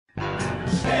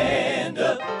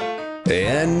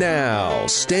And now,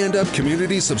 stand-up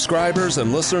community subscribers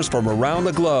and listeners from around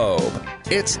the globe,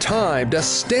 it's time to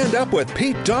Stand Up with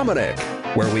Pete Dominic,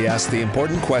 where we ask the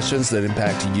important questions that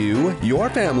impact you, your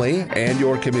family, and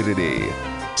your community.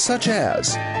 Such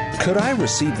as, could I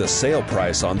receive the sale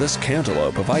price on this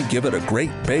cantaloupe if I give it a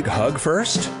great big hug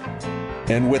first?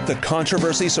 And with the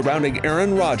controversy surrounding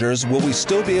Aaron Rodgers, will we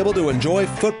still be able to enjoy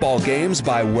football games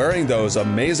by wearing those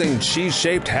amazing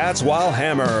cheese-shaped hats while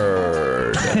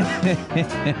hammered?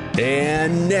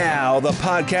 And now, the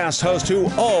podcast host who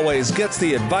always gets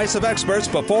the advice of experts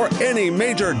before any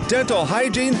major dental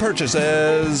hygiene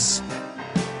purchases,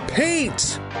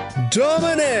 Pete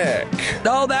Dominic.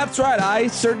 Oh, that's right. I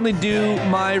certainly do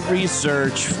my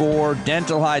research for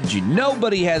dental hygiene.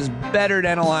 Nobody has better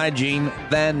dental hygiene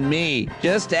than me.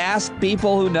 Just ask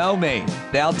people who know me.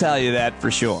 They'll tell you that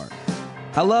for sure.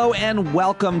 Hello and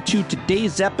welcome to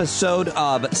today's episode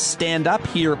of Stand Up,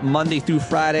 here Monday through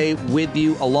Friday with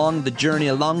you along the journey,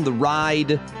 along the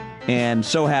ride. And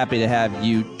so happy to have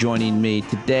you joining me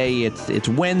today. It's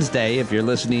Wednesday, if you're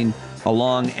listening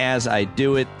along as I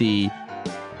do it. The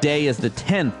day is the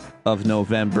 10th of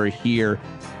November here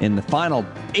in the final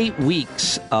 8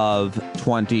 weeks of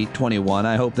 2021.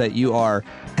 I hope that you are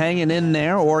hanging in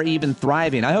there or even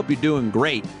thriving. I hope you're doing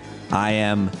great. I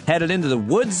am headed into the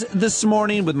woods this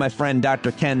morning with my friend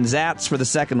Dr. Ken Zatz for the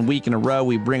second week in a row.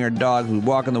 We bring our dogs, we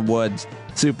walk in the woods,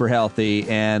 super healthy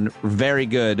and very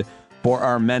good for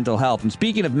our mental health. And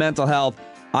speaking of mental health,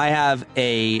 I have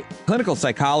a clinical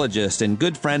psychologist and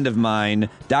good friend of mine,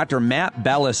 Dr. Matt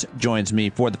Bellace, joins me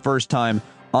for the first time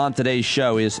on today's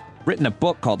show. He's written a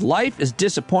book called Life is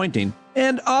Disappointing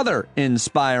and Other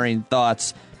Inspiring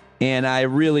Thoughts. And I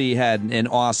really had an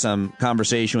awesome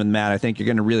conversation with Matt. I think you're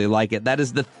going to really like it. That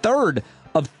is the third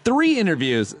of 3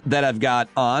 interviews that I've got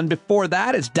on. Before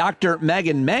that, it's Dr.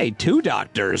 Meghan May, 2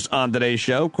 doctors on today's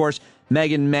show. Of course,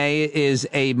 Meghan May is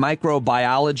a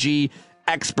microbiology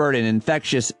expert and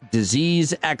infectious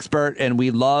disease expert, and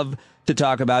we love to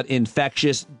talk about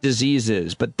infectious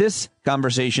diseases. But this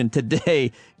conversation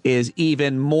today is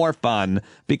even more fun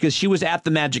because she was at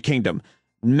the Magic Kingdom.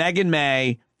 Meghan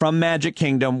May from Magic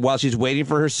Kingdom while she's waiting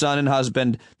for her son and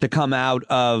husband to come out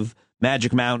of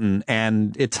Magic Mountain,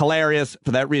 and it's hilarious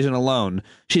for that reason alone.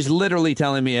 She's literally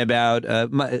telling me about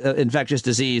infectious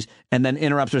disease and then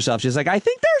interrupts herself. She's like, I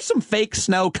think there's some fake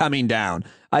snow coming down.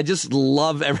 I just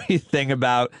love everything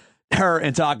about her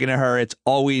and talking to her. It's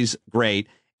always great.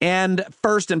 And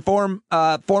first and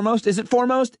foremost, is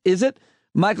it?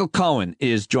 Michael Cohen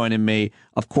is joining me,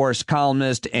 of course,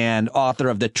 columnist and author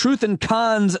of the Truth and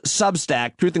Cons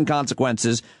Substack, Truth and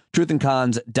Consequences,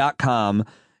 truthandcons.com.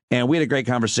 And we had a great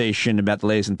conversation about the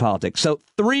latest in politics. So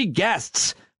 3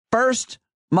 guests. First,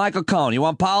 Michael Cohen. You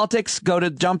want politics?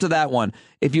 Jump to that one.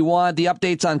 If you want the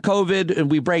updates on COVID, and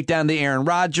we break down the Aaron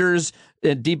Rodgers,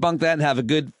 debunk that, and have a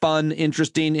good, fun,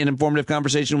 interesting, and informative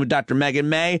conversation with Dr. Meghan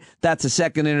May, that's a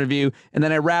second interview. And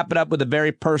then I wrap it up with a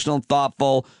very personal,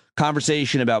 thoughtful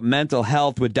conversation about mental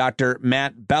health with Dr.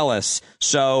 Matt Bellace.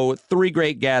 So 3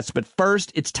 great guests. But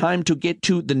first, it's time to get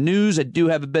to the news. I do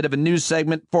have a bit of a news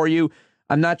segment for you.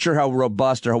 I'm not sure how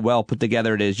robust or how well put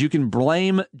together it is. You can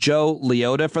blame Joe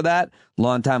Leota for that.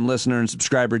 Longtime listener and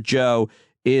subscriber Joe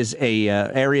is a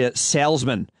area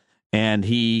salesman, and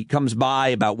he comes by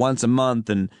about once a month,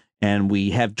 and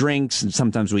we have drinks, and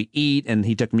sometimes we eat, and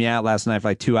he took me out last night for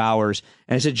like 2 hours.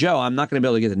 And I said, Joe, I'm not going to be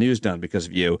able to get the news done because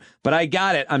of you, but I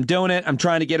got it. I'm doing it. I'm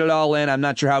trying to get it all in. I'm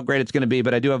not sure how great it's going to be,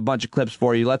 but I do have a bunch of clips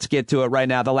for you. Let's get to it right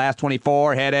now. The last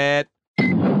 24, hit it.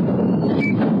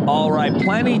 All right,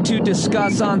 plenty to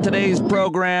discuss on today's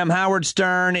program. Howard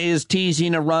Stern is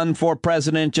teasing a run for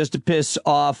president just to piss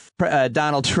off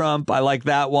Donald Trump. I like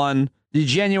that one. The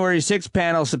January 6th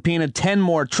panel subpoenaed 10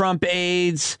 more Trump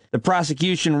aides. The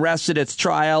prosecution rested its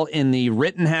trial in the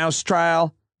Rittenhouse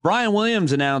trial. Brian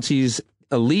Williams announced he's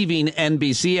leaving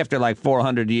NBC after like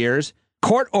 400 years.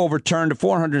 Court overturned a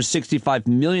 $465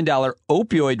 million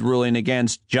opioid ruling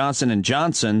against Johnson &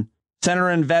 Johnson. Senator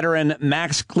and veteran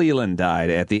Max Cleland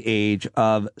died at the age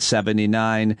of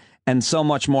 79, and so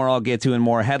much more I'll get to in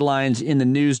more headlines in the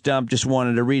news dump. Just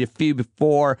wanted to read a few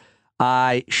before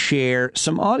I share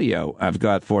some audio I've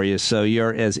got for you, so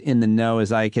you're as in the know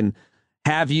as I can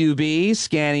have you be.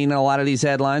 Scanning a lot of these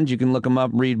headlines, you can look them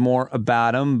up, read more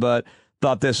about them, but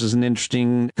thought this was an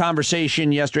interesting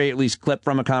conversation yesterday, at least clip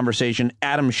from a conversation.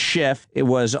 Adam Schiff, it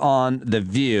was on The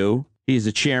View. He's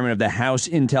the chairman of the House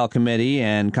Intel Committee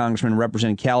and congressman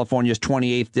representing California's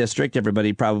 28th district.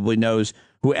 Everybody probably knows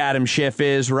who Adam Schiff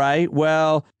is, right?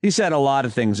 Well, he said a lot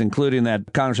of things, including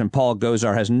that Congressman Paul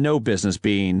Gosar has no business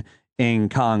being in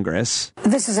Congress.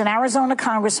 This is an Arizona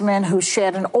congressman who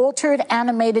shared an altered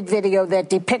animated video that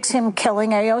depicts him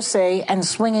killing AOC and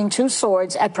swinging two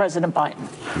swords at President Biden.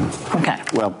 Okay.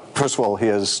 Well, first of all, he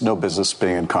has no business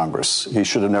being in Congress. He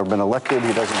should have never been elected.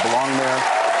 He doesn't belong there.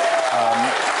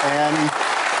 And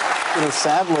you know,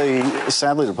 sadly,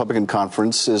 the Republican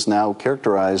conference is now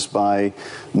characterized by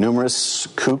numerous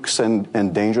kooks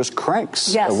and dangerous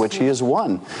cranks, yes, of which he is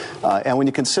one. And when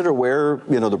you consider where,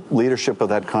 you know, the leadership of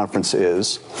that conference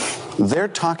is, they're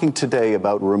talking today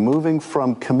about removing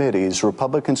from committees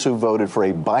Republicans who voted for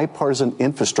a bipartisan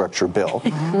infrastructure bill.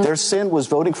 Their sin was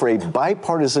voting for a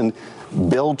bipartisan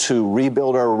bill to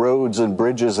rebuild our roads and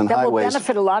bridges and highways. That will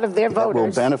benefit a lot of their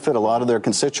voters. That will benefit a lot of their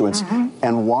constituents.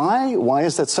 And why? Why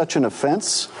is that such an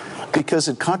offense? Because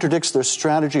it contradicts their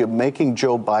strategy of making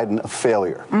Joe Biden a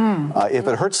failure. If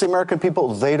it hurts the American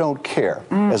people, they don't care,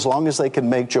 as long as they can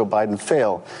make Joe Biden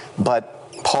fail.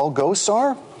 But Paul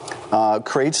Gosar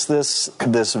creates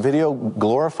this video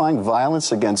glorifying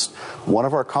violence against one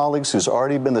of our colleagues who's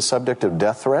already been the subject of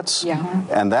death threats,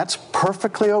 and that's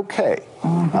perfectly okay.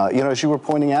 You know, as you were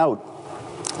pointing out,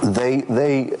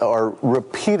 they are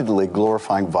repeatedly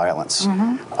glorifying violence.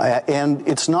 And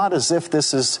it's not as if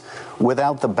this is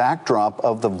without the backdrop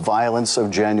of the violence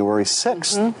of January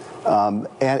 6th.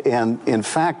 And in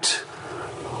fact,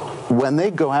 when they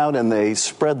go out and they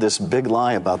spread this big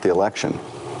lie about the election,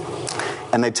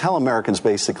 and they tell Americans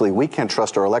basically, we can't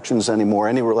trust our elections anymore,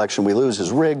 any election we lose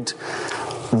is rigged,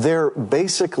 they're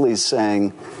basically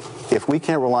saying, if we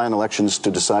can't rely on elections to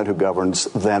decide who governs,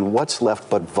 then what's left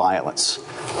but violence?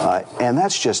 And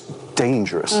that's just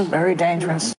dangerous. Very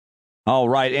dangerous. All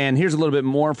right, and here's a little bit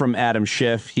more from Adam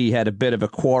Schiff. He had a bit of a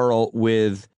quarrel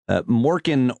with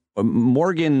Morgan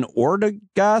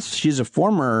Ortagus. She's a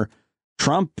former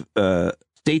Trump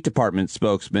State Department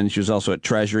spokesman. She was also at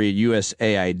Treasury,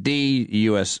 USAID,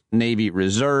 U.S. Navy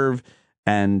Reserve.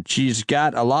 And she's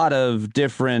got a lot of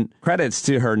different credits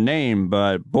to her name,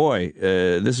 but boy,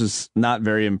 this is not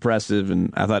very impressive.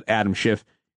 And I thought Adam Schiff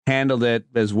handled it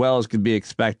as well as could be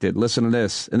expected. Listen to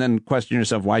this, and then question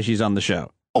yourself why she's on the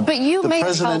show. But you may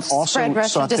have sought spread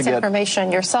Russian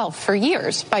disinformation yourself for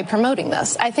years by promoting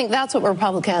this. I think that's what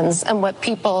Republicans and what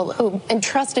people who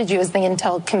entrusted you as the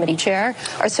Intel Committee chair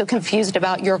are so confused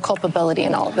about your culpability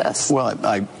in all of this. Well,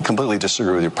 I completely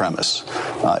disagree with your premise.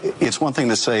 It's one thing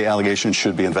to say allegations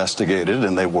should be investigated,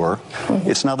 and they were.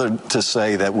 It's another to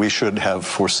say that we should have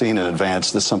foreseen in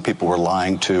advance that some people were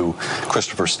lying to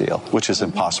Christopher Steele, which is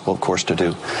impossible, of course, to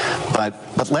do. But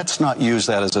let's not use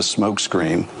that as a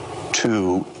smokescreen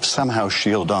to somehow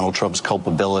shield Donald Trump's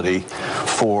culpability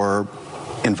for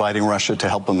inviting Russia to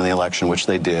help him in the election, which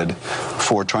they did,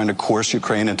 for trying to coerce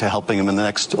Ukraine into helping him in the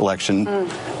next election,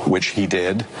 which he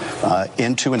did,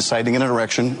 into inciting an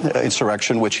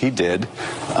insurrection, which he did.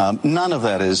 None of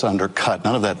that is undercut.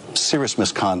 None of that serious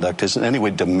misconduct is in any way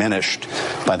diminished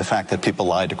by the fact that people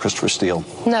lied to Christopher Steele.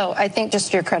 No, I think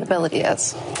just your credibility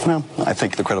is. Well, I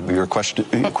think the credibility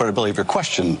of your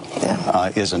question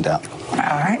is in doubt. All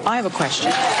right. I have a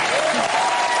question.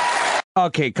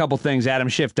 Okay, a couple things. Adam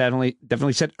Schiff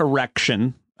definitely said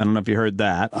erection. I don't know if you heard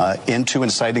that. Into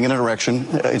inciting an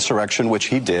insurrection, which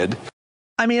he did.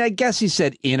 I mean, I guess he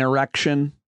said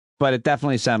inerection, but it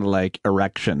definitely sounded like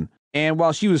erection. And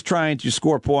while she was trying to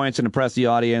score points and impress the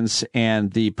audience and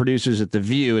the producers at The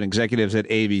View and executives at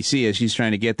ABC as she's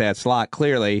trying to get that slot,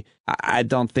 clearly, I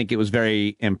don't think it was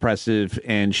very impressive.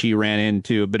 And she ran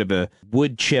into a bit of a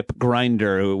wood chip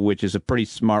grinder, which is a pretty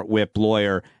smart whip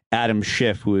lawyer, Adam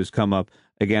Schiff, who has come up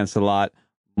against a lot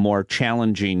more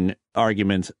challenging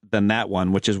arguments than that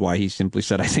one, which is why he simply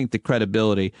said, I think the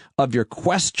credibility of your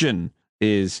question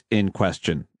is in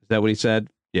question. Is that what he said?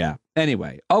 Yeah.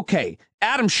 Anyway, okay.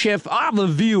 Adam Schiff on The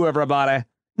View, everybody.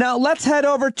 Now let's head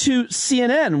over to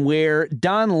CNN, where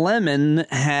Don Lemon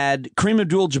had Kareem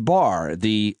Abdul-Jabbar,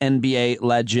 the NBA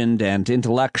legend and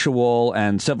intellectual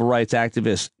and civil rights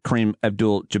activist Kareem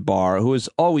Abdul-Jabbar, who is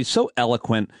always so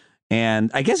eloquent. And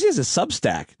I guess he has a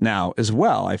Substack now as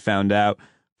well, I found out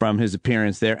from his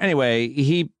appearance there. Anyway,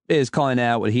 he is calling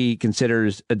out what he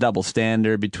considers a double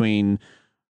standard between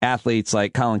athletes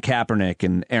like Colin Kaepernick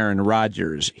and Aaron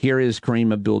Rodgers. Here is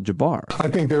Kareem Abdul-Jabbar. I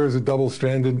think there is a double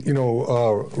standard. You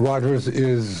know, Rodgers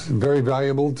is very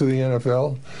valuable to the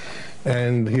NFL,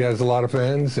 and he has a lot of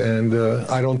fans, and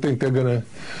I don't think they're going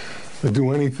to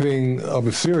do anything of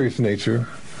a serious nature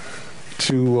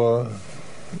to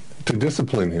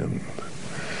discipline him.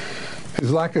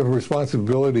 his lack of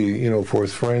responsibility, for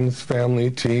his friends,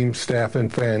 family, team, staff,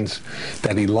 and fans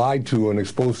that he lied to and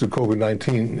exposed to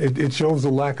COVID-19, it shows a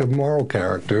lack of moral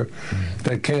character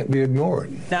that can't be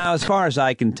ignored. Now, as far as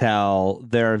I can tell,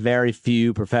 there are very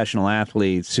few professional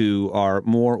athletes who are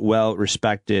more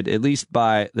well-respected, at least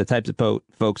by the types of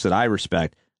folks that I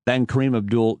respect, than Kareem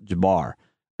Abdul-Jabbar.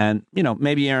 And,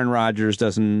 maybe Aaron Rodgers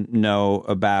doesn't know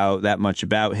about that much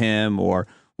about him or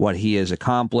what he has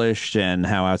accomplished and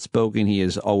how outspoken he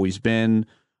has always been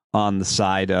on the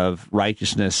side of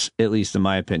righteousness, at least in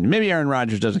my opinion. Maybe Aaron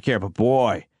Rodgers doesn't care, but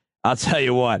boy, I'll tell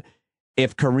you what,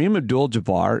 if Kareem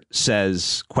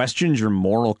Abdul-Jabbar questions your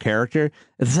moral character,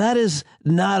 that is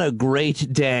not a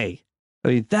great day. I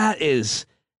mean, that is,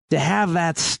 to have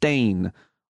that stain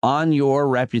on your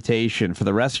reputation for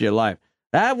the rest of your life,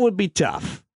 that would be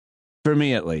tough, for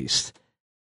me at least.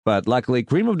 But luckily,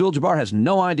 Kareem Abdul-Jabbar has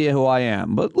no idea who I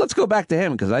am. But let's go back to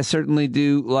him, because I certainly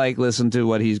do listen to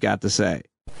what he's got to say.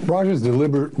 Rodgers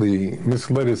deliberately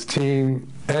misled his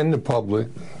team and the public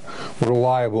with a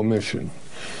liable mission.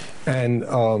 And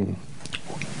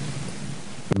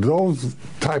those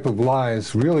type of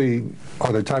lies really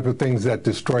are the type of things that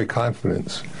destroy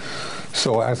confidence.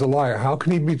 So as a liar, how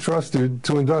can he be trusted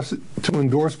to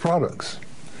endorse products?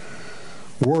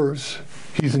 Worse,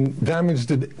 he's damaged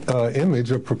the image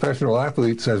of professional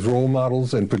athletes as role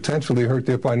models and potentially hurt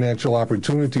their financial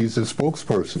opportunities as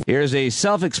spokespersons. Here's a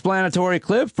self-explanatory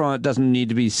clip from, it doesn't need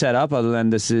to be set up other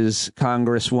than this is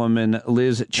Congresswoman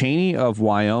Liz Cheney of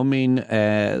Wyoming,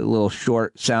 a little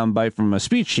short soundbite from a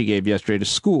speech she gave yesterday to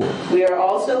school. We are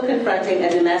also confronting a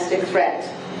domestic threat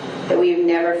that we've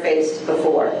never faced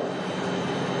before.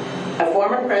 A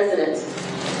former president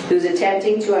who's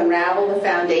attempting to unravel the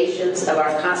foundations of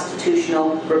our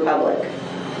constitutional republic,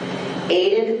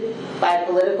 aided by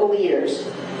political leaders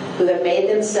who have made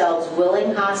themselves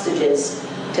willing hostages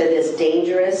to this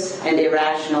dangerous and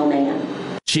irrational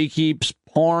man. She keeps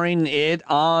pouring it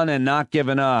on and not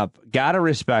giving up. Gotta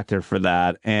respect her for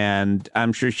that, and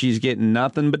I'm sure she's getting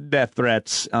nothing but death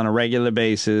threats on a regular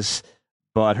basis,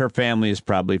 but her family is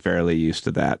probably fairly used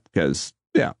to that, because,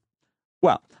 yeah.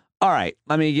 Well, all right,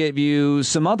 let me give you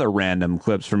some other random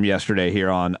clips from yesterday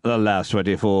here on The Last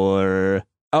 24.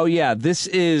 Oh, yeah, this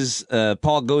is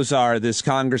Paul Gosar, this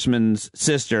congressman's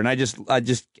sister, and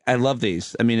I love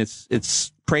these. I mean,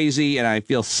 it's crazy, and I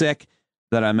feel sick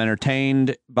that I'm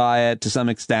entertained by it to some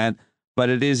extent, but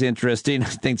it is interesting. I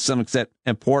think to some extent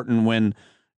important when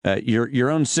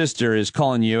your own sister is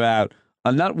calling you out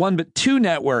on not one but two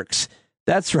networks.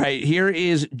 That's right. Here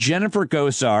is Jennifer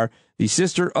Gosar, the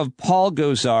sister of Paul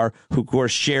Gosar, who, of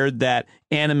course, shared that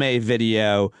anime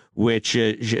video, which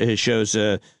shows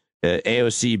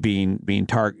AOC being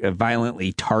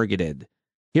violently targeted.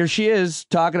 Here she is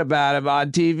talking about him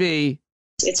on TV.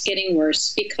 It's getting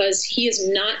worse because he has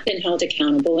not been held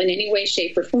accountable in any way,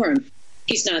 shape, or form.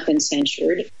 He's not been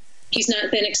censured. He's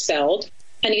not been expelled.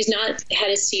 And he's not had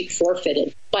his seat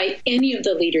forfeited by any of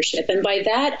the leadership. And by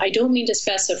that, I don't mean to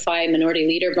specify Minority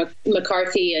Leader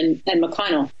McCarthy and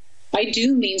McConnell. I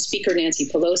do mean Speaker Nancy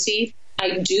Pelosi.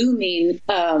 I do mean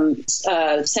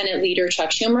Senate Leader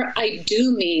Chuck Schumer. I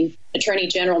do mean Attorney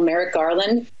General Merrick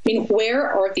Garland. I mean, where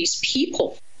are these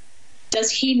people?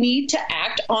 Does he need to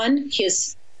act on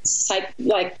his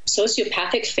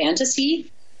sociopathic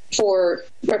fantasy for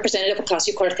Representative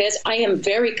Ocasio-Cortez? I am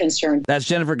very concerned. That's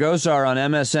Jennifer Gosar on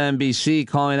MSNBC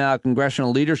calling out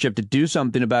congressional leadership to do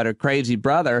something about her crazy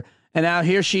brother. And now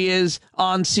here she is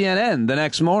on CNN the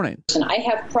next morning. And I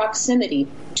have proximity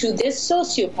to this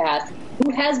sociopath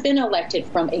who has been elected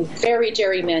from a very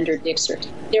gerrymandered district.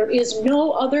 There is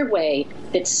no other way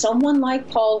that someone like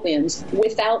Paul wins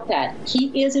without that.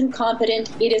 He is incompetent.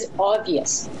 It is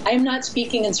obvious. I am not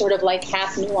speaking in sort of like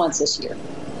half nuances here.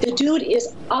 The dude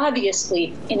is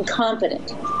obviously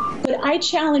incompetent. But I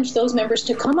challenge those members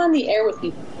to come on the air with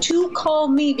me, to call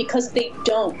me, because they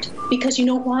don't. Because you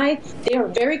know why? They are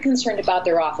very concerned about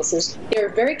their offices. They are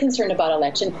very concerned about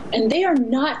election. And they are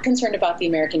not concerned about the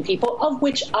American people, of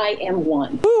which I am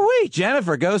one. Woo-wee!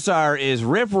 Jennifer Gosar is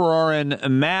rip-roaring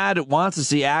mad, wants to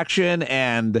see action,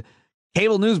 and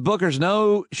cable news bookers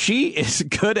know she is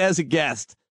good as a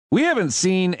guest. We haven't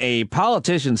seen a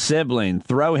politician's sibling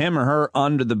throw him or her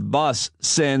under the bus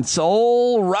since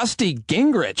old Rusty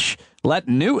Gingrich let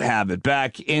Newt have it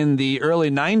back in the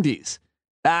early 90s.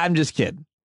 I'm just kidding.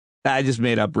 I just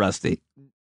made up Rusty.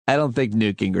 I don't think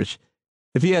Newt Gingrich,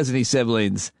 if he has any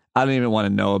siblings, I don't even want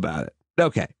to know about it.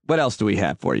 Okay, what else do we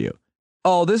have for you?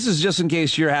 Oh, this is just in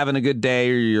case you're having a good day,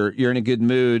 or you're in a good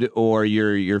mood, or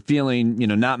you're feeling,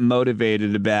 not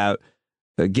motivated about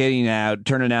getting out,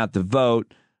 turning out to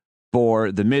vote.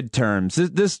 for the midterms.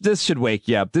 This should wake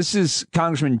you up. This is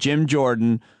Congressman Jim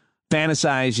Jordan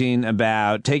fantasizing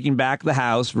about taking back the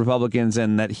House, Republicans,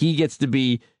 and that he gets to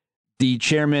be the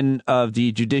chairman of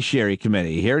the Judiciary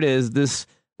Committee. Here it is. This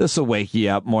will wake you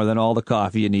up more than all the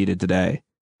coffee you needed today.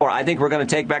 I think we're going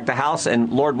to take back the House,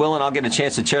 and Lord willing, I'll get a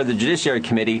chance to chair the Judiciary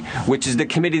Committee, which is the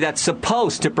committee that's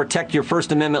supposed to protect your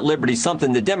First Amendment liberty,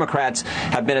 something the Democrats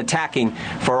have been attacking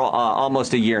for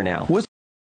almost a year now.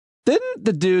 Didn't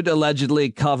the dude allegedly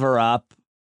cover up,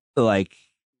 like,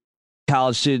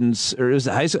 college students, or is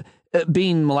it high school,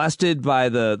 being molested by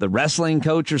the wrestling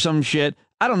coach or some shit?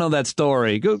 I don't know that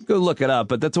story. Go look it up,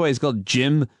 but that's why he's called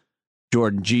Jim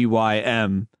Jordan,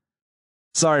 G-Y-M.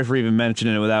 Sorry for even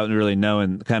mentioning it without really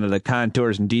knowing kind of the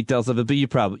contours and details of it, but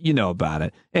you know about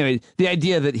it. Anyway, the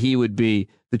idea that he would be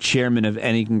the chairman of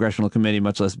any congressional committee,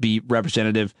 much less be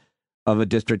representative of a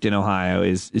district in Ohio,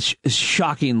 is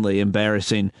shockingly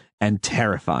embarrassing and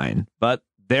terrifying. But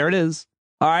there it is.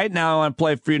 All right, now I want to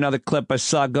play for you another clip I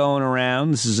saw going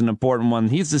around. This is an important one.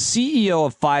 He's the CEO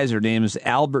of Pfizer, named is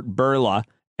Albert Bourla,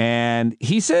 and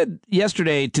he said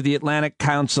yesterday to the Atlantic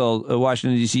Council, a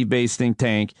Washington, D.C.-based think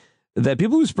tank, that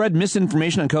people who spread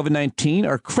misinformation on COVID-19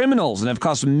 are criminals and have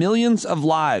cost millions of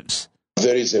lives.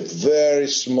 There is a very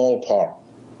small part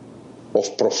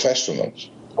of professionals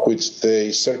which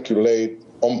they circulate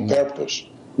on purpose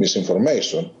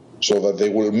misinformation so that they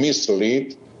will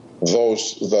mislead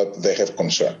those that they have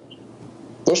concern.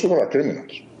 Those people are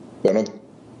criminals. They're not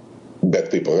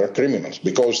bad people. They're criminals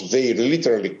because they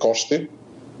literally costed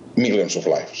millions of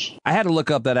lives. I had to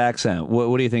look up that accent.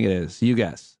 What do you think it is? You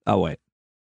guess. Oh, wait.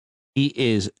 He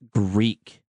is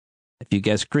Greek. If you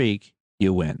guess Greek,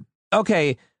 you win.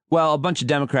 Okay, well, a bunch of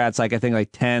Democrats, I think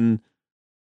like 10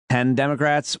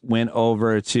 Democrats went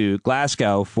over to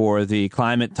Glasgow for the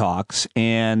climate talks,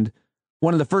 and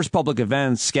one of the first public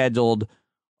events scheduled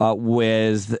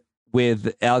with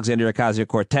Alexandria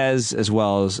Ocasio-Cortez, as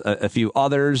well as a few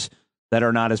others that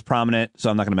are not as prominent, so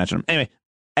I'm not going to mention them. Anyway,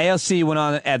 AOC went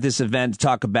on at this event to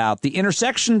talk about the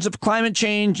intersections of climate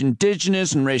change,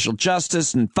 indigenous and racial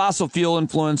justice, and fossil fuel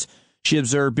influence she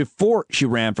observed before she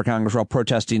ran for Congress while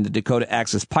protesting the Dakota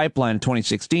Access Pipeline in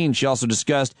 2016. She also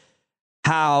discussed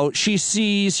how she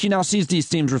now sees these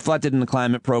themes reflected in the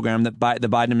climate program that the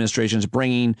Biden administration is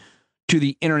bringing to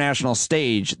the international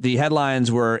stage. The headlines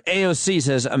were, AOC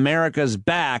says America's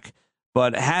back,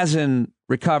 but hasn't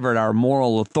recovered our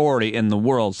moral authority in the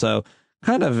world. So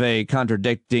kind of a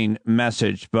contradicting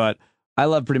message, but I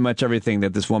love pretty much everything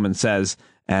that this woman says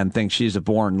and think she's a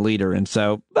born leader. And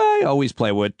so I always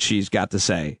play what she's got to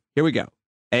say. Here we go.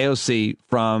 AOC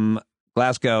from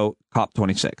Glasgow,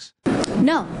 COP26.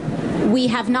 No, we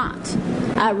have not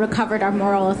recovered our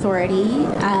moral authority.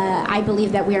 I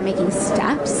believe that we are making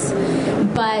steps,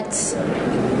 but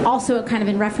also kind of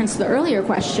in reference to the earlier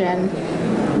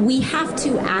question, we have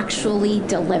to actually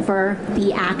deliver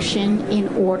the action in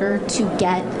order to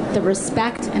get the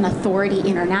respect and authority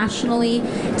internationally,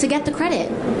 to get the credit.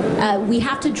 We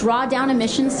have to draw down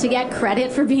emissions to get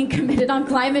credit for being committed on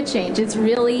climate change. It's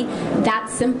really that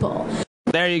simple.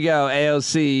 There you go,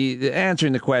 AOC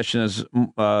answering the question as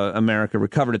America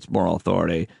recovered its moral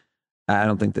authority. I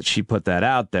don't think that she put that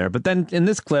out there. But then in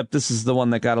this clip, this is the one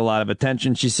that got a lot of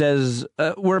attention. She says,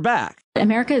 we're back.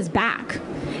 America is back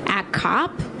at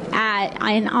COP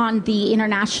and on the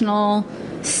international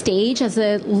stage as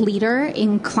a leader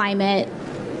in climate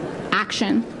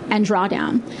action and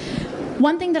drawdown.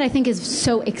 One thing that I think is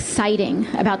so exciting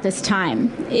about this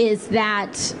time is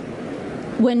that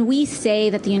when we say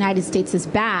that the United States is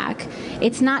back,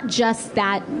 it's not just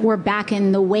that we're back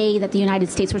in the way that the United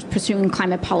States was pursuing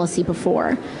climate policy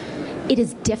before. It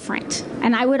is different.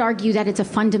 And I would argue that it's a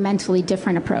fundamentally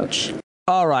different approach.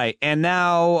 All right. And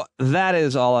now that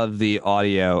is all of the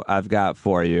audio I've got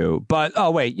for you. But,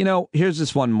 oh, wait, here's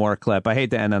this one more clip. I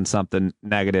hate to end on something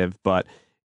negative, but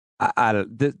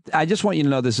I just want you to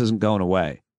know this isn't going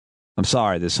away. I'm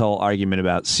sorry. This whole argument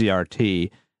about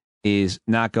CRT is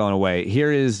not going away.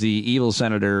 Here is the evil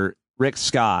Senator Rick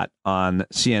Scott on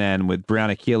CNN with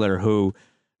Breonna Keeler, who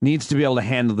needs to be able to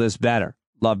handle this better.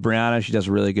 Love Breonna. She does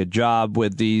a really good job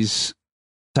with these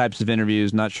types of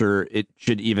interviews. Not sure it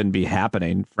should even be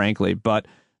happening, frankly, but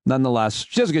nonetheless,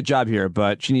 she does a good job here,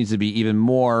 but she needs to be even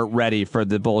more ready for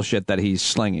the bullshit that he's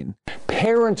slinging.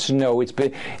 Parents know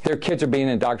their kids are being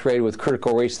indoctrinated with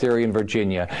critical race theory in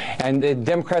Virginia, and the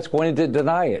Democrats wanted to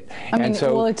deny it.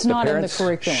 Well, it's not in the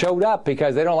curriculum. Showed up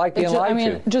because they don't like being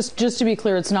lied to. Just to be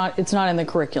clear, it's not in the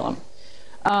curriculum.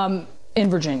 in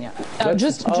Virginia.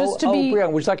 Just to be...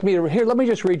 Brianna, would you like me to... Here, let me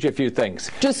just read you a few things.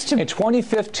 In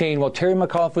 2015, while Terry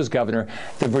McAuliffe was governor,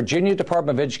 the Virginia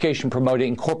Department of Education promoted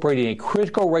incorporating a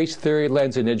critical race theory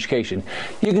lens in education.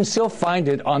 You can still find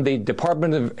it on the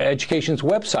Department of Education's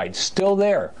website, still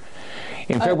there.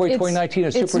 In February 2019,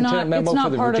 a superintendent memo for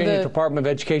the Virginia Department of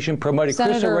Education promoted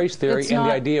critical race theory and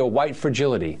the idea of white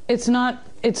fragility. It's not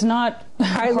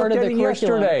part of the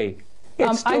curriculum. Yesterday.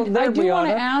 I do want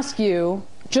to ask you,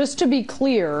 just to be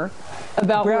clear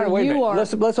about where you are.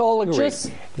 Let's all agree.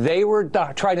 They were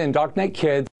trying to indoctrinate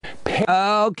kids.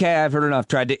 Okay, I've heard enough.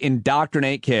 Tried to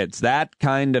indoctrinate kids. That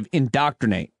kind of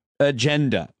indoctrinate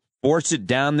agenda. Force it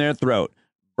down their throat.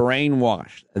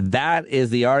 Brainwashed. That is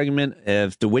the argument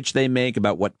as to which they make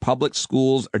about what public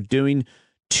schools are doing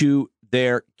to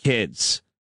their kids.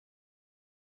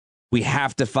 We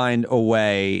have to find a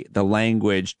way, the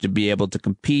language, to be able to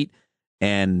compete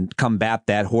and combat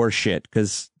that horse shit,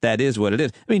 because that is what it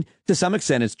is. I mean, to some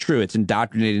extent, it's true. It's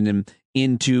indoctrinating them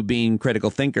into being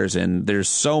critical thinkers, and there's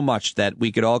so much that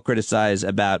we could all criticize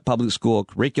about public school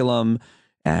curriculum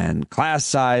and class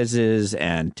sizes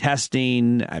and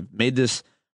testing. I've made this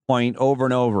point over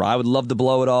and over. I would love to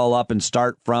blow it all up and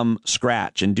start from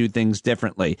scratch and do things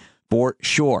differently, for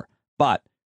sure. But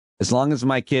as long as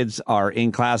my kids are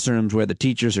in classrooms where the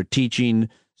teachers are teaching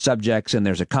subjects and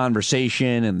there's a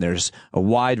conversation and there's a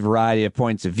wide variety of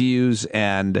points of views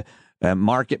and a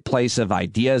marketplace of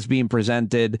ideas being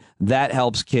presented, that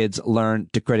helps kids learn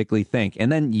to critically think.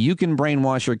 And then you can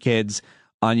brainwash your kids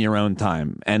on your own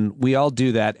time. And we all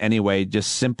do that anyway,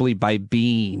 just simply by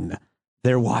being.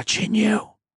 They're watching you.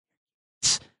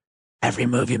 It's every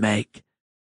move you make.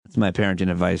 That's my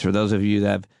parenting advice. For those of you that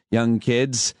have young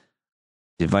kids,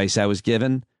 the advice I was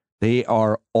given, they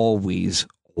are always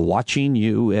watching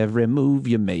you, every move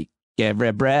you make,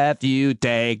 every breath you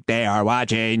take, they are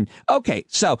watching. Okay,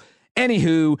 so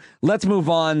anywho, let's move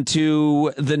on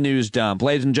to the news dump.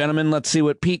 Ladies and gentlemen, let's see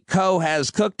what Pete Coe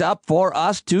has cooked up for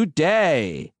us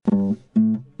today.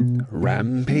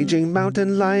 Rampaging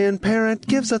mountain lion parent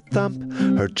gives a thump.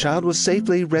 Her child was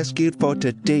safely rescued for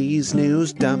today's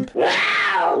news dump.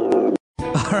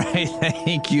 All right,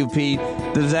 thank you, Pete.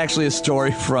 This is actually a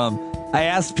story from... I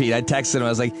asked Pete, I texted him, I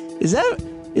was like, is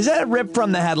that a rip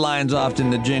from the headlines often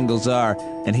the jingles are?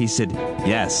 And he said,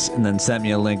 yes, and then sent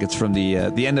me a link. It's from the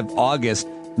end of August.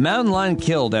 Mountain lion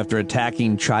killed after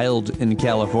attacking child in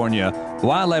California.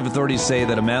 Wildlife authorities say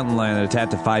that a mountain lion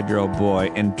attacked a 5-year-old boy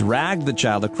and dragged the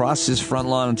child across his front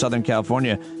lawn in Southern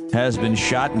California has been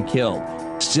shot and killed.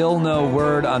 Still no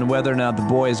word on whether or not the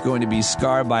boy is going to be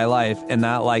scarred by life and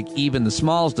not like even the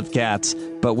smallest of cats,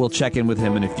 but we'll check in with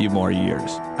him in a few more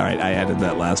years. All right, I added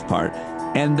that last part.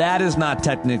 And that is not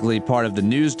technically part of the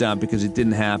news dump because it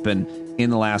didn't happen in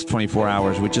the last 24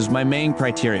 hours, which is my main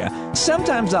criteria.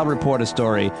 Sometimes I'll report a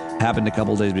story happened a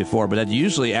couple days before, but that's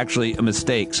usually actually a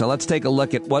mistake. So let's take a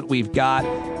look at what we've got.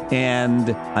 And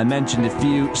I mentioned a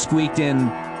few squeaked in,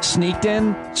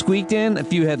 a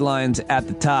few headlines at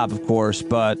the top, of course.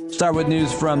 But start with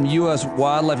news from U.S.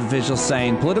 wildlife officials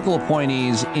saying political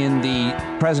appointees in the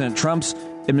President Trump's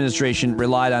administration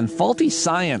relied on faulty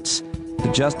science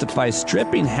to justify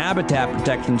stripping habitat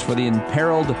protections for the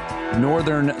imperiled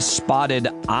northern spotted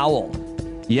owl.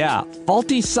 Yeah,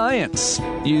 faulty science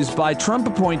used by Trump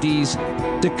appointees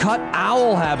to cut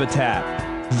owl habitat.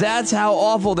 That's how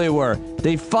awful they were.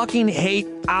 They fucking hate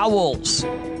owls.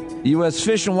 The U.S.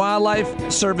 Fish and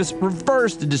Wildlife Service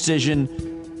reversed the decision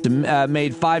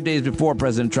made 5 days before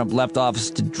President Trump left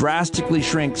office to drastically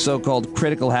shrink so-called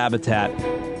critical habitat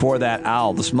for that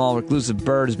owl. The small reclusive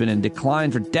bird has been in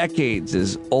decline for decades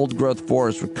as old-growth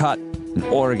forests were cut in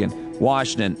Oregon,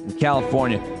 Washington, and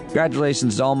California.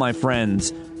 Congratulations to all my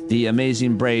friends, the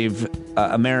amazing, brave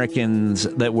Americans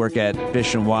that work at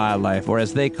Fish and Wildlife, or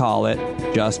as they call it,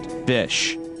 just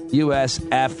Fish.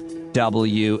 USFWS,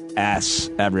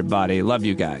 everybody. Love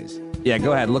you guys. Yeah,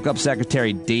 go ahead. Look up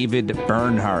Secretary David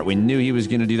Bernhardt. We knew he was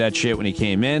going to do that shit when he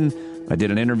came in. I did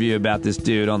an interview about this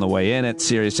dude on the way in at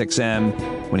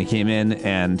SiriusXM when he came in,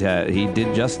 and he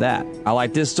did just that. I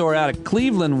like this story out of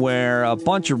Cleveland where a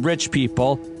bunch of rich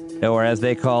people, or as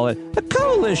they call it, a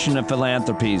coalition of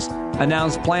philanthropies,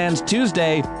 announced plans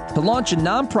Tuesday to launch a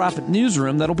nonprofit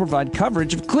newsroom that'll provide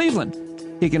coverage of Cleveland,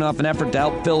 kicking off an effort to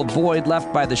help fill a void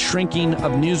left by the shrinking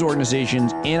of news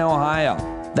organizations in Ohio.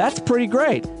 That's pretty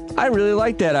great. I really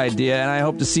like that idea, and I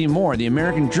hope to see more. The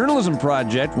American Journalism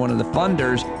Project, one of the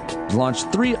funders, has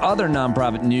launched 3 other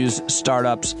nonprofit news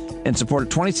startups and supported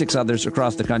 26 others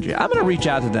across the country. I'm going to reach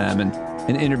out to them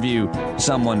and interview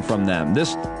someone from them.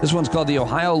 This one's called the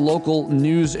Ohio Local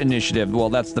News Initiative. Well,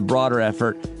 that's the broader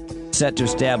effort. set to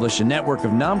establish a network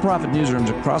of nonprofit newsrooms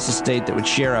across the state that would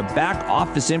share a back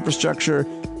office infrastructure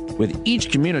with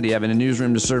each community having a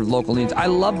newsroom to serve local needs. I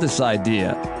love this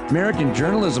idea. American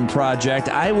Journalism Project,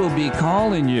 I will be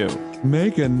calling you.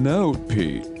 Make a note,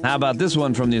 Pete. How about this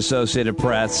one from the Associated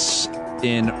Press?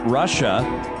 In Russia,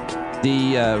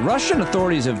 the Russian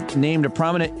authorities have named a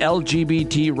prominent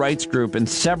LGBT rights group and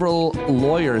several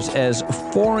lawyers as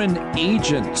foreign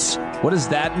agents. What does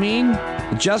that mean?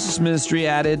 The Justice Ministry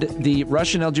added the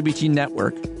Russian LGBT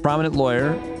network, prominent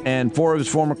lawyer, and 4 of his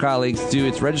former colleagues to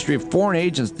its registry of foreign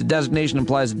agents. The designation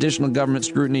implies additional government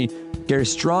scrutiny,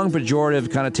 carries strong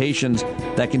pejorative connotations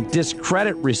that can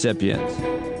discredit recipients.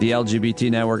 The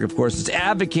LGBT network, of course, has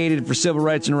advocated for civil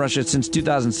rights in Russia since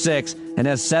 2006 and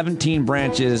has 17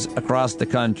 branches across the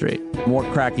country. More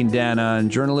cracking down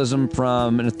on journalism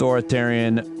from an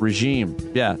authoritarian regime.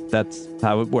 Yeah, that's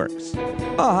how it works.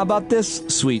 Oh, how about this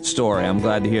sweet story? I'm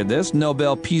glad to hear this.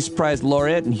 Nobel Peace Prize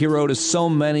laureate and hero to so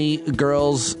many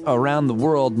girls around the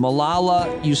world,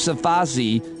 Malala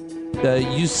Yousafzai.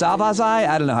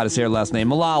 I don't know how to say her last name.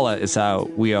 Malala is how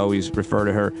we always refer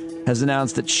to her. Has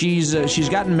announced that she's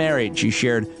gotten married. She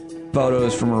shared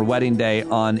photos from her wedding day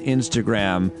on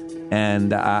Instagram,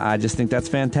 and I just think that's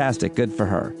fantastic. Good for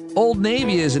her. Old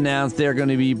Navy has announced they're going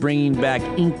to be bringing back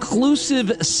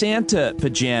inclusive Santa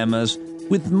pajamas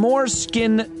with more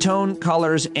skin tone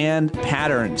colors and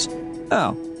patterns.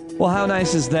 Oh, well, how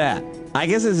nice is that? I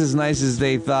guess it's as nice as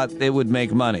they thought it would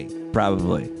make money,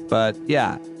 probably. But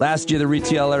yeah, last year the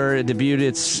retailer debuted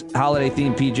its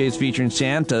holiday-themed PJs featuring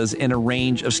Santas in a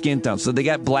range of skin tones. So they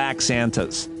got black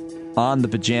Santas on the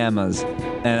pajamas,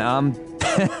 and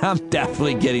I'm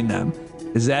definitely getting them.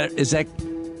 Is that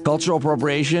cultural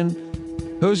appropriation?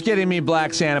 Who's getting me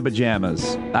black Santa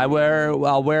pajamas?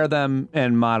 I'll wear them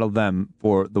and model them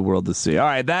for the world to see. All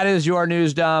right, that is your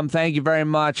news, Dom. Thank you very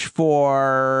much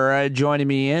for joining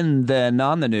me in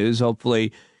on the news.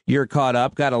 Hopefully you're caught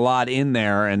up. Got a lot in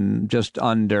there and just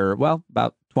under,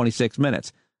 about 26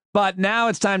 minutes. But now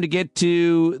it's time to get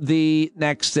to the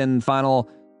next and final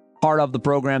part of the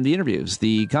program, the interviews,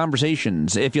 the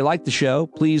conversations. If you like the show,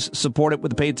 please support it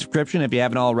with a paid subscription if you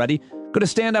haven't already. Go to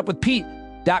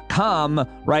standupwithpete.com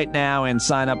right now and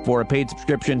sign up for a paid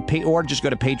subscription, or just go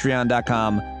to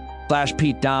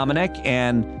patreon.com/Pete Dominic.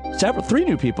 And 3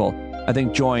 new people, I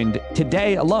think, joined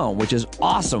today alone, which is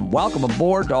awesome. Welcome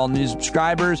aboard to all new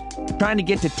subscribers. Trying to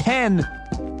get to 10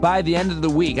 by the end of the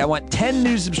week. I want 10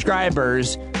 new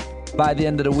subscribers by the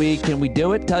end of the week. Can we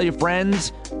do it? Tell your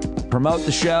friends. Promote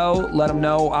the show. Let them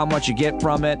know how much you get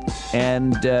from it,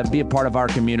 and be a part of our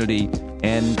community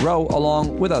and grow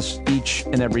along with us each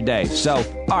and every day. So,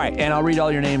 all right, and I'll read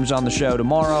all your names on the show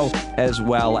tomorrow, as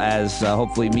well as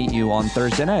hopefully meet you on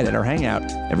Thursday night at our hangout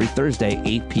every Thursday,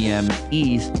 8 p.m.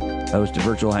 East. Host a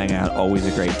virtual hangout, always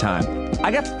a great time. I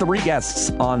got 3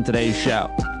 guests on today's show.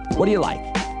 What do you like?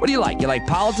 What do you like? You like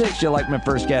politics? You like my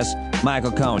first guest,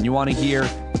 Michael Cohen? You want to hear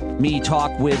me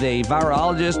talk with a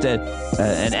virologist,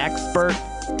 an expert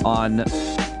on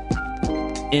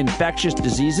infectious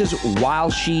diseases while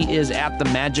she is at the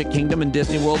Magic Kingdom in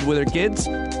Disney World with her kids?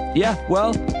 Yeah,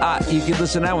 well, you can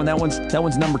listen to that one. That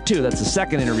one's number 2. That's the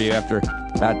second interview after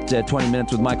about 20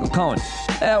 minutes with Michael Cohen.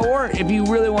 Or if you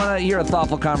really want to hear a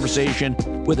thoughtful conversation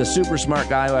with a super smart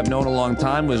guy who I've known a long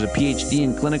time, was a PhD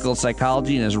in clinical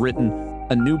psychology and has written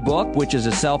a new book, which is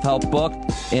a self-help book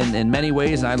in many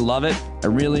ways, and I love it. I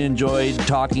really enjoyed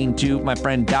talking to my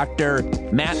friend Dr.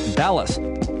 Matt Bellace,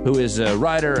 who is a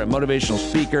writer, a motivational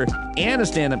speaker, and a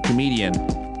stand-up comedian.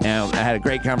 And I had a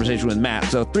great conversation with Matt.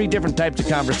 So 3 different types of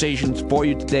conversations for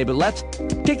you today, but let's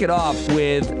kick it off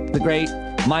with the great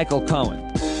Michael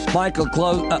Cohen.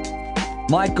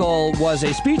 Michael was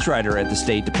a speechwriter at the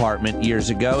State Department years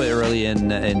ago, early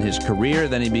in his career.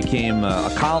 Then he became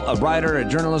a writer, a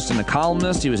journalist, and a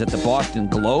columnist. He was at the Boston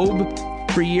Globe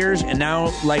for years, and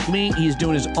now, like me, he's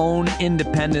doing his own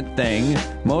independent thing,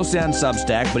 mostly on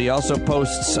Substack, but he also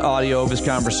posts audio of his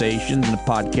conversations in a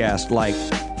podcast-like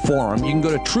forum. You can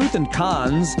go to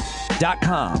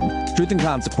truthandcons.com, Truth and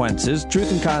Consequences,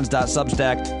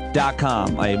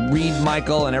 truthandcons.substack.com. I read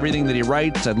Michael and everything that he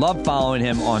writes. I love following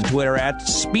him on Twitter at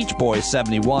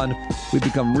SpeechBoy71. We've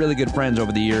become really good friends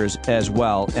over the years as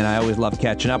well, and I always love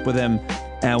catching up with him.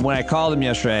 And when I called him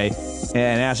yesterday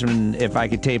and asked him if I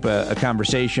could tape a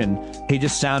conversation, he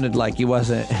just sounded like he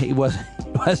wasn't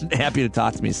happy to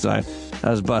talk to me. So I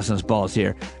was busting his balls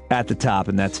here at the top,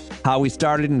 and that's how we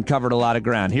started and covered a lot of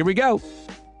ground. Here we go.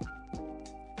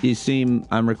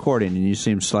 I'm recording, and you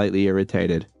seem slightly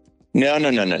irritated. No,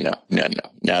 not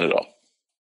at all.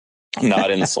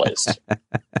 Not in the slightest.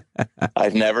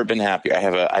 I've never been happier.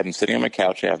 I'm sitting on my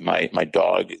couch. I have my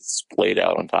dog is laid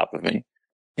out on top of me.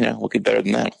 What could be better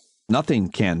than that? Nothing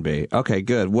can be. Okay,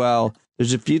 good. Well,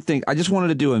 there's a few things. I just wanted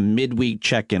to do a midweek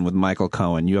check-in with Michael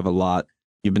Cohen. You have a lot.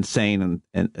 You've been saying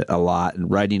and a lot and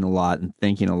writing a lot and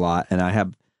thinking a lot. And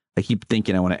I keep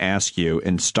thinking I want to ask you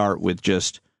and start with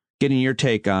just getting your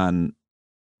take on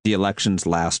the elections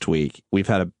last week. We've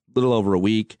had a little over a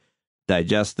week,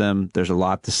 digest them. There's a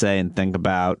lot to say and think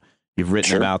about. You've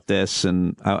written about this,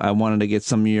 and I wanted to get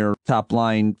some of your top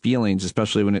line feelings,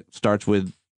 especially when it starts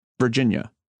with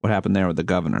Virginia. What happened there with the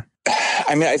governor?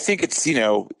 I mean, I think it's,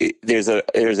 there's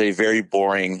a very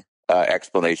boring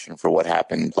explanation for what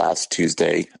happened last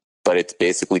Tuesday, but it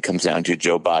basically comes down to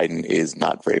Joe Biden is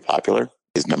not very popular.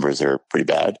 His numbers are pretty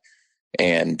bad,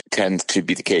 and tends to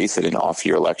be the case that in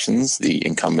off-year elections, the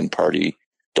incumbent party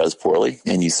does poorly.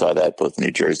 And you saw that both in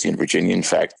New Jersey and Virginia. In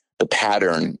fact, the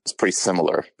pattern is pretty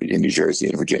similar in New Jersey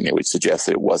and Virginia, which suggests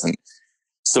that it wasn't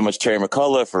so much Terry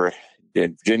McAuliffe or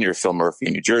in Virginia or Phil Murphy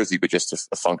in New Jersey, but just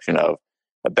a function of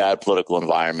a bad political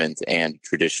environment and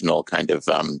traditional kind of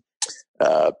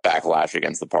backlash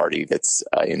against the party that's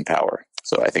in power.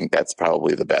 So I think that's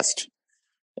probably the best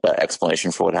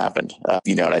explanation for what happened.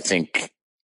 And I think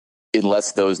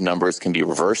unless those numbers can be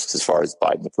reversed as far as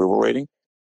Biden approval rating.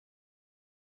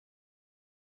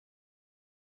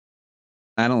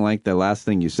 I don't like the last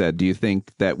thing you said. Do you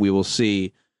think that we will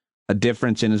see a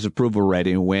difference in his approval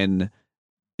rating when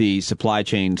the supply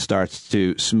chain starts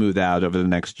to smooth out over the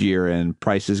next year and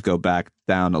prices go back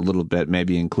down a little bit,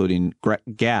 maybe including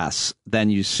gas? Then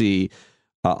you see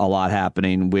a lot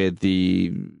happening with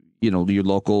the, your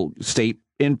local state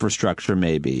infrastructure,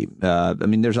 maybe. I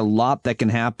mean, there's a lot that can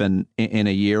happen in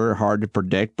a year, hard to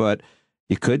predict, but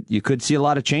you could see a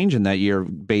lot of change in that year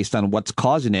based on what's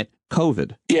causing it,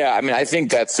 COVID. Yeah, I mean, I think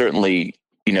that's certainly,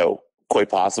 quite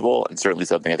possible, and certainly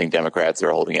something I think Democrats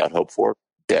are holding out hope for,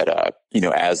 that,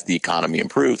 as the economy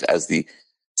improves, as the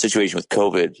situation with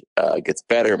COVID gets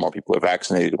better, more people are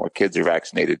vaccinated, more kids are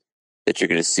vaccinated, that you're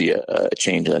going to see a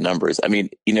change in the numbers. I mean,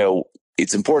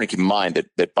 it's important to keep in mind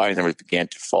that Biden's numbers began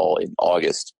to fall in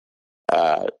August,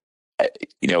 around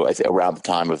the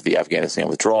time of the Afghanistan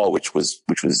withdrawal, which was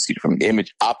from an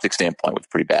image optic standpoint was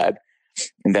pretty bad.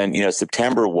 And then,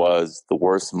 September was the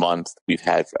worst month we've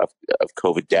had of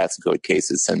COVID deaths and COVID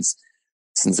cases since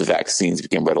the vaccines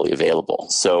became readily available.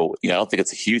 So, I don't think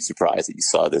it's a huge surprise that you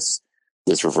saw this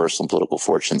reversal in political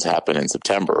fortunes happen in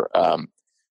September.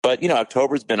 But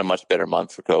October's been a much better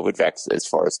month for COVID as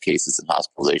far as cases and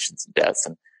hospitalizations and deaths.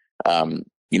 And,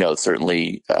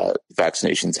 certainly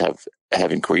vaccinations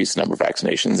have increased, the number of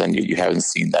vaccinations, and you haven't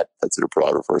seen that sort of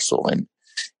broad reversal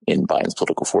in Biden's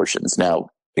political fortunes. Now,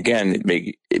 again,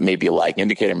 it may be a lagging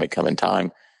indicator, it may come in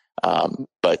time.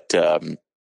 But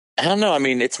I don't know. I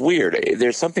mean, it's weird.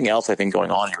 There's something else I think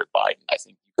going on here with Biden. I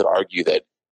think you could argue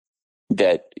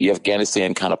that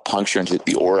Afghanistan kind of punctured into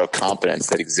the aura of competence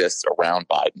that exists around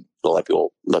Biden. A lot of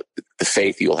people look the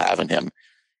faith you'll have in him,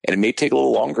 and it may take a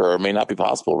little longer, or it may not be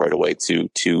possible right away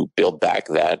to build back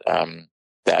that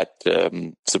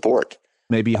support.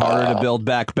 Maybe harder to build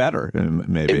back better.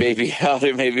 Maybe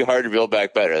it may be harder to build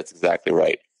back better. That's exactly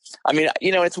right. I mean,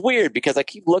 it's weird because I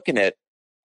keep looking at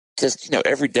just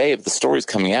every day of the stories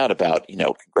coming out about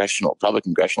public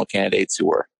congressional candidates who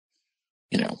were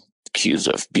accused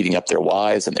of beating up their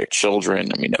wives and their children.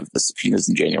 I mean, of the subpoenas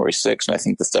in January 6th, and I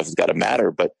think the stuff has got to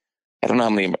matter, but I don't know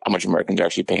how much Americans are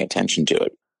actually paying attention to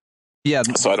it. Yeah,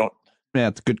 so I don't. Yeah,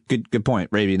 it's a good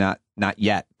point. Maybe not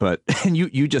yet, but and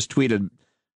you just tweeted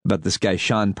about this guy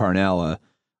Sean Parnell,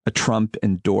 a Trump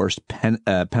endorsed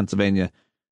Pennsylvania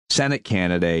Senate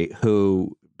candidate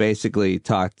who basically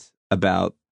talked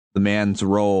about the man's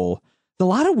role. There's a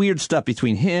lot of weird stuff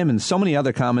between him and so many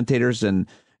other commentators and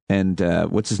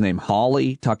what's his name,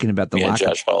 Hawley, talking about the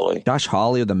Josh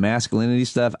Hawley of the masculinity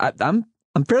stuff. I'm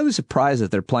fairly surprised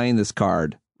that they're playing this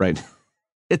card, right?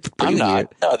 It's pretty weird.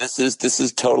 No, this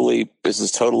is totally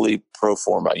pro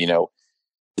forma.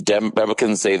 The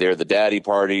Democrats say they're the daddy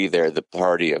party. They're the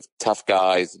party of tough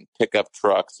guys and pickup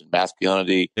trucks and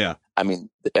masculinity. Yeah. I mean,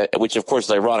 which of course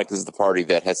is ironic. This is the party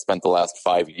that has spent the last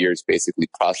 5 years basically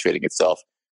prostrating itself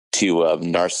to a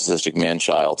narcissistic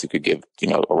man-child who could give,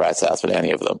 a rat's ass with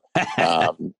any of them.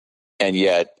 And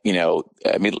yet,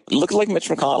 I mean, look like Mitch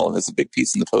McConnell, and there's a big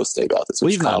piece in the Post today about this. Well,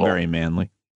 he's not very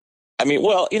manly. I mean,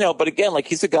 well, but again, like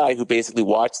he's a guy who basically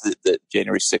watched the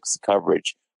January 6th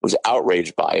coverage, was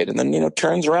outraged by it, and then,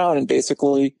 turns around and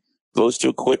basically votes to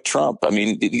acquit Trump. I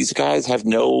mean, these guys have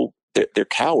they're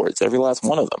cowards, every last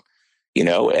one of them,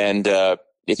 and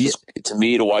it's just, to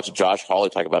me, to watch Josh Hawley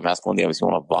talk about masculinity, I was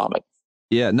going to vomit.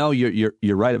 Yeah, no, you're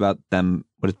right about them.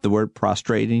 What is the word?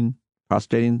 Prostrating,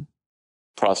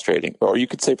 or you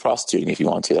could say prostituting if you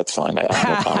want to. That's fine. I have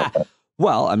no problem with that.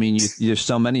 Well, I mean, there's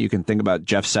so many. You can think about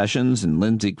Jeff Sessions and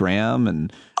Lindsey Graham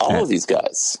and all of these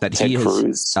guys. That Ted he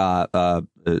Cruz. has,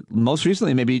 most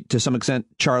recently, maybe to some extent,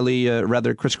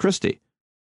 Chris Christie.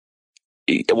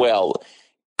 Well,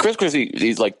 Chris Christie,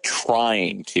 he's like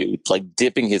trying to, like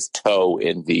dipping his toe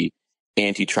in the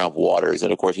anti-Trump waters.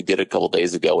 And of course, he did it a couple of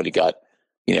days ago when he got,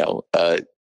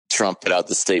 Trump put out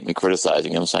the statement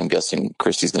criticizing him. So I'm guessing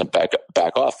Christie's going to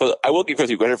back off. But I will give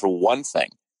Christie credit for one thing.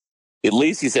 At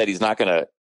least he said he's not going to,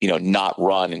 not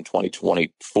run in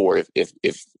 2024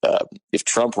 if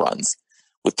Trump runs,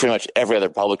 with pretty much every other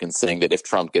Republican saying that if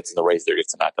Trump gets in the race, they're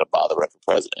just not going to bother running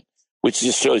for president, which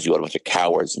just shows you what a bunch of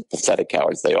cowards and pathetic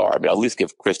cowards they are. I mean, I'll at least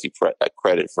give Christie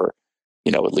credit for,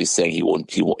 at least saying he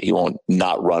won't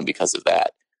not run because of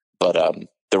that. But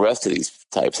the rest of these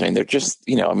types, I mean, they're just,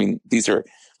 these are,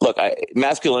 look,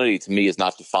 masculinity to me is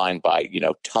not defined by,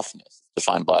 toughness. It's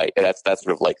defined by, that's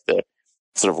sort of like the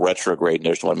sort of retrograde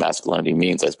notion of what masculinity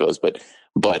means, I suppose. But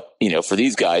for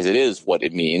these guys, it is what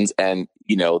it means. And,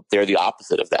 they're the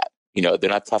opposite of that. They're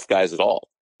not tough guys at all.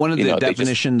 One of the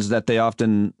definitions that they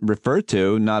often refer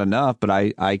to, not enough, but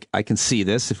I can see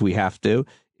this if we have to,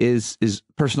 is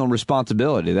personal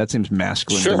responsibility. That seems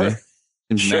masculine to me.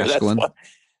 Seems masculine.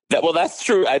 That's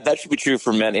true. That should be true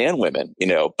for men and women,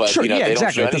 but sure, they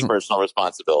don't show any personal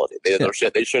responsibility.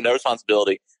 They show no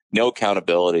responsibility, no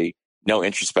accountability, no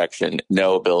introspection,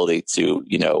 no ability to,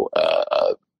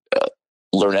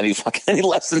 learn any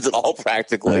lessons at all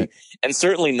practically, right. And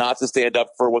certainly not to stand up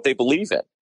for what they believe in.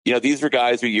 These were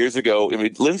guys who years ago,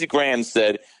 Lindsey Graham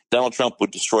said Donald Trump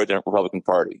would destroy the Republican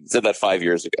Party. He said that 5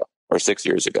 years ago or 6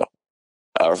 years ago,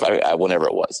 or whenever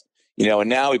it was. And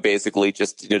now he basically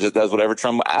just does whatever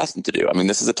Trump asked him to do. I mean,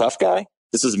 this is a tough guy.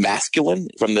 This is masculine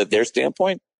from their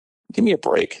standpoint. Give me a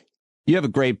break. You have a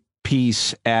great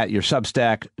piece at your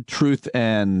Substack,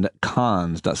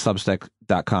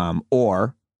 truthandcons.substack.com,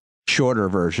 or shorter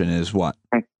version is what?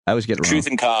 I always get it wrong.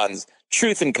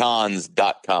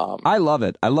 Truthandcons.com. I love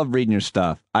it. I love reading your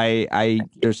stuff. I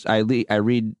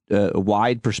read a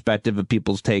wide perspective of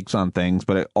people's takes on things,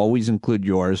 but I always include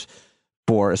yours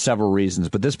for several reasons.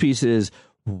 But this piece is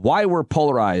why we're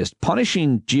polarized.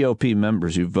 Punishing GOP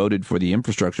members who voted for the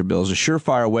infrastructure bill is a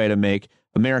surefire way to make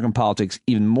American politics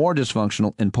even more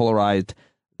dysfunctional and polarized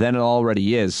than it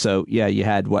already is. So, yeah, you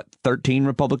had, 13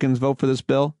 Republicans vote for this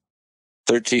bill?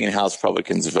 13 House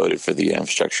Republicans voted for the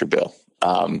infrastructure bill.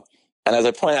 And as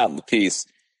I point out in the piece,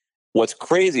 what's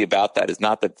crazy about that is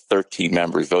not that 13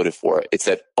 members voted for it. It's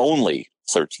that only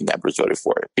 13 members voted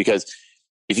for it. Because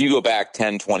if you go back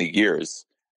 10, 20 years,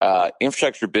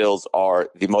 infrastructure bills are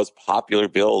the most popular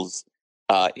bills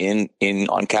on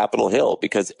Capitol Hill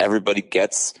because everybody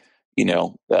gets,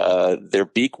 their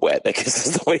beak wet. I guess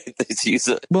is the way to use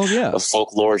a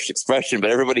folklorish expression, but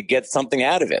everybody gets something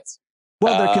out of it.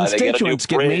 Well, their constituents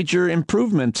get major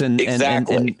improvements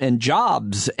and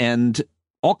jobs and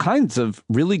all kinds of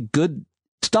really good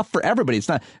stuff for everybody. It's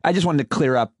not. I just wanted to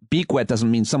clear up. Beak wet doesn't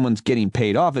mean someone's getting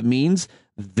paid off. It means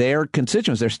their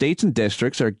constituents, their states and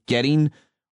districts, are getting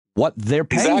what they're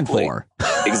paying for.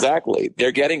 Exactly.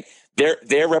 They're getting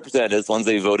their representatives, ones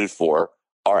they voted for,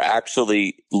 are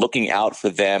actually looking out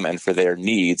for them and for their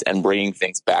needs and bringing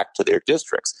things back to their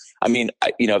districts. I mean,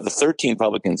 the 13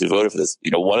 Republicans who voted for this,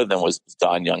 one of them was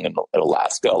Don Young in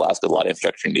Alaska. Alaska has a lot of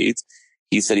infrastructure needs.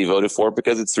 He said he voted for it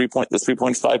because it's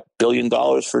 $3.5 billion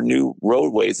for new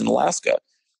roadways in Alaska.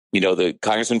 The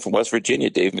congressman from West Virginia,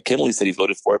 Dave McKinley, said he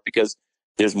voted for it because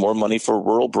there's more money for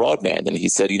rural broadband. And he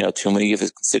said, too many of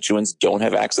his constituents don't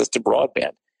have access to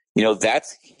broadband.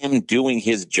 That's him doing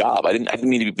his job. I didn't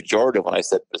mean to be pejorative when I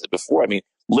said this before. I mean,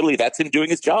 literally, that's him doing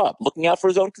his job, looking out for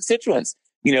his own constituents,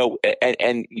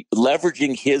 and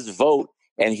leveraging his vote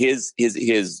and his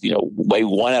way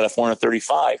 1 out of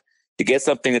 435 to get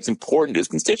something that's important to his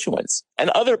constituents and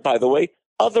other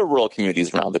rural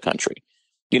communities around the country,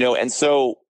 and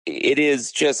so it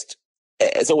is just,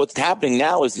 so what's happening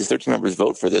now is these 13 members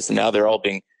vote for this, and now they're all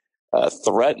being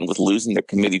threatened with losing their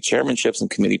committee chairmanships and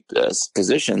committee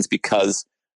positions because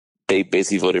they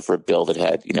basically voted for a bill that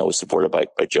had, was supported by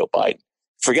Joe Biden.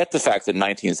 Forget the fact that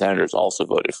 19 senators also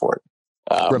voted for it.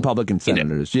 Republican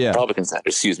senators, Republican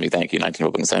senators, excuse me. Thank you. 19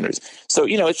 Republican senators. So,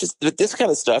 it's just that this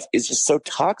kind of stuff is just so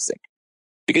toxic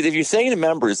because if you're saying to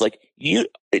members, like,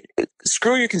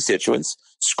 screw your constituents,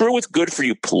 screw what's good for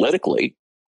you politically,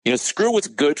 screw what's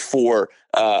good for,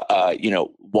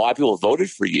 why people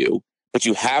voted for you, but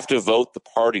you have to vote the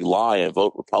party line and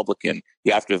vote Republican.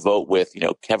 You have to vote with,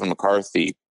 Kevin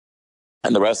McCarthy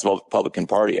and the rest of the Republican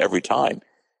Party every time.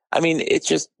 I mean, it's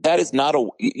just, that is not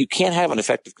you can't have an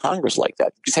effective Congress like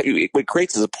that. What it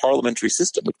creates is a parliamentary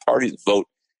system with parties vote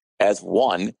as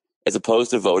one, as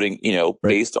opposed to voting,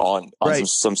 based on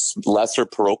some lesser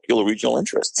parochial regional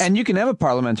interests. And you can have a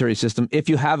parliamentary system if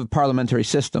you have a parliamentary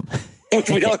system. Which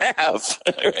we don't have.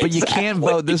 But you can't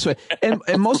vote this way. And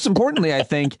most importantly, I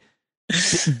think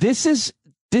this is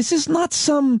not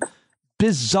some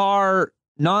bizarre,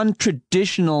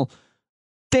 non-traditional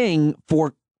thing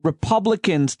for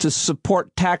Republicans to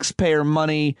support taxpayer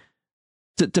money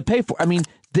to pay for. I mean,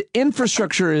 the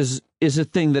infrastructure is a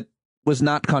thing that was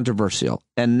not controversial,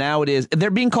 and now it is.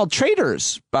 They're being called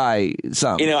traitors by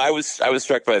some. I was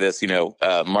struck by this.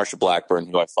 Marsha Blackburn,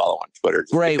 who I follow on Twitter,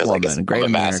 great woman, great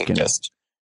American,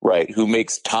 right? Who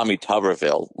makes Tommy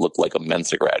Tuberville look like a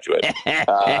Mensa graduate?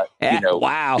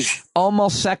 Wow,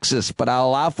 almost sexist, but I'll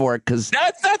allow for it because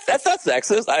that's not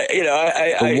sexist.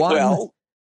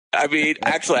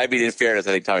 In fairness,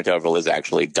 I think Tommy Tuberville is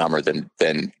actually dumber than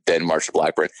Marsha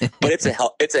Blackburn. But it's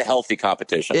a healthy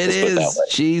competition. It is.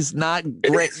 She's not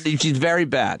great. She's very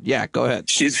bad. Yeah, go ahead.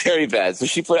 She's very bad. So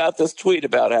she put out this tweet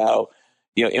about how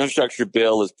infrastructure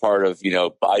bill is part of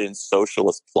Biden's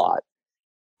socialist plot.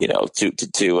 To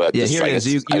here it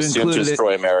is. You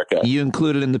destroy America. You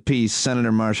included in the piece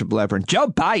Senator Marsha Blackburn. Joe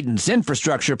Biden's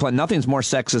infrastructure plan. Nothing's more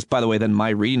sexist, by the way, than my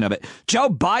reading of it. Joe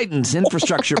Biden's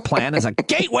infrastructure plan is a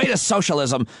gateway to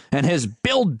socialism and his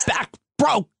build back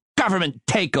broke government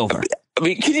takeover. I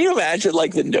mean, can you imagine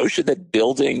the notion that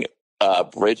building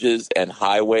bridges and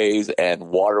highways and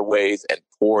waterways and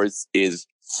ports is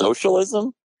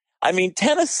socialism? I mean,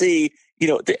 Tennessee.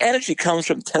 The energy comes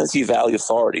from Tennessee Valley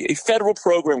Authority, a federal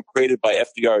program created by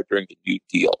FDR during the New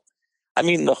Deal. I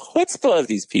mean, the chutzpah of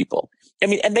these people. I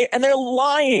mean, and they're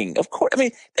lying. Of course. I mean,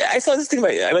 I saw this thing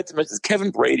I meant to mention. Kevin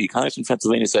Brady, congressman from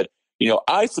Pennsylvania, said,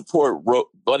 I support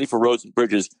money for roads and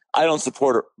bridges. I don't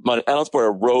support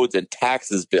a roads and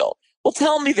taxes bill. Well,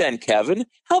 tell me then, Kevin,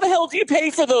 how the hell do you pay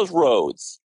for those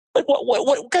roads?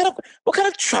 What kind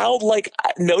of childlike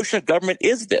notion of government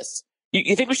is this?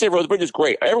 You think we should have roads and bridges?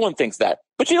 Great. Everyone thinks that.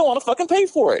 But you don't want to fucking pay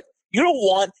for it. You don't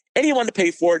want anyone to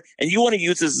pay for it, and you want to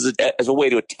use this as a way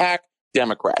to attack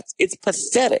Democrats. It's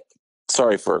pathetic.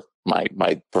 Sorry for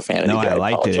my profanity. No, I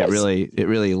liked it. It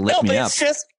really lit me up.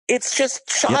 It's just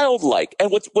childlike. And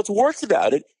what's worse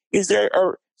about it is there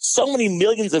are so many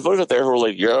millions of voters out there who are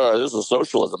like, yeah, this is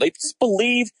socialism. They just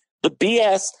believe the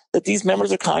BS that these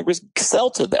members of Congress sell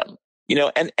to them.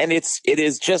 And it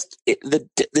is just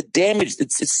the damage.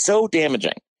 It's so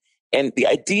damaging. And the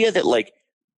idea that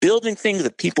building things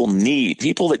that people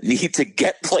that need to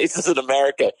get places in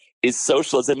America is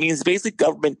socialism. It means basically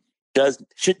government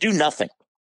should do nothing.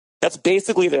 That's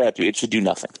basically their attitude. It should do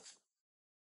nothing.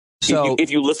 So if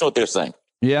you listen to what they're saying.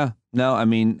 Yeah, no, I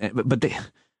mean,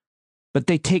 but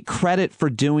they take credit for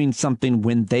doing something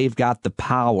when they've got the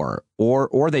power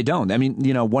or they don't. I mean,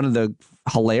 one of the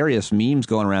hilarious memes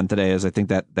going around today is I think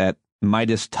that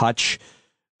Midas Touch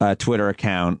Twitter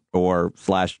account or /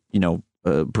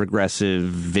 progressive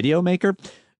video maker.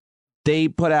 They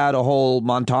put out a whole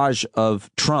montage of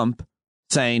Trump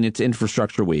saying it's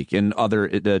infrastructure week and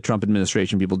other Trump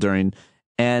administration people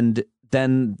and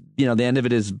then the end of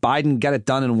it is Biden got it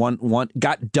done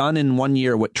in 1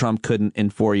 year what Trump couldn't in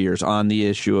 4 years on the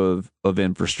issue of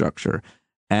infrastructure,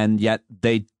 and yet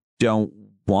they don't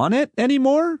want it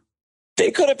anymore. They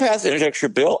could have passed the infrastructure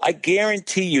bill. I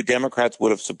guarantee you Democrats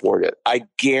would have supported it. I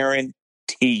guarantee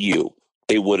you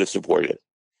they would have supported it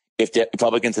if the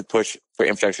Republicans had pushed for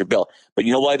infrastructure bill. But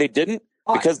you know why they didn't?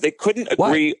 Why? Because they couldn't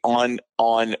agree on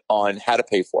how to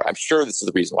pay for it. I'm sure this is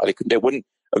the reason why they wouldn't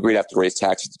agree to have to raise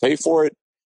taxes to pay for it.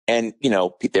 And,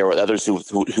 there were others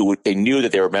who they knew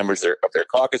that they were members of their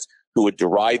caucus who would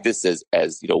deride this as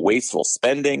wasteful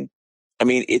spending. I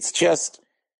mean, it's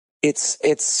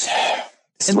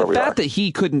and the fact that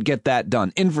he couldn't get that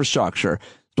done, infrastructure,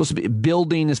 supposed to be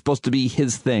building is supposed to be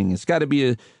his thing. It's got to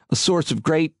be a source of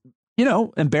great,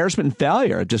 embarrassment and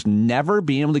failure. Just never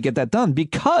being able to get that done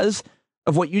because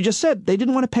of what you just said. They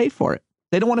didn't want to pay for it.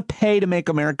 They don't want to pay to make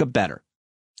America better.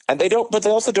 And they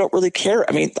also don't really care.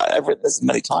 I mean, I've written this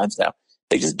many times now.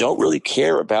 They just don't really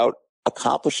care about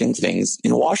accomplishing things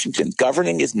in Washington.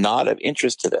 Governing is not of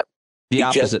interest to them. The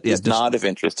opposite is not of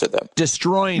interest to them.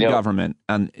 Destroying government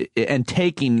and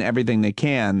taking everything they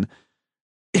can.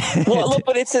 Well, look,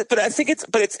 but I think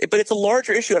it's a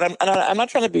larger issue, and I'm not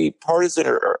trying to be partisan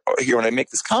or here when I make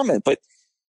this comment, but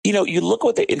you look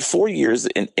what in 4 years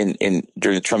during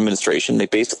the Trump administration, they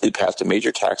basically passed a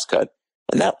major tax cut,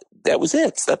 and that was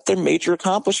it. That's their major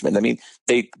accomplishment. I mean,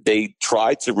 they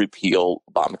tried to repeal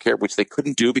Obamacare, which they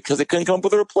couldn't do because they couldn't come up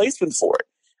with a replacement for it.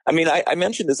 I mean, I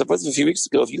mentioned this a few weeks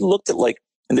ago. If you looked at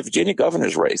in the Virginia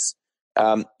governor's race,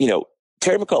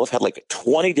 Terry McAuliffe had like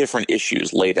 20 different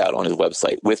issues laid out on his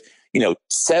website with,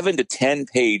 7 to 10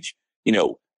 page,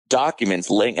 documents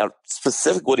laying out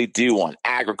specific what he'd do on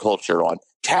agriculture, on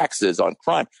taxes, on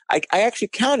crime. I actually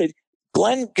counted.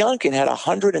 Glenn Youngkin had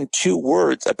 102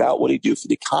 words about what he'd do for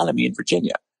the economy in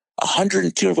Virginia.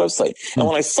 102 on the website. And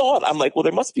when I saw it, I'm like, well,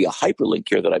 there must be a hyperlink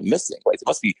here that I'm missing, right? There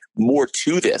must be more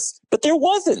to this. But there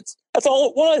wasn't. That's all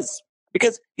it was.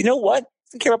 Because you know what?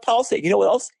 He didn't care about policy. You know what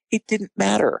else? It didn't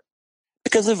matter.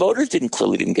 Because the voters didn't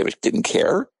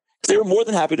care. They were more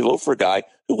than happy to vote for a guy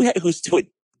whose,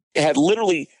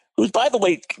 by the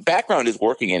way, background is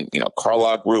working in,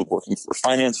 Carlyle Group, working for a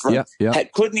finance firm,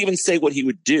 couldn't even say what he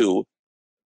would do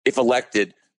if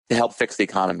elected to help fix the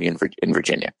economy in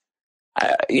Virginia.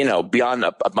 Beyond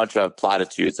a bunch of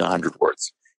platitudes and 100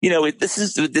 words. This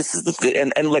is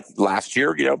the and like last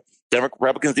year,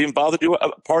 Republicans didn't bother to do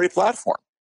a party platform.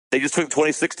 They just took the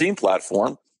 2016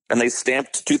 platform and they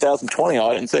stamped 2020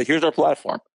 on it and said, here's our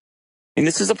platform. And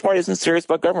this is a party that's serious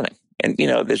about governing. And,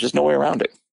 there's just no way around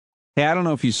it. Hey, I don't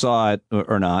know if you saw it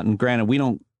or not. And granted, we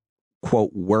don't,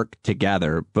 quote, work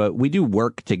together, but we do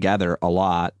work together a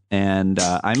lot. And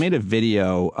I made a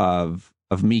video of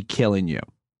me killing you.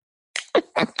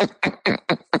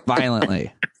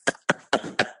 Violently.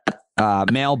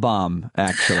 Mail bomb,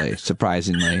 actually,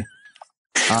 surprisingly.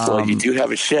 Well, you do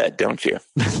have a shed, don't you?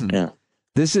 Yeah.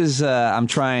 This is, I'm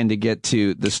trying to get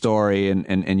to the story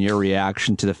and your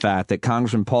reaction to the fact that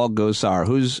Congressman Paul Gosar,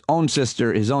 whose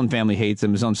his own family hates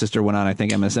him, his own sister went on, I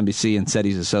think, MSNBC and said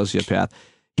he's a sociopath.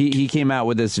 He came out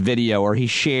with this video, or he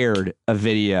shared a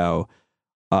video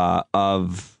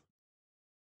of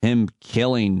him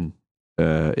killing.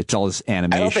 It's all this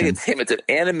animation. I don't think it's him. It's an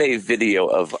anime video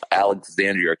of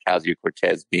Alexandria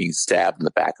Ocasio-Cortez being stabbed in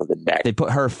the back of the neck. They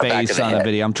put her face on the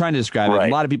video. I'm trying to describe it.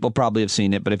 A lot of people probably have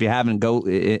seen it, but if you haven't, go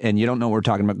and you don't know what we're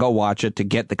talking about, go watch it to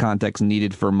get the context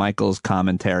needed for Michael's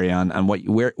commentary on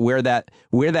where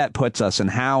that puts us and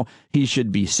how he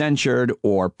should be censured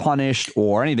or punished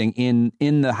or anything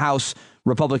in the House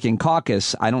Republican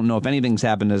caucus. I don't know if anything's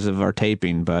happened as of our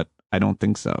taping, but I don't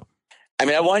think so. I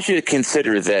mean, I want you to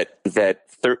consider that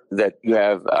you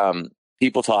have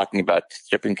people talking about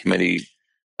stripping committee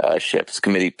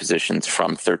positions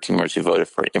from 13 members who voted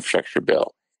for an infrastructure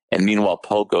bill. And meanwhile,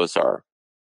 Paul Gosar,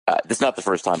 this is not the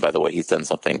first time, by the way, he's done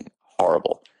something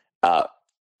horrible,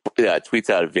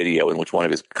 tweets out a video in which one of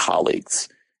his colleagues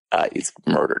is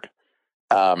murdered.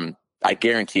 I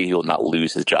guarantee he will not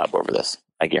lose his job over this.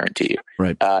 I guarantee you.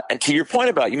 Right. And to your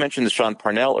point about, you mentioned Sean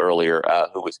Parnell earlier,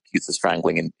 who was accused of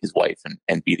strangling his wife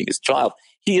and beating his child.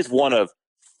 He is one of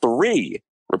 3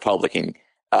 Republican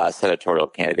senatorial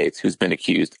candidates who's been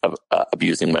accused of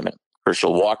abusing women.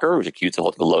 Herschel Walker, who's accused of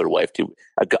holding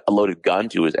a loaded gun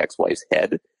to his ex-wife's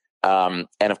head. And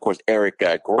of course, Eric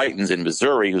Greitens in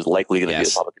Missouri, who's likely going to be the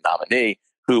Republican nominee,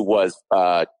 who was,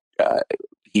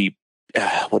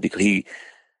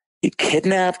 he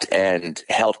kidnapped and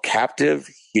held captive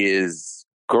his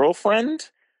girlfriend,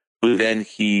 who then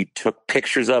he took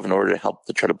pictures of in order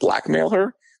to try to blackmail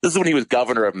her. This is when he was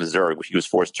governor of Missouri, which he was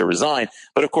forced to resign.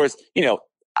 But of course,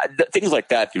 things like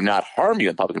that do not harm you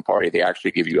in the Republican Party. They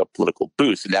actually give you a political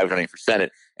boost. And now he's running for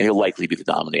Senate, and he'll likely be the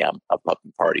nominee of the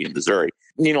Republican Party in Missouri.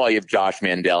 Meanwhile, you have Josh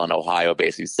Mandel in Ohio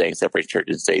basically saying separation church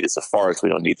and state is a farce. We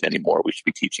don't need it anymore. We should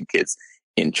be teaching kids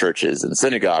in churches and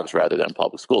synagogues rather than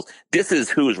public schools. This is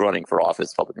who is running for office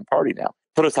in the Republican Party now.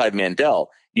 Put aside Mandel,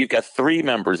 you've got 3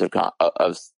 members of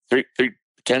three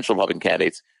potential Republican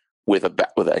candidates with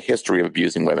a history of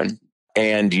abusing women.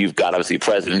 And you've got, obviously, a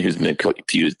president who's been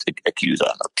accused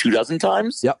 24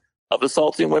 times of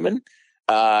assaulting women.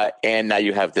 And now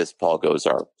you have this Paul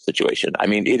Gosar situation. I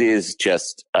mean, it is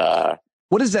just...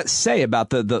 what does that say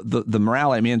about the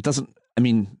morality? I mean, it doesn't... I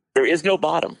mean... There is no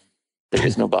bottom. There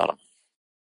is no bottom.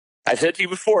 I've said to you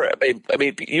before, I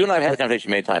mean, you and I have had this conversation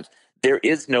many times. There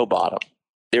is no bottom.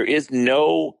 There is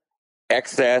no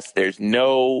excess. There's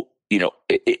no, the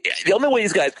only way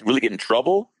these guys could really get in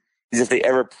trouble is if they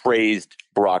ever praised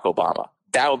Barack Obama.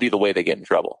 That would be the way they get in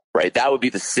trouble, right? That would be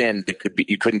the sin that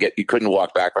you couldn't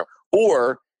walk back from.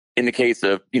 Or in the case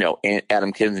of,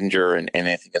 Adam Kinzinger and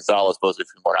Anthony Gonzalez, both of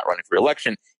whom are not running for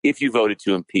election, if you voted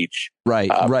to impeach.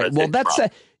 Right. Well, that's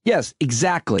yes,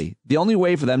 exactly. The only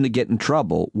way for them to get in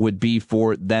trouble would be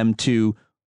for them to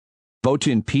vote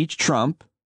to impeach Trump.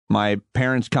 My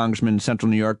parents' congressman in Central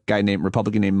New York,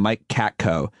 Republican named Mike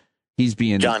Katko. He's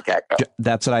being John Katko.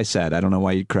 That's what I said. I don't know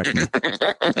why you correct me.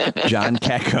 John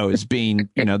Katko is being,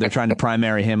 they're trying to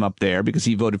primary him up there because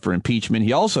he voted for impeachment.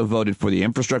 He also voted for the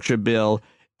infrastructure bill.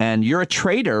 And you're a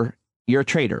traitor. You're a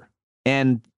traitor.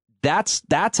 And That's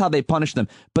how they punish them.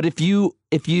 But if you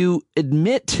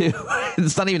admit to,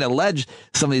 it's not even alleged,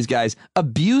 some of these guys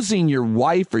abusing your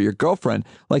wife or your girlfriend,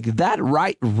 like that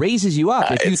raises you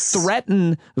up. If you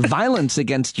threaten violence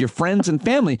against your friends and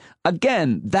family,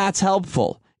 again, that's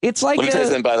helpful. It's like, let me tell you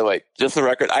something, by the way, just for the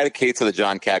record, I had a case of the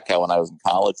John Cat cow when I was in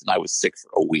college, and I was sick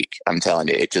for a week. I'm telling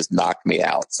you, it just knocked me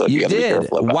out. So you have to be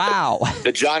careful about wow. it.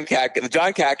 The John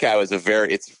Cat cow is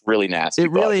it's really nasty. It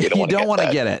really, you don't want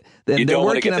to get it. They're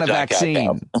working on a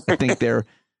vaccine. I think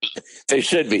they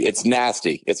should be. It's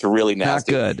nasty. It's really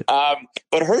nasty. Not good.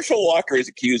 But Herschel Walker is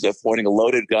accused of pointing a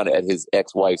loaded gun at his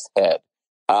ex-wife's head.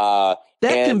 That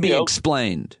can be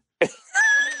explained.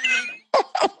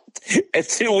 And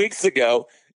 2 weeks ago,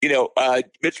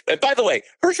 Mitch, and by the way,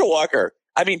 Herschel Walker,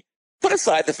 I mean, put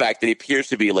aside the fact that he appears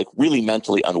to be like really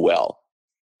mentally unwell,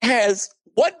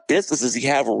 what business does he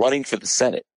have running for the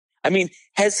Senate? I mean,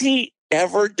 has he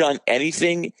ever done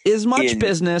anything? As much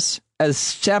business as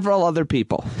several other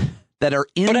people that are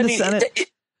in the Senate.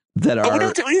 We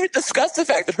don't even discuss the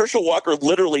fact that Herschel Walker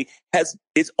literally has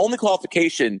his only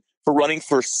qualification for running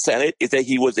for Senate is that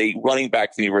he was a running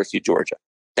back for the University of Georgia.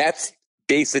 That's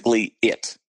basically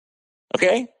it.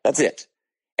 Okay, that's it.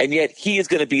 And yet he is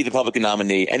going to be the Republican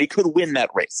nominee, and he could win that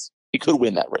race.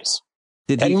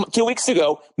 And 2 weeks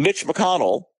ago, Mitch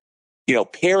McConnell,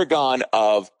 paragon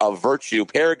of virtue,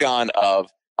 paragon of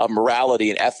morality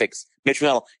and ethics, Mitch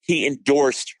McConnell, he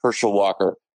endorsed Herschel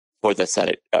Walker for the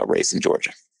Senate race in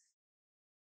Georgia.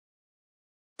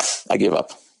 I give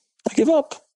up.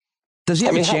 Does he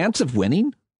have a chance of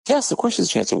winning? Yes, of course he has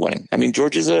a chance of winning. I mean,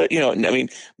 Georgia's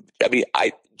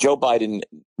Joe Biden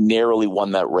narrowly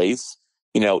won that race.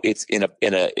 It's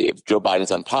if Joe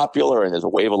Biden's unpopular and there's a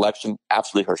wave election,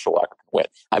 absolutely Herschel Walker can win.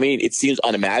 I mean, it seems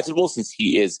unimaginable since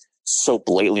he is so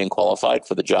blatantly unqualified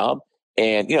for the job.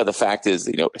 And, the fact is,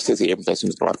 Stacey Abrams, I assume,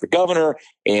 is going to run for governor,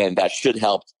 and that should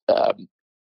help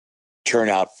turn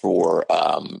out for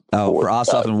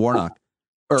Ossoff and Warnock.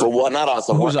 Not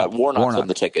Ossoff, Warnock's on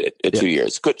the ticket at 2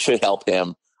 years. Should help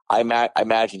him. I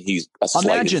imagine he's a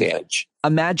slight advantage.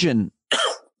 Imagine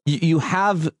you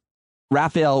have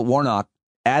Raphael Warnock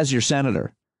as your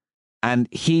senator, and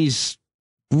he's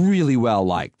really well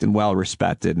liked and well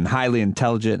respected and highly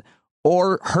intelligent,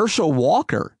 or Herschel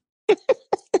Walker,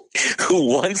 who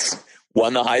once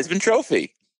won the Heisman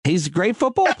Trophy. He's a great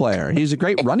football player. He's a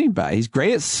great running back. He's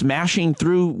great at smashing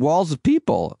through walls of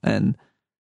people and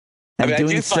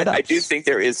doing sit-ups. I do think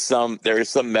there is some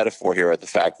metaphor here at the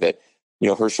fact that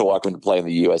Herschel Walker would play in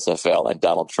the USFL, and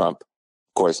Donald Trump,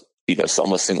 of course,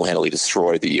 almost single-handedly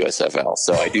destroyed the USFL.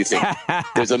 So I do think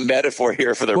there's a metaphor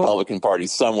here for the Republican Party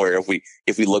somewhere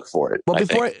if we look for it. Well,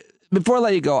 before I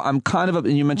let you go, I'm kind of,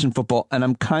 and you mentioned football, and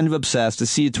I'm kind of obsessed to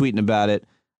see you tweeting about it.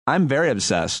 I'm very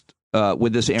obsessed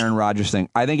with this Aaron Rodgers thing.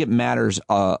 I think it matters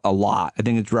a lot. I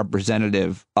think it's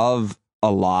representative of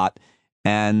a lot.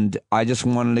 And I just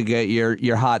wanted to get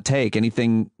your hot take.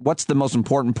 What's the most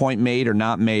important point made or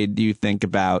not made, do you think,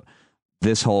 about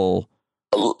this whole?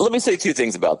 Let me say two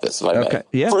things about this, if I may.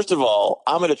 Yeah. First of all,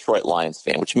 I'm a Detroit Lions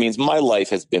fan, which means my life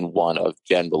has been one of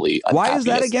generally why is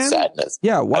that again? Sadness.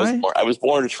 Yeah, why? I was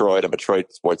born in Detroit. I'm a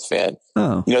Detroit sports fan.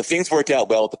 Oh. Things worked out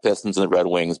well with the Pistons and the Red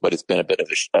Wings, but it's been a bit of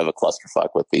a clusterfuck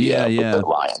with the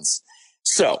Lions.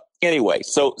 So anyway,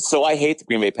 so I hate the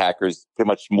Green Bay Packers pretty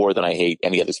much more than I hate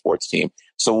any other sports team.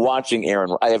 So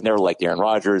I have never liked Aaron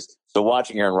Rodgers. So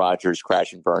watching Aaron Rodgers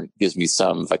crash and burn gives me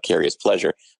some vicarious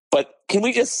pleasure. But can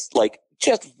we just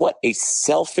what a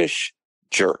selfish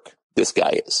jerk this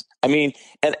guy is. I mean,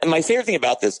 and my favorite thing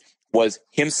about this was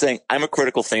him saying, I'm a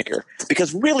critical thinker,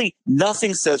 because really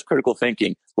nothing says critical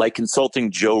thinking like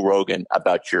consulting Joe Rogan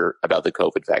about the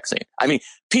COVID vaccine. I mean,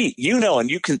 Pete,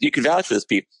 and you can vouch for this,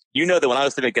 Pete, that when I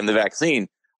was thinking of the vaccine,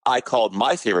 I called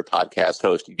my favorite podcast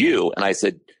host, you, and I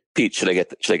said, Pete, should I get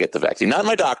the vaccine? Not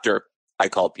my doctor. I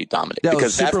called Pete Dominic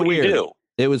because that's what you do.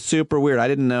 It was super weird. I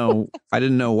didn't know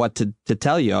what to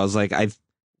tell you. I was like, I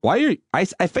think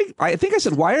I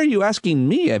said, why are you asking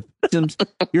me?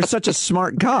 You're such a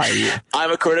smart guy.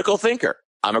 I'm a critical thinker.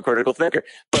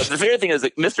 But the favorite thing is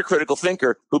that Mr. Critical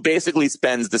Thinker, who basically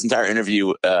spends this entire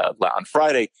interview on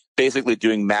Friday, basically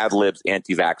doing Mad Libs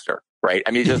anti-vaxxer, right?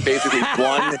 I mean, just basically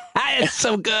one. It's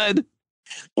so good.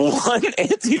 One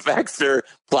anti-vaxxer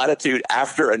platitude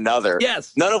after another.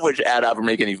 Yes. None of which add up or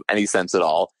make any sense at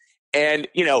all. And,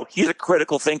 he's a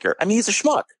critical thinker. I mean, he's a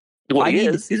schmuck.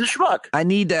 He's a schmuck. I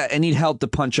need help to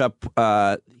punch up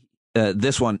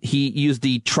this one. He used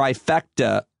the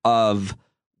trifecta of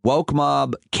woke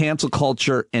mob, cancel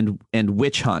culture, and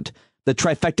witch hunt. the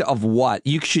trifecta of what?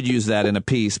 You should use that in a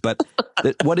piece. But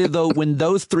when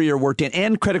those three are worked in,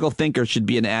 and critical thinker should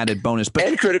be an added bonus. But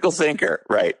and critical thinker,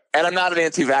 right? And I'm not an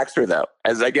anti-vaxxer though.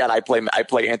 As again, I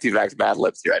play anti-vax Mad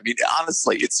Libs here. I mean,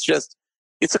 honestly,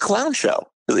 it's a clown show,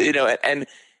 you know. And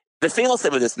the thing I'll say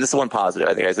with this, and this is one positive,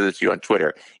 I think I said this to you on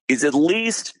Twitter, is at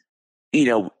least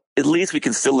we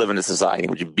can still live in a society in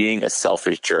which being a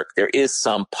selfish jerk, there is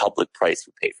some public price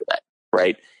we pay for that,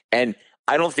 right? And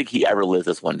I don't think he ever lived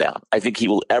this one down. I think he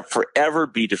will forever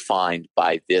be defined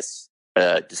by this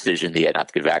decision he had not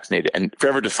to get vaccinated, and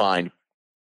forever defined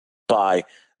by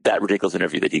that ridiculous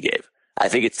interview that he gave. I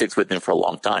think it sticks with him for a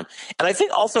long time. And I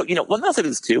think also, one last thing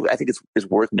is too, I think it's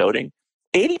worth noting,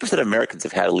 80% of Americans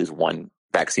have had at least one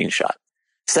vaccine shot.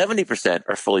 70%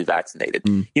 are fully vaccinated.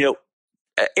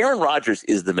 Aaron Rodgers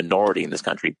is the minority in this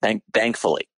country,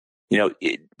 thankfully.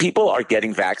 People are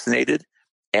getting vaccinated,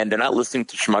 and they're not listening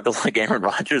to schmuck like Aaron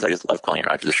Rodgers. I just love calling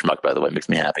Aaron Rodgers a schmuck, by the way. It makes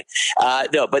me happy.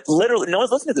 No, but literally, no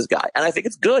one's listening to this guy. And I think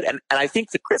it's good. And I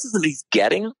think the criticism he's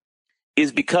getting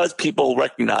is because people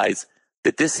recognize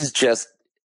that this is just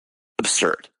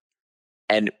absurd.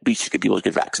 And we should get people to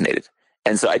get vaccinated.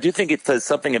 And so I do think it says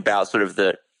something about sort of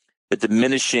the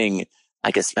diminishing,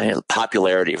 I guess,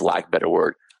 popularity, for lack of a better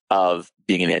word, of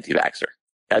being an anti-vaxxer.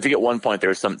 I think at one point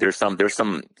there's some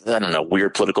I don't know,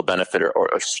 weird political benefit or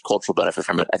cultural benefit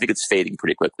from it. I think it's fading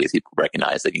pretty quickly as people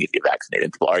recognize that you need to get vaccinated,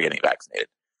 and people are getting vaccinated.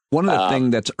 One of the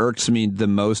things that irks me the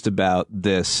most about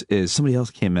this is somebody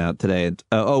else came out today. Is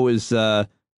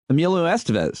Emilio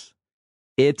Estevez.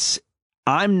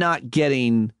 I'm not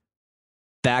getting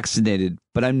vaccinated,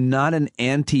 but I'm not an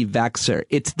anti-vaxxer.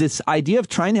 It's this idea of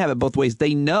trying to have it both ways.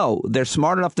 They're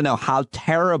smart enough to know how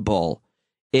terrible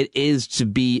it is to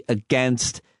be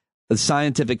against the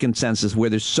scientific consensus where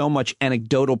there's so much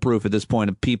anecdotal proof at this point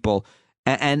of people.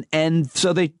 And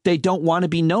so they don't want to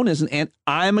be known as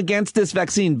I'm against this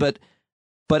vaccine, but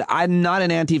I'm not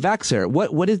an anti-vaxxer.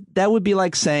 What is that? Would be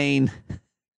like saying,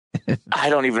 I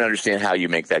don't even understand how you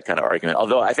make that kind of argument.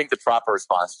 Although I think the proper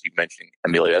response to you mentioning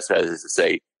Emilio Estevez is to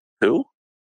say, who?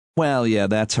 Well, yeah,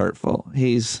 that's hurtful.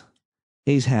 He's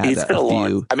had a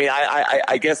few. I mean,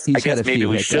 I guess maybe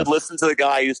we should listen to the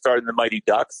guy who started the Mighty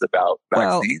Ducks about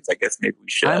vaccines. I guess maybe we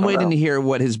should. I'm waiting to hear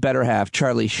what his better half,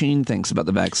 Charlie Sheen, thinks about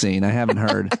the vaccine. I haven't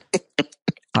heard.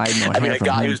 I mean, a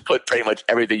guy who's put pretty much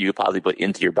everything you could possibly put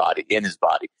into your body, in his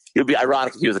body. It would be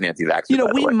ironic if he was an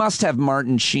anti-vaxxer. We must have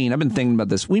Martin Sheen. I've been thinking about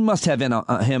this. We must have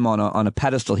him on a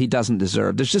pedestal he doesn't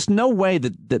deserve. There's just no way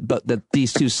that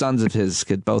these two sons of his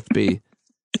could both be.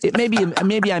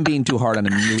 Maybe I'm being too hard on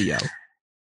Emilio.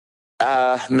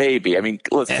 Maybe. I mean,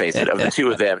 let's face it. Of the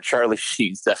two of them, Charlie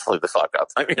Sheen's definitely the fuck up.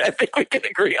 I mean, I think we can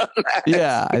agree on that.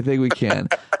 Yeah, I think we can.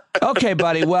 Okay,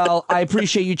 buddy. Well, I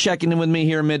appreciate you checking in with me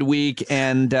here midweek,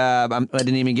 and I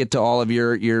didn't even get to all of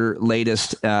your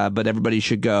latest, but everybody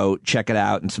should go check it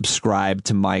out and subscribe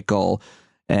to Michael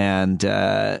and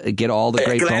get all the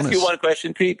great bonus. Can I ask you one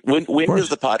question, Pete? When does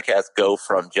the podcast go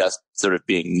from just sort of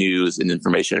being news and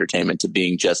information entertainment to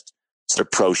being just sort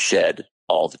of pro-shed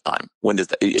all the time? When does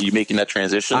that, are you making that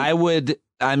transition?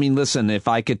 Listen, if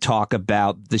I could talk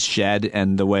about the shed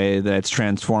and the way that it's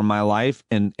transformed my life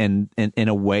and in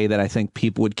a way that I think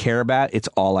people would care about, it's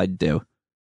all I'd do.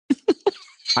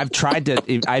 I've tried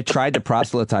to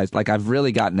proselytize. Like, I've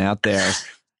really gotten out there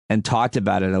and talked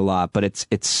about it a lot, but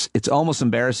it's almost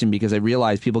embarrassing because I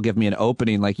realize people give me an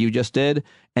opening like you just did,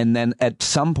 and then at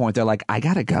some point they're like, I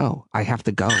gotta go. I have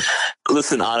to go.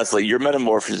 Listen, honestly, your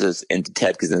metamorphosis into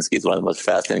Ted Kaczynski is one of the most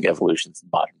fascinating evolutions in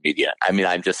modern media. I mean,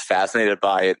 I'm just fascinated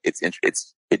by it. It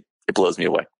blows me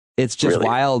away. It's just really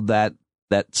wild that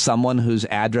someone whose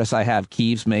address I have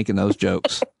keeps making those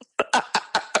jokes.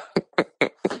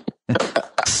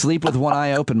 Sleep with one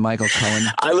eye open, Michael Cohen.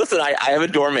 I have a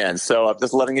doorman, so I'm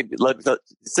just letting it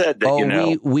said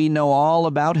that we know all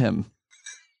about him.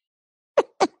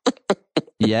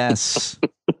 Yes.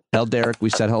 Tell Derek we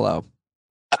said hello.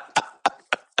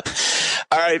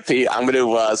 All right, Pete. I'm going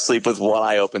to sleep with one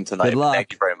eye open tonight. Good luck.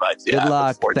 Thank you very much. Good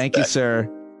luck. Thank you, sir.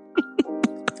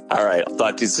 All right. I'll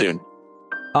talk to you soon.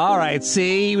 All right.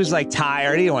 See, he was like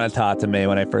tired. He didn't want to talk to me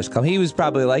when I first called. He was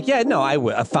probably like, yeah, no, I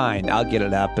will. Fine. I'll get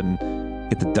it up and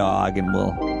get the dog and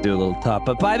we'll do a little talk.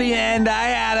 But by the end, I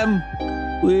had him.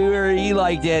 He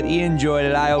liked it. He enjoyed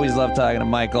it. I always love talking to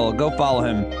Michael. Go follow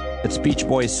him at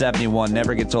SpeechBoy71.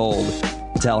 Never gets old.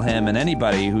 Tell him and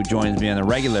anybody who joins me on a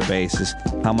regular basis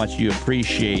how much you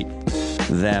appreciate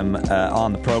them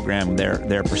on the program,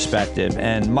 their perspective.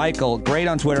 And Michael, great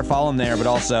on Twitter. Follow him there, but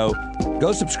also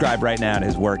go subscribe right now to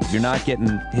his work. If you're not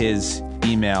getting his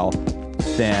email,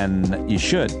 then you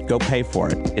should. Go pay for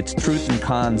it. It's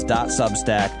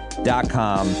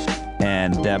truthandcons.substack.com.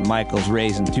 And Michael's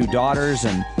raising 2 daughters,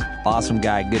 and awesome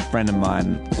guy, good friend of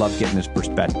mine. Love getting his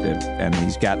perspective. And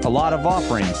he's got a lot of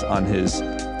offerings on his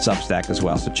Substack as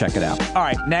well, so check it out. All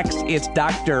right, next it's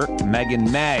Dr. Meghan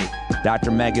May.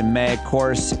 Dr. Meghan May, of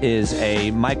course, is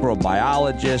a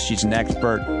microbiologist. She's an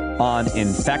expert on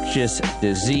infectious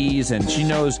disease, and she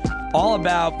knows all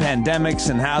about pandemics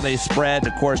and how they spread.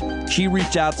 Of course, she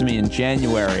reached out to me in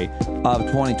January of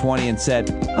 2020 and said,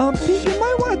 Pete, you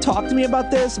might want to talk to me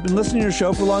about this. I've been listening to your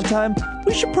show for a long time.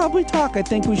 We should probably talk. I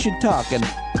think we should talk. And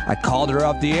I called her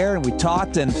off the air and we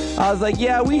talked, and I was like,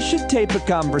 yeah, we should tape a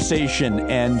conversation.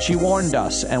 And she warned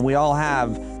us, and we all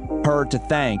have her to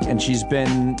thank. And she's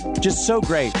been just so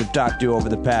great to talk to over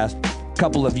the past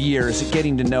couple of years,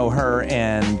 getting to know her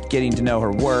and getting to know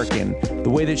her work and the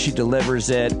way that she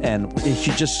delivers it. And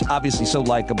she's just obviously so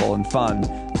likable and fun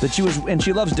that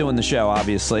she loves doing the show,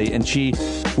 obviously. And she's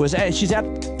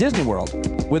at Disney World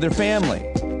with her family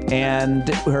and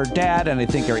her dad, and I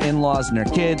think her in-laws and her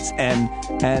kids.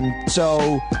 And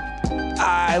so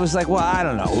I was like, well, I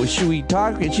don't know. Should we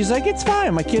talk? And she's like, it's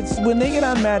fine. My kids, when they get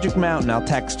on Magic Mountain, I'll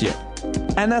text you.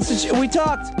 And we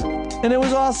talked. And it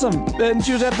was awesome. And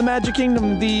she was at the Magic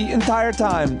Kingdom the entire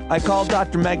time. I called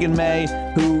Dr. Meghan May,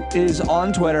 who is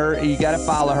on Twitter. You got to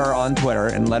follow her on Twitter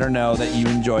and let her know that you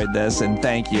enjoyed this. And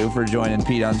thank you for joining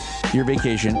Pete on your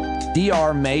vacation.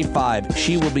 Dr. May 5.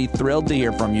 She will be thrilled to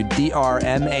hear from you.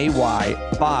 DRMAY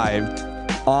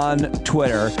 5 on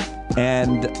Twitter.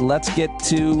 And let's get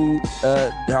to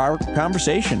our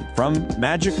conversation from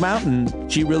Magic Mountain.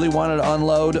 She really wanted to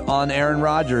unload on Aaron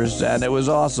Rodgers, and it was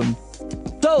awesome.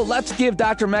 So let's give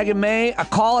Dr. Meghan May a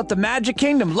call at the Magic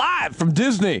Kingdom live from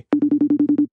Disney.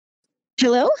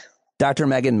 Hello? Dr.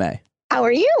 Meghan May. How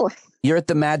are you? You're at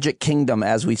the Magic Kingdom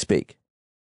as we speak.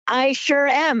 I sure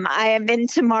am. I am in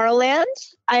Tomorrowland.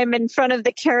 I am in front of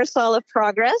the Carousel of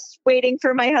Progress, waiting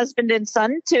for my husband and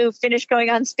son to finish going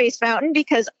on Space Mountain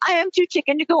because I am too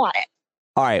chicken to go on it.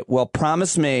 All right. Well,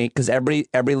 promise me, because every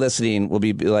listening will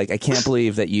be like, I can't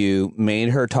believe that you made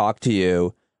her talk to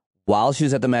you while she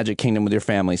was at the Magic Kingdom with your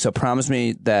family. So promise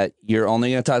me that you're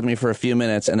only going to talk to me for a few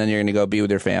minutes and then you're going to go be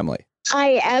with your family.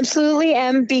 I absolutely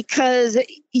am, because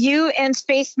you and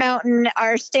Space Mountain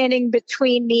are standing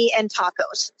between me and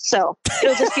tacos. So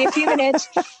it'll just be a few minutes.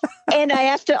 And I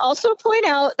have to also point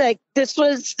out that this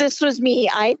was me.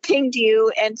 I pinged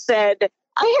you and said,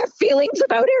 I have feelings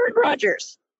about Aaron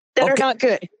Rodgers that are not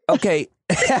good. Okay.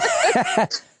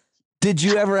 Did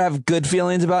you ever have good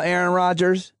feelings about Aaron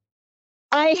Rodgers?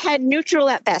 I had neutral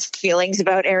at best feelings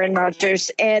about Aaron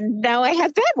Rodgers, and now I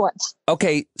have bad ones.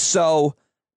 Okay, so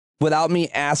without me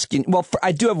asking, well,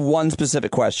 I do have one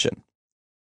specific question,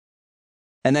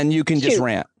 and then you can just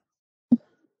rant.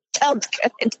 Sounds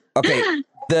good. Okay,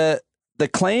 the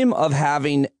claim of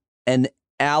having an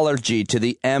allergy to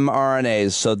the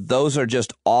mRNAs, so those are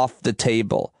just off the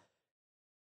table.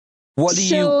 What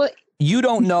do you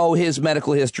don't know his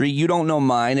medical history. You don't know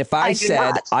mine. If I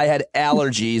said I had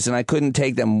allergies and I couldn't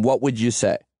take them, what would you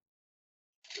say?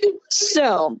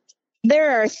 So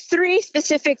there are 3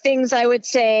 specific things I would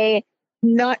say,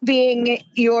 not being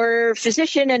your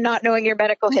physician and not knowing your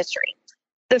medical history.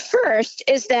 The first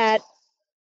is that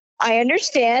I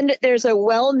understand there's a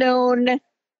well-known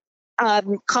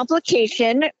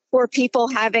complication for people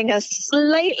having a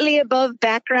slightly above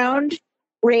background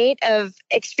rate of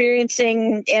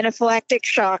experiencing anaphylactic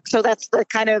shock. So that's the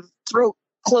kind of throat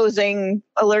closing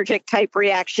allergic type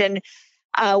reaction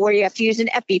where you have to use an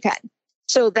EpiPen.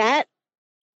 So that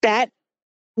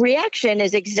reaction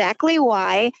is exactly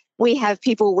why we have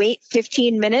people wait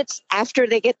 15 minutes after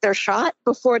they get their shot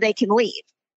before they can leave.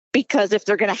 Because if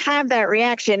they're going to have that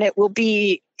reaction, it will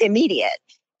be immediate.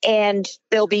 And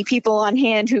there'll be people on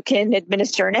hand who can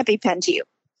administer an EpiPen to you.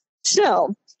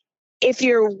 So if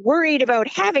you're worried about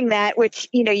having that, which,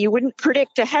 you wouldn't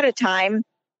predict ahead of time,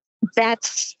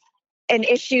 that's an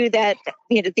issue that,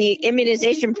 the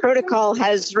immunization protocol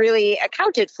has really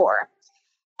accounted for.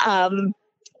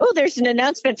 There's an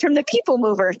announcement from the People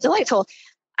Mover. Delightful.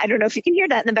 I don't know if you can hear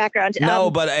that in the background. No,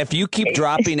 but if you keep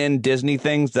dropping in Disney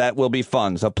things, that will be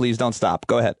fun. So please don't stop.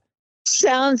 Go ahead.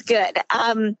 Sounds good.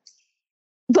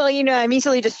 Well, I'm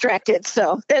easily distracted,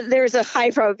 so there's a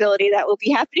high probability that will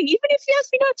be happening, even if you ask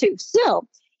me not to. So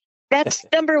that's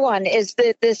number one, is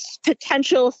this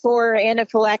potential for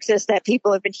anaphylaxis that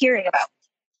people have been hearing about.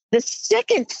 The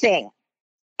second thing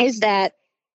is that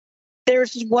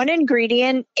there's one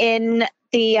ingredient in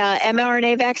the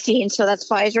mRNA vaccine, so that's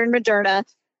Pfizer and Moderna,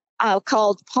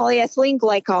 called polyethylene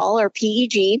glycol, or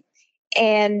PEG,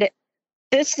 and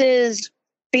this is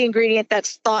the ingredient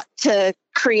that's thought to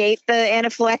create the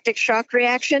anaphylactic shock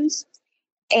reactions.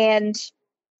 And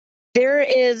there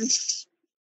is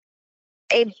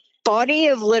a body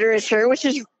of literature, which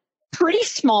is pretty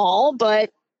small,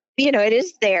 but, it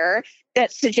is there,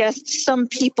 that suggests some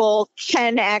people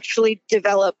can actually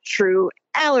develop true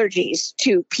allergies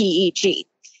to PEG.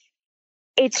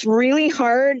 It's really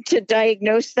hard to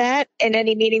diagnose that in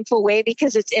any meaningful way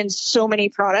because it's in so many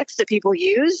products that people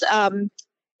use.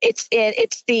 It's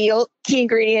the key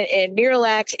ingredient in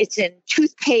Miralax. It's in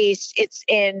toothpaste. It's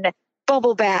in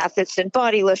bubble bath. It's in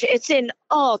body lotion. It's in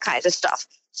all kinds of stuff.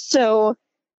 So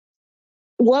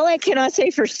while I cannot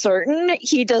say for certain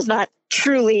he does not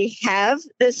truly have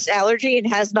this allergy and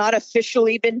has not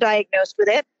officially been diagnosed with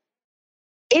it,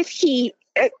 if he,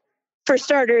 for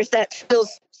starters, that feels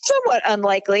somewhat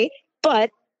unlikely, but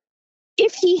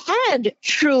if he had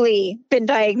truly been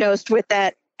diagnosed with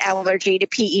that allergy to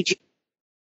PEG,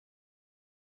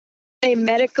 a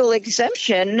medical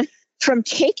exemption from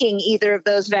taking either of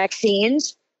those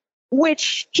vaccines,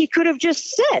 which he could have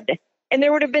just said, and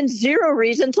there would have been zero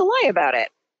reason to lie about it.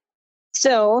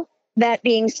 So that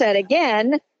being said,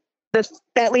 again,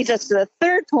 that leads us to the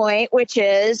third point, which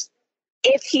is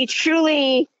if he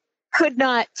truly could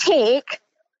not take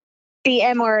the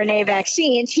mRNA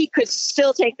vaccines, he could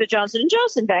still take the Johnson &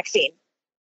 Johnson vaccine.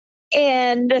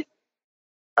 And,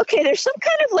 okay, there's some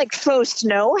kind of like faux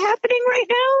snow happening right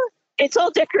now. It's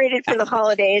all decorated for the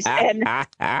holidays. And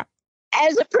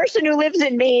as a person who lives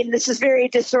in Maine, this is very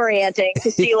disorienting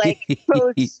to see like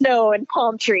faux snow and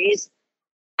palm trees.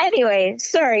 Anyway,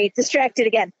 sorry, distracted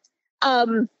again.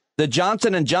 The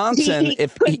Johnson & Johnson, he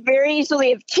could very easily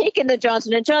have taken the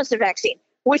Johnson & Johnson vaccine,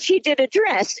 which he did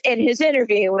address in his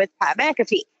interview with Pat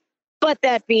McAfee. But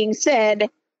that being said,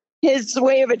 his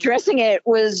way of addressing it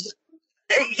was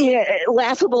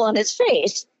laughable on his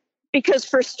face, because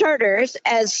for starters,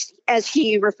 as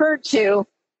he referred to,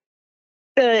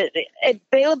 the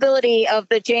availability of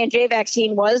the J&J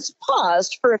vaccine was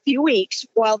paused for a few weeks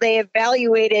while they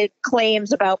evaluated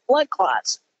claims about blood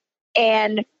clots.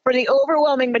 And for the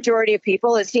overwhelming majority of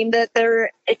people, it seemed that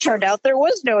it turned out there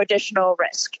was no additional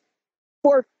risk.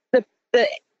 For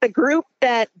the group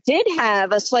that did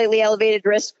have a slightly elevated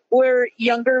risk were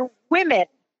younger women,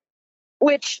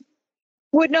 which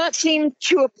would not seem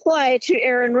to apply to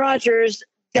Aaron Rodgers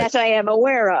that I am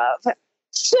aware of.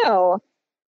 So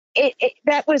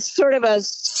that was sort of a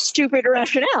stupid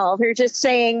rationale. They're just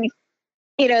saying,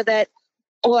 that,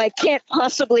 well, I can't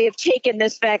possibly have taken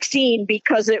this vaccine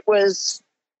because it was,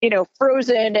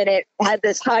 frozen and it had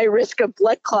this high risk of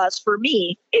blood clots for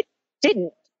me. It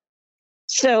didn't.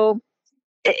 So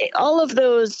all of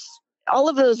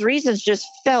those reasons just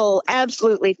fell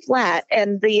absolutely flat.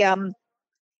 And the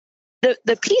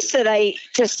piece that I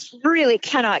just really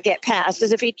cannot get past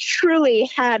is if he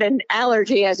truly had an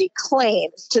allergy, as he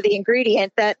claims, to the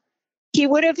ingredient, that he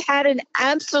would have had an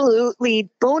absolutely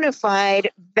bona fide,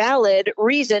 valid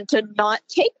reason to not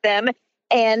take them.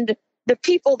 And the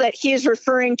people that he is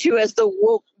referring to as the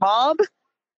woke mob,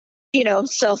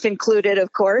 self-included,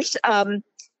 of course,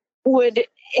 would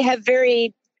have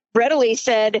very readily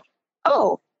said,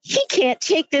 oh, he can't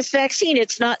take this vaccine.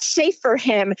 It's not safe for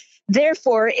him.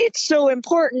 Therefore, it's so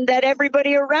important that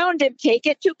everybody around him take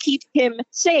it to keep him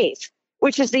safe,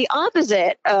 which is the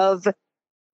opposite of,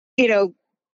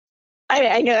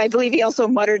 I believe he also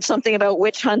muttered something about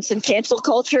witch hunts and cancel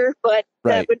culture, but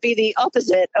That would be the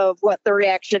opposite of what the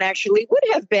reaction actually would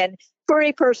have been for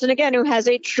a person, again, who has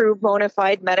a true bona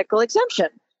fide medical exemption.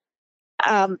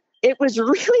 It was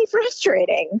really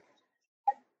frustrating.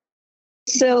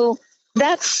 So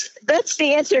that's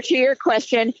the answer to your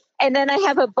question. And then I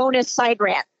have a bonus side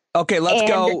rant. Okay, let's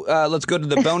go. Let's go to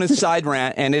the bonus side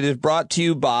rant, and it is brought to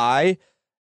you by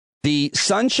the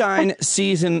Sunshine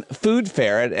Season Food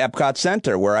Fair at Epcot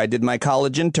Center, where I did my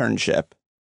college internship.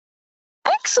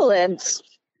 Excellent.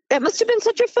 That must have been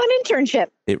such a fun internship.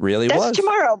 It really was. That's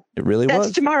tomorrow. It really was.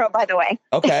 That's tomorrow, by the way.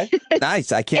 Okay,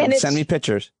 nice. I can't send me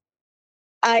pictures.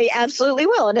 I absolutely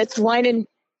will. And it's wine and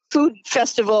food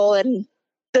festival, and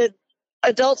the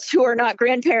adults who are not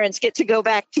grandparents get to go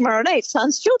back tomorrow night,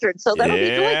 sans children. So that'll be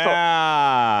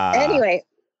delightful. Anyway,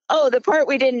 the part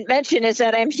we didn't mention is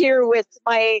that I'm here with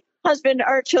my husband,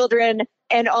 our children,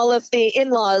 and all of the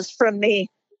in-laws from the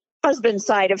husband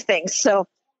side of things. So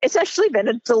it's actually been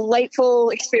a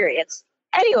delightful experience.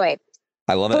 Anyway,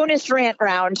 I love it. Bonus rant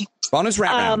round. Bonus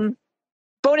rant round.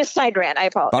 Bonus side rant. I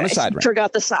apologize. Bonus side rant.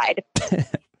 Forgot the side.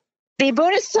 The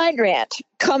bonus side rant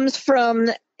comes from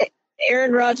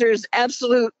Aaron Rodgers'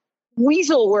 absolute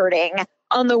weasel wording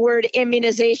on the word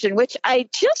immunization, which I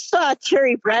just saw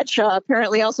Terry Bradshaw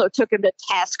apparently also took him to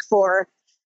task for.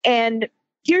 And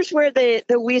here's where the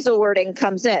weasel wording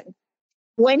comes in.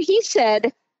 When he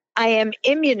said, I am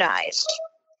immunized,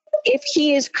 if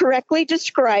he is correctly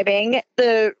describing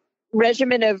the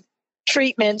regimen of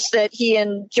treatments that he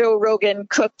and Joe Rogan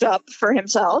cooked up for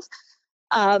himself,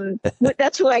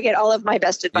 that's who I get all of my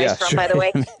best advice from, by the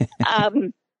way.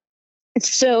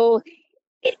 So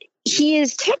he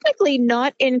is technically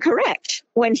not incorrect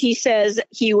when he says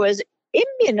he was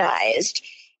immunized.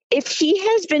 If he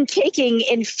has been taking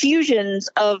infusions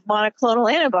of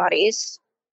monoclonal antibodies,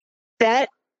 that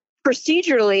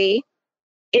procedurally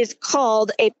is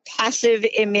called a passive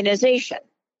immunization.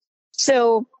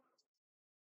 So,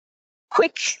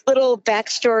 quick little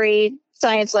backstory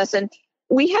science lesson.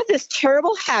 We have this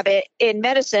terrible habit in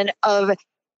medicine of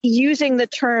using the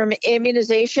term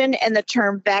immunization and the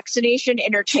term vaccination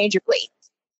interchangeably.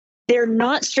 They're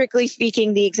not, strictly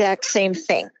speaking, the exact same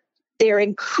thing.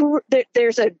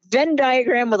 There's a Venn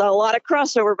diagram with a lot of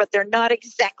crossover, but they're not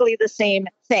exactly the same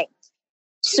thing.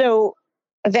 So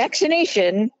a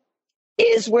vaccination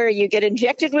is where you get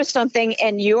injected with something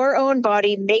and your own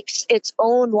body makes its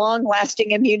own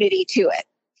long-lasting immunity to it.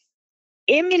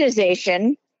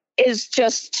 Immunization is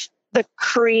just the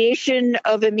creation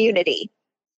of immunity.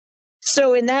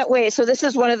 So in that way, so this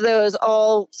is one of those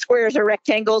all squares are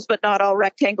rectangles, but not all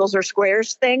rectangles are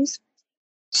squares things.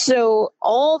 So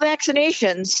all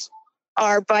vaccinations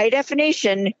are, by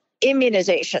definition,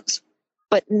 immunizations,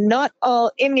 but not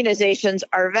all immunizations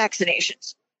are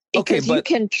vaccinations. Because you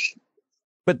can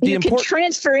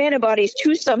transfer antibodies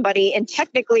to somebody, and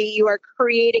technically you are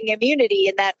creating immunity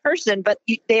in that person, but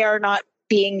they are not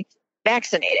being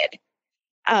vaccinated.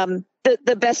 The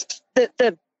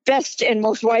best and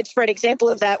most widespread example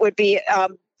of that would be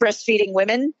breastfeeding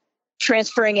women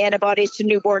transferring antibodies to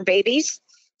newborn babies.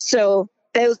 So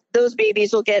those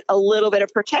babies will get a little bit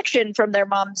of protection from their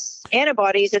mom's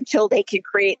antibodies until they can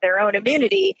create their own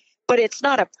immunity, but it's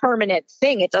not a permanent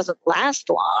thing. It doesn't last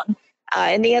long.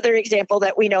 And the other example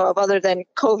that we know of other than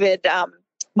COVID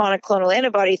monoclonal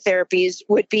antibody therapies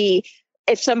would be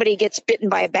if somebody gets bitten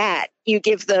by a bat, you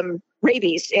give them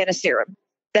rabies antiserum.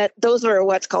 Those are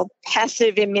what's called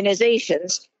passive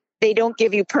immunizations. They don't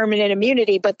give you permanent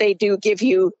immunity, but they do give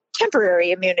you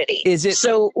temporary immunity.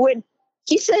 So when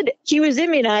he said he was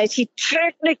immunized, he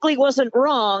technically wasn't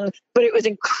wrong, but it was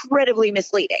incredibly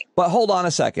misleading. But hold on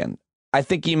a second. I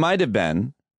think he might have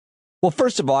been. Well,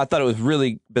 first of all, I thought it was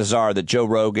really bizarre that Joe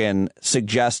Rogan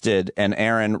suggested and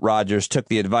Aaron Rodgers took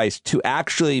the advice to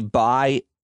actually buy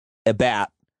a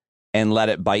bat and let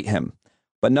it bite him.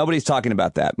 But nobody's talking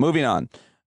about that. Moving on.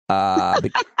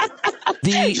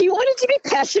 He wanted to be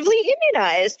passively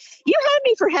immunized. You had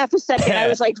me for half a second. I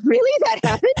was like, really? That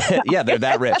happened? Yeah, they're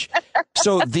that rich.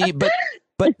 So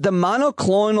but the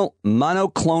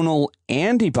monoclonal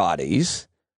antibodies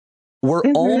were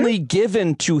only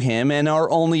given to him and are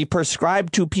only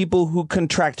prescribed to people who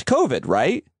contract COVID,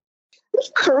 right?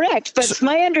 Correct. But it's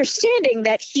my understanding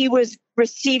that he was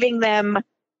receiving them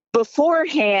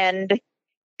beforehand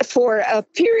for a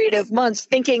period of months,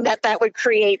 thinking that would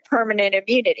create permanent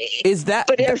immunity.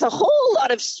 But there's a whole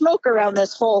lot of smoke around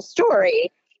this whole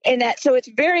story. So it's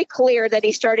very clear that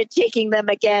he started taking them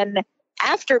again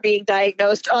after being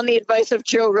diagnosed on the advice of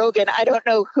Joe Rogan. I don't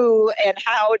know who and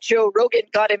how Joe Rogan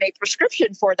got him a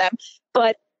prescription for them,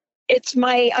 but it's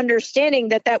my understanding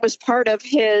that was part of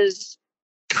his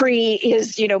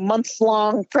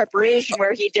months-long preparation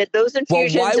where he did those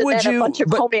infusions a bunch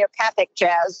of homeopathic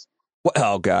jazz.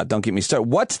 Oh, God, don't get me started.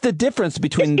 What's the difference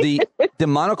between the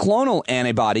monoclonal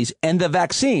antibodies and the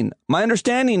vaccine? My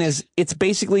understanding is it's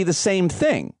basically the same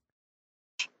thing.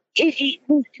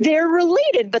 They're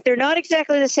related, but they're not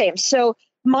exactly the same. So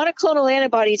monoclonal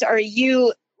antibodies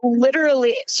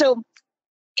so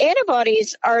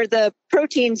antibodies are the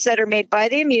proteins that are made by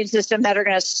the immune system that are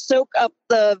going to soak up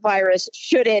the virus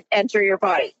should it enter your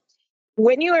body.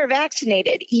 When you are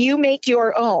vaccinated, you make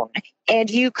your own and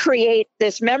you create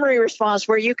this memory response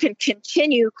where you can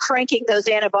continue cranking those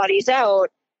antibodies out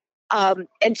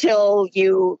until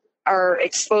you are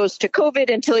exposed to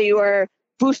COVID, until you are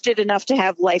boosted enough to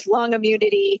have lifelong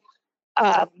immunity.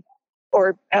 I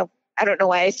don't know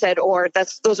why I said or.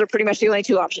 Those are pretty much the only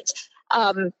two options.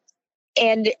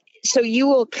 And so you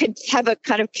will have a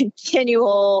kind of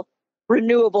continual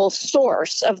renewable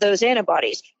source of those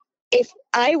antibodies. If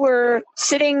I were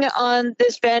sitting on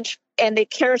this bench and the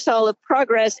carousel of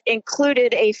progress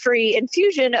included a free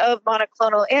infusion of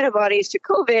monoclonal antibodies to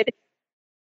COVID,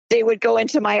 they would go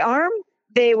into my arm.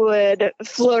 They would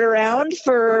float around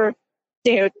for,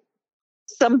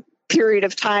 some period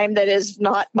of time that is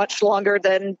not much longer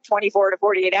than 24 to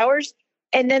 48 hours.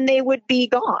 And then they would be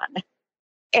gone.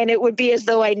 And it would be as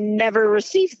though I never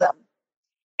received them.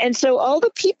 And so all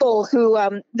the people who,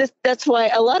 that's why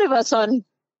a lot of us on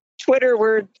Twitter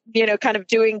were, kind of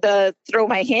doing the throw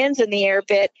my hands in the air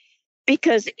bit,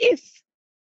 because if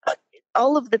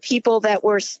all of the people that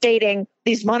were stating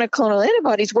these monoclonal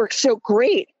antibodies work so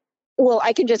great, well,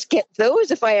 I can just get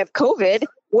those if I have COVID.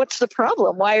 What's the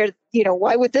problem? Why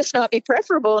would this not be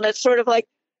preferable? And it's sort of like,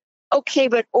 okay,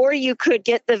 or you could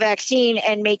get the vaccine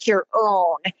and make your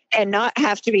own and not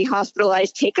have to be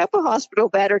hospitalized, take up a hospital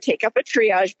bed or take up a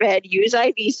triage bed, use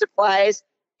IV supplies,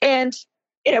 and,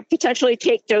 potentially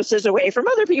take doses away from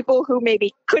other people who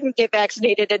maybe couldn't get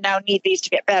vaccinated and now need these to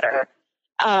get better.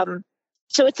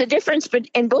 So it's a difference, but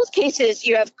in both cases,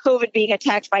 you have COVID being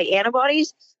attacked by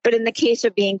antibodies, but in the case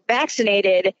of being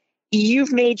vaccinated,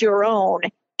 you've made your own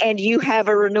and you have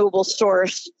a renewable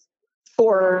source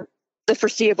for the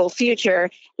foreseeable future.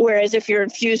 Whereas if you're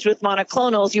infused with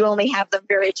monoclonals, you only have them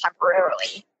very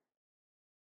temporarily.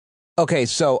 Okay,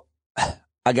 so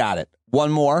I got it.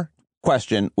 One more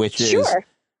question, which is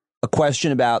a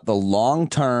question about the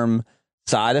long-term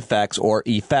side effects or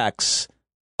effects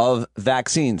of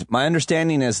vaccines. My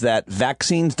understanding is that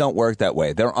vaccines don't work that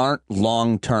way. There aren't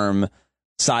long-term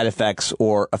side effects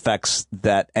or effects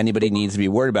that anybody needs to be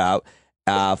worried about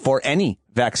for any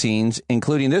vaccines,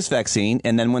 including this vaccine.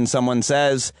 And then when someone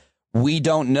says, we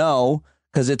don't know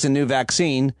because it's a new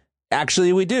vaccine,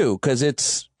 actually we do, because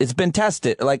it's been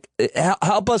tested. Like,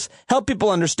 help people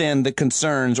understand the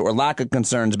concerns or lack of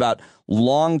concerns about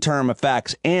long-term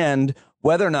effects and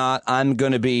whether or not I'm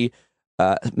going to be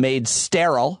made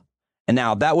sterile. And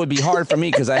now that would be hard for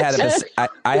me because I had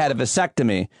a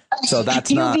vasectomy, so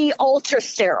You'd be ultra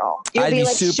sterile. I'd be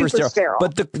like super sterile.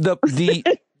 But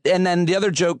the and then the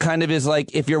other joke kind of is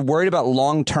like, if you're worried about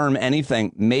long-term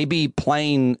anything, maybe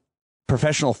playing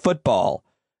professional football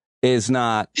is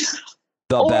not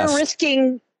the best. Or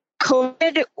risking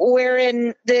COVID,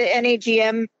 wherein the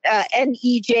NEJM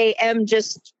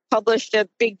just published a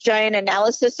big giant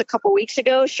analysis a couple weeks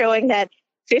ago showing that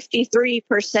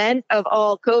 53% of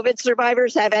all COVID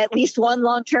survivors have at least one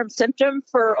long-term symptom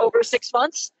for over 6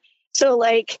 months. So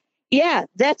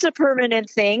that's a permanent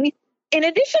thing. In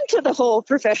addition to the whole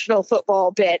professional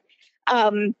football bit,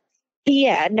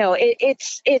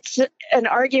 it's an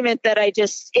argument that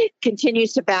it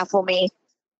continues to baffle me,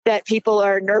 that people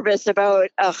are nervous about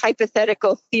a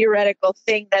hypothetical, theoretical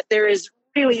thing that there is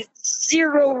really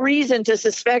zero reason to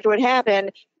suspect would happen,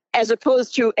 as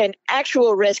opposed to an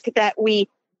actual risk that we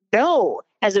know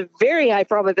has a very high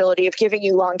probability of giving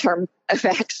you long-term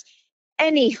effects.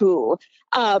 Anywho,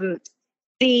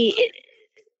 the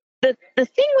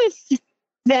thing with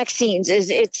vaccines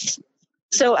is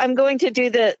so I'm going to do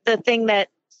the thing that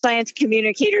science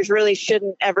communicators really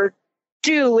shouldn't ever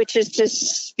do, which is to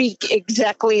speak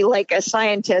exactly like a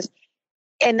scientist.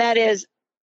 And that is,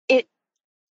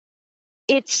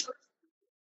 it's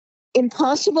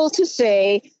impossible to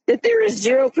say that there is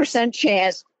 0%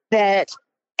 chance that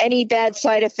any bad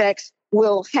side effects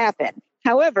will happen.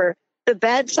 However, the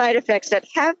bad side effects that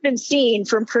have been seen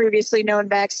from previously known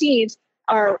vaccines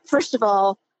are, first of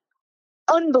all,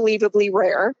 unbelievably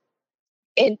rare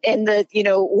in the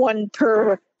 1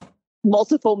 per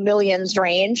multiple millions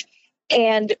range.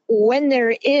 And when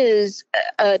there is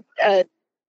a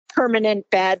permanent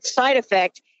bad side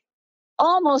effect,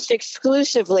 almost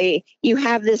exclusively you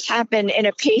have this happen in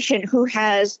a patient who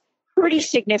has pretty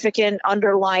significant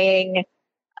underlying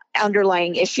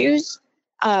issues,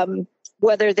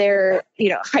 whether they're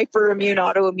hyperimmune,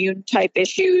 autoimmune type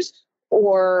issues,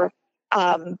 or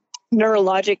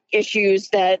neurologic issues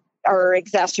that are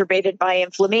exacerbated by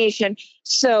inflammation.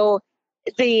 So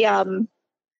the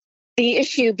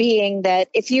issue being that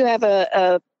if you have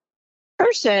a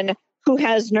person who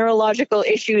has neurological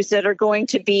issues that are going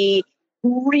to be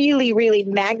really, really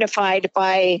magnified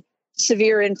by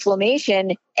severe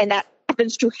inflammation, and that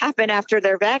happens to happen after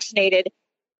they're vaccinated,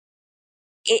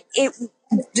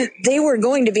 they were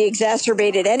going to be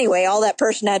exacerbated anyway. All that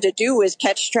person had to do was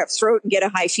catch strep throat and get a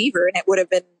high fever, and it would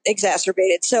have been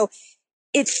exacerbated. So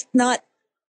it's not,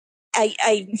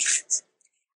 I'm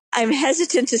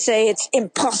hesitant to say it's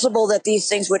impossible that these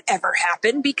things would ever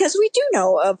happen, because we do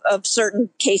know of certain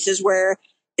cases where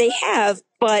they have,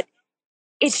 but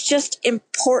it's just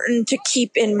important to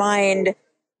keep in mind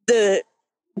the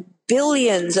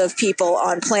billions of people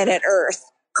on planet Earth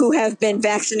who have been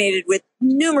vaccinated with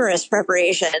numerous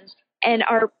preparations and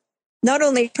are not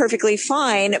only perfectly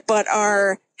fine, but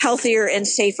are healthier and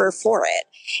safer for it.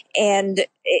 And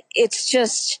it's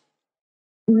just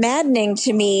maddening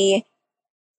to me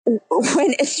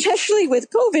when, especially with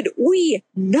COVID, we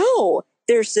know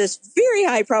there's this very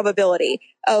high probability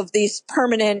of these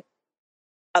permanent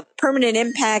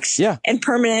impacts and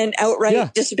permanent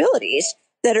outright disabilities.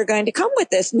 that are going to come with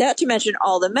this, not to mention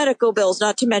all the medical bills,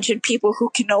 not to mention people who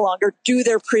can no longer do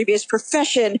their previous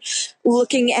profession,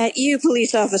 looking at you,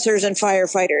 police officers and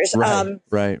firefighters.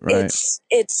 Right.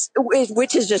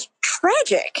 Which is just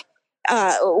tragic.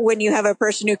 When you have a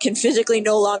person who can physically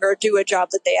no longer do a job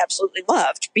that they absolutely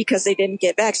loved because they didn't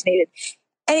get vaccinated.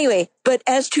 Anyway, but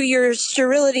as to your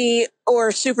sterility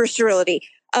or super sterility,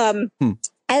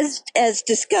 as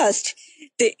discussed,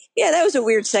 that was a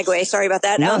weird segue. Sorry about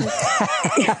that. No.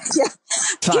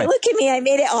 Look at me. I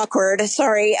made it awkward.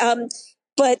 Sorry.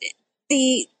 But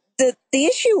the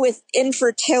issue with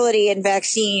infertility and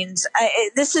vaccines,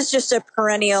 this is just a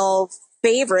perennial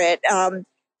favorite.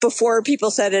 Before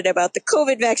people said it about the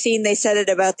COVID vaccine, they said it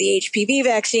about the HPV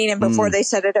vaccine. And before they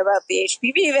said it about the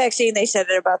HPV vaccine, they said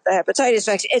it about the hepatitis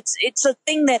vaccine. It's a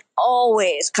thing that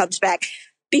always comes back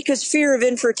because fear of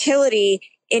infertility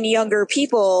in younger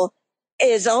people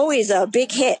is always a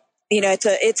big hit.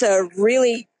 It's a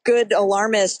really good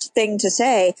alarmist thing to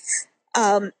say.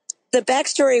 The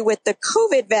backstory with the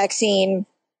COVID vaccine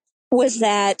was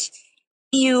that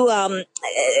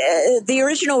the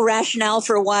original rationale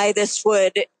for why this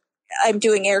would, I'm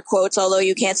doing air quotes, although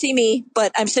you can't see me,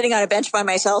 but I'm sitting on a bench by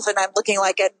myself and I'm looking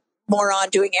like a moron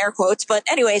doing air quotes. But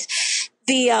anyways,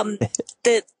 the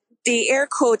air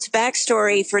quotes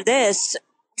backstory for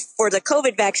the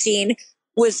COVID vaccine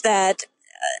was that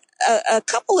a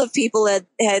couple of people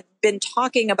had been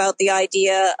talking about the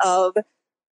idea of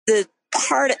the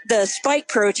spike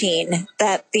protein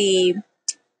that the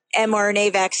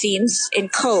mRNA vaccines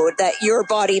encode that your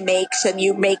body makes and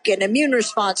you make an immune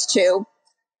response to.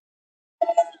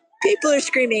 People are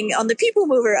screaming on the People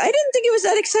Mover. I didn't think it was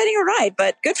that exciting a ride,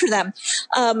 but good for them.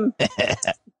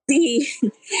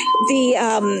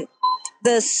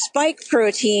 The spike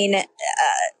protein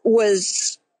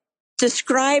was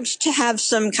described to have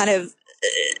some kind of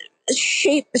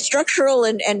structural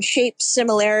and shape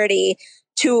similarity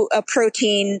to a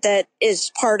protein that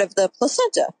is part of the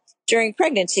placenta during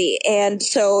pregnancy. And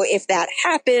so if that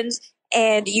happens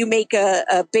and you make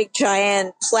a big,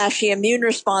 giant, flashy immune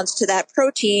response to that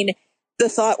protein, the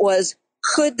thought was,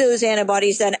 could those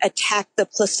antibodies then attack the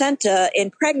placenta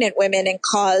in pregnant women and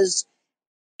cause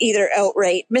either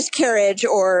outright miscarriage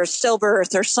or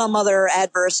stillbirth or some other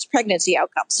adverse pregnancy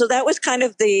outcome? So that was kind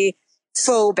of the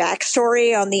faux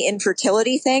backstory on the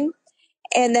infertility thing.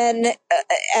 And then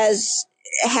as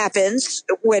happens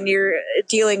when you're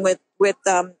dealing with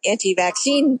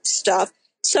anti-vaccine stuff,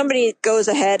 somebody goes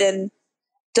ahead and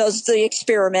does the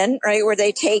experiment, right, where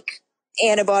they take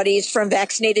antibodies from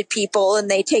vaccinated people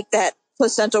and they take that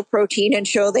placental protein and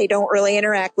show they don't really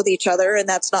interact with each other, and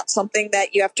that's not something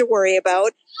that you have to worry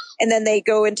about. And then they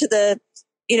go into the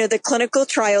clinical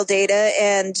trial data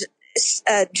and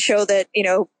show that,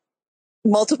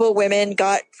 multiple women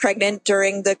got pregnant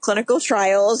during the clinical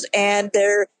trials, and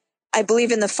I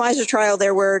believe in the Pfizer trial,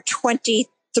 there were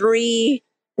 23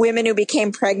 women who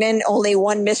became pregnant, only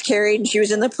one miscarried, and she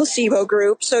was in the placebo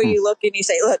group. So you look and you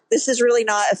say, look, this is really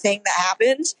not a thing that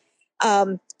happens.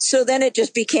 So then it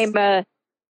just became a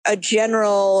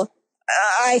general,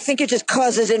 I think it just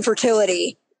causes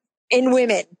infertility in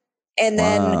women. And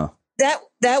then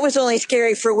that was only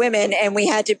scary for women, and we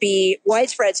had to be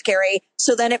widespread scary.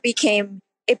 So then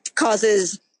it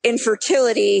causes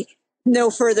infertility,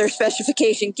 no further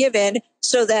specification given.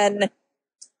 So then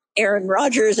Aaron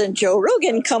Rodgers and Joe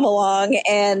Rogan come along,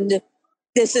 and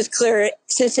this is clear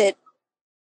since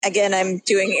again, I'm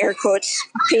doing air quotes,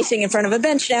 pacing in front of a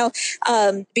bench now,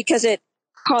 because it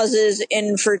causes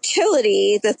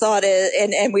infertility. The thought is,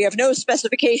 and we have no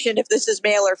specification if this is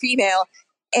male or female,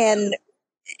 and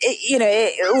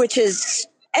which is,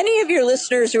 any of your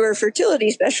listeners who are fertility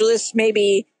specialists may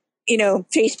be,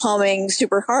 face palming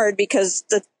super hard, because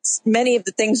many of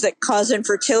the things that cause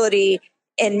infertility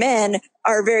in men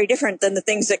are very different than the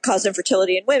things that cause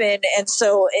infertility in women. And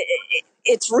so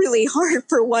it's really hard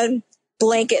for one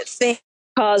blanket thing to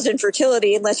cause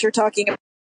infertility, unless you're talking about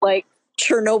like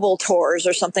Chernobyl tours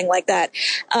or something like that.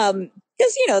 Because,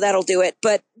 that'll do it.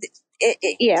 But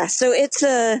so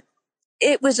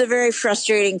it was a very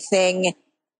frustrating thing.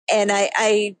 And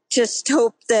I just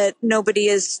hope that nobody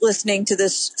is listening to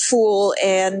this fool,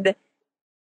 and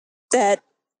that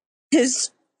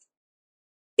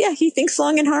he thinks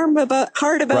long and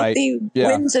hard about the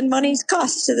wins and money's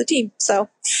costs to the team. So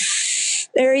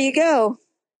there you go.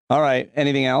 All right.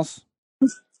 Anything else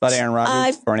about Aaron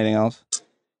Rodgers or anything else?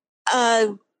 Not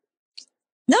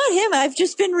him. I've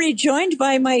just been rejoined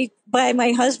by my by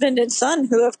my husband and son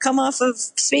who have come off of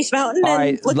Space Mountain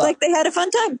and looked like they had a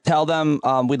fun time. Tell them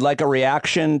we'd like a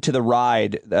reaction to the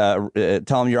ride.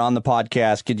 Tell them you're on the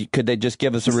podcast. Could they just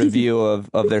give us a review of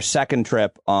their second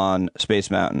trip on Space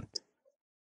Mountain?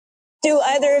 Do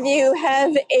either of you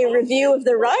have a review of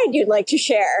the ride you'd like to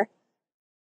share?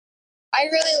 I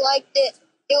really liked it.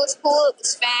 It was cool. It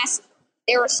was fast.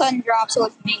 There were sun drops. It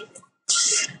was amazing.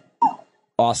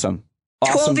 Awesome.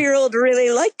 12-year-old really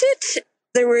liked it.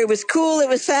 It was cool. It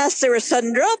was fast. There were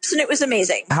sun drops, and it was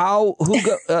amazing.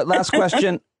 Last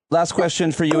question. Last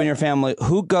question for you and your family.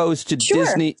 Who goes to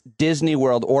Disney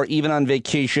World or even on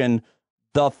vacation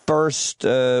the first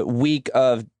week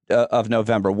of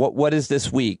November? What is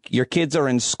this week? Your kids are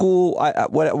in school.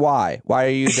 Why? Why are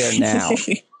you there now?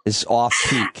 It's off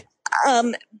peak.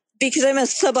 Because I'm a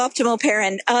suboptimal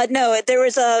parent. No,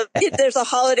 there's a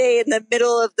holiday in the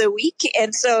middle of the week,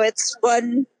 and so it's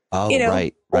one.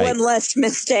 Right. One less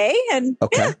missed day. And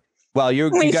okay. Yeah. Well, you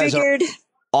guys are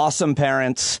awesome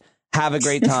parents. Have a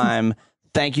great time.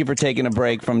 Thank you for taking a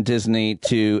break from Disney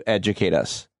to educate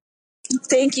us.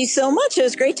 Thank you so much. It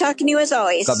was great talking to you as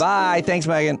always. Bye-bye. Thanks,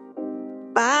 Megan.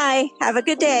 Bye. Have a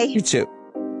good day. You too.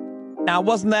 Now,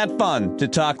 wasn't that fun to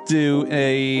talk to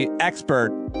a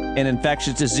expert in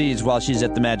infectious disease while she's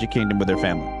at the Magic Kingdom with her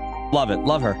family? Love it.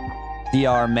 Love her.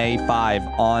 DR May 5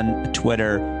 on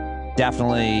Twitter.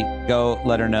 Definitely go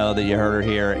let her know that you heard her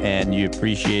here and you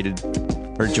appreciated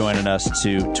her joining us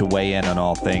to weigh in on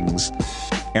all things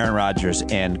Aaron Rodgers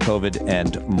and COVID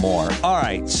and more. All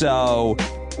right, so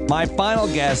my final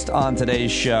guest on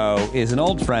today's show is an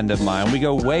old friend of mine. We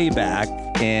go way back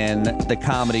in the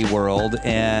comedy world,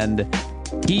 and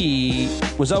he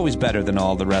was always better than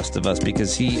all the rest of us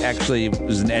because he actually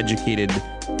was an educated,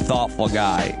 thoughtful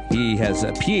guy. He has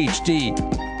a PhD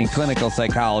in clinical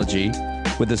psychology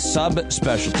with a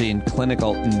subspecialty in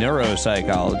clinical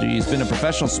neuropsychology. He's been a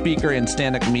professional speaker and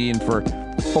stand-up comedian for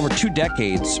over 2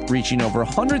 decades, reaching over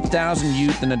 100,000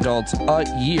 youth and adults a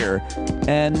year.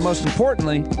 And most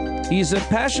importantly, he's a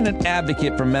passionate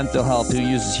advocate for mental health who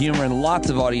uses humor and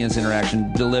lots of audience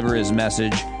interaction to deliver his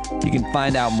message. You can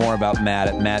find out more about Matt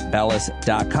at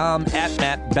mattbellace.com, at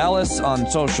Matt Bellace on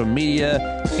social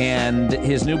media. And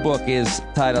his new book is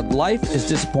titled Life is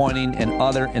Disappointing and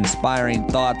Other Inspiring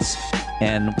Thoughts.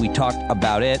 And we talked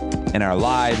about it and our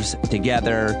lives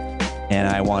together. And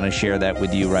I want to share that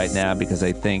with you right now because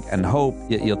I think and hope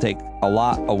you'll take a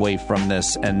lot away from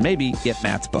this and maybe get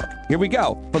Matt's book. Here we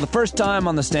go. For the first time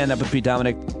on the Stand Up with Pete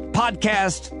Dominic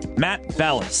podcast, Matt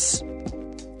Bellace.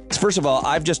 First of all,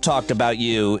 I've just talked about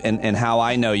you and how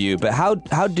I know you, but how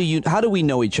do we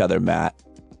know each other, Matt?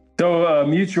 So a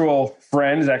mutual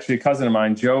friend is actually a cousin of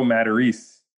mine, Joe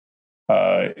Matarese,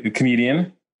 a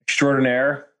comedian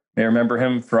extraordinaire. May remember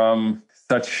him from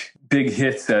such big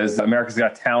hits as America's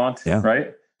Got Talent,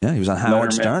 right? Yeah, he was on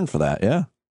Howard Stern for that, yeah.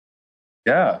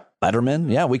 Yeah. Letterman,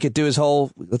 yeah, we could do his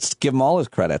whole, let's give him all his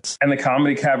credits. And the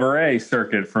comedy cabaret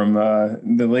circuit from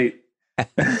the late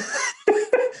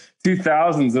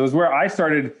 2000s. It was where I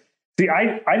started. See,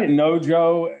 I didn't know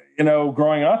Joe,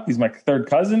 growing up. He's my third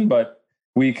cousin, but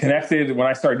we connected when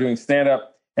I started doing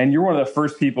stand-up. And you're one of the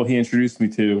first people he introduced me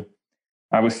to.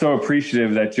 I was so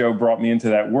appreciative that Joe brought me into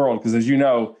that world. Because as you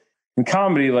know, in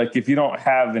comedy, like if you don't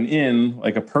have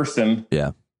like a person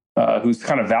who's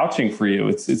kind of vouching for you,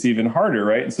 it's even harder,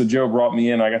 right? And so Joe brought me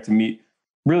in. I got to meet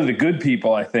really the good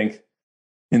people, I think,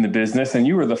 in the business. And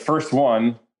you were the first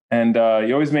one. And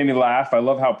you always made me laugh. I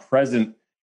love how present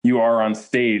you are on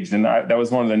stage. And that was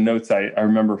one of the notes I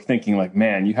remember thinking, like,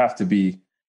 man, you have to be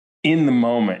in the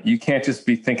moment. You can't just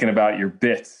be thinking about your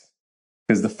bits.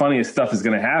 Because the funniest stuff is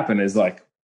going to happen is like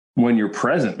when you're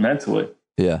present mentally.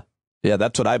 Yeah. Yeah,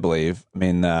 that's what I believe. I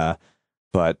mean,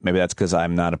 but maybe that's because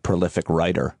I'm not a prolific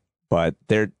writer. But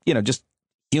just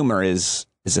humor is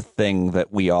a thing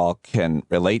that we all can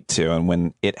relate to. And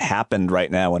when it happened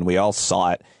right now, when we all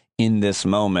saw it in this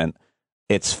moment,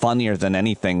 it's funnier than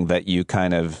anything that you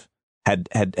kind of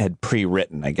had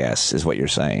pre-written, I guess, is what you're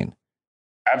saying.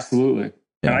 Absolutely.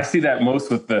 Yeah. And I see that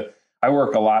most I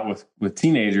work a lot with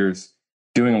teenagers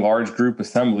doing large group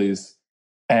assemblies,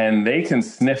 and they can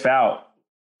sniff out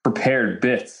prepared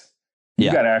bits.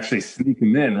 You got to actually sneak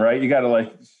them in, right? You got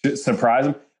to surprise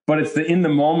them. But it's the in the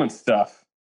moment stuff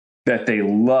that they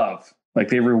love. Like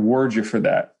they reward you for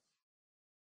that.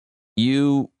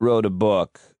 You wrote a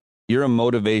book. You're a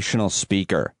motivational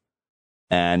speaker,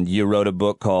 and you wrote a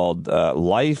book called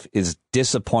Life is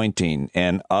Disappointing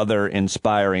and Other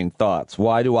Inspiring Thoughts.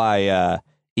 Why do I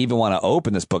even want to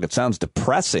open this book? It sounds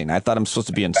depressing. I thought I'm supposed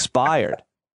to be inspired.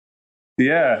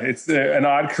 Yeah, it's an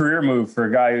odd career move for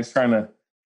a guy who's trying to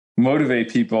motivate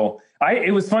people.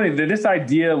 It was funny that this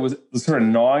idea was sort of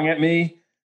gnawing at me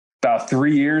about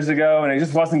 3 years ago, and it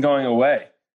just wasn't going away.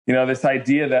 You know, this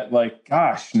idea that, like,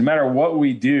 gosh, no matter what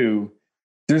we do,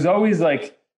 there's always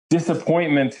like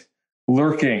disappointment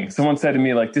lurking. Someone said to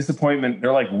me, like, disappointment,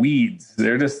 they're like weeds.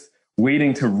 They're just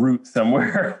waiting to root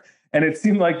somewhere. And it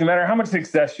seemed like no matter how much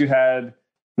success you had,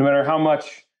 no matter how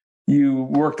much you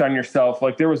worked on yourself,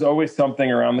 like there was always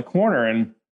something around the corner.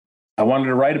 And I wanted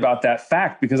to write about that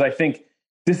fact because I think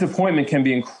disappointment can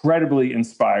be incredibly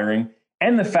inspiring.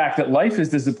 And the fact that life is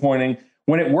disappointing,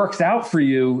 when it works out for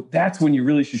you, that's when you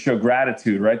really should show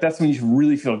gratitude, right? That's when you should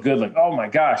really feel good. Like, oh my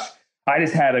gosh, I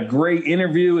just had a great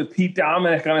interview with Pete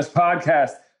Dominick on his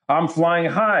podcast. I'm flying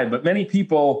high. But many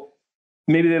people,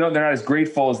 maybe they're not as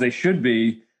grateful as they should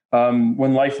be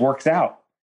when life works out.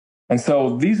 And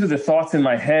so these were the thoughts in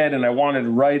my head, and I wanted to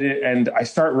write it. And I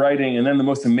start writing, and then the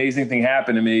most amazing thing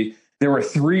happened to me. There were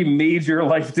 3 major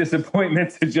life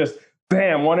disappointments that just,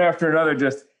 bam, one after another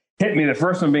just hit me. The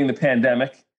first one being the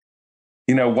pandemic,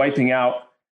 you know, wiping out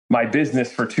my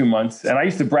business for 2 months. And I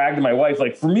used to brag to my wife,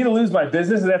 like, for me to lose my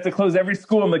business, I'd have to close every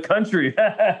school in the country.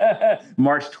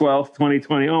 March 12th,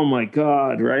 2020. Oh, my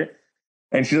God, right?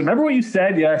 And she said, remember what you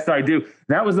said? Yes, I do.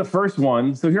 That was the first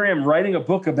one. So here I am writing a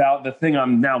book about the thing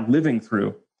I'm now living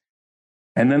through.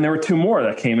 And then there were 2 more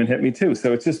that came and hit me, too.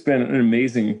 So it's just been an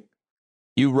amazing.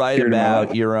 You write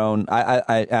about your own.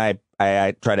 I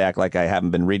try to act like I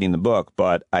haven't been reading the book,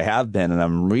 but I have been, and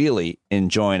I'm really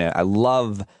enjoying it. I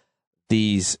love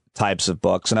these types of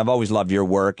books, and I've always loved your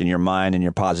work and your mind and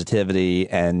your positivity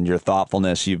and your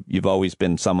thoughtfulness. You've always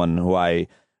been someone who I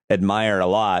admire a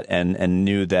lot, and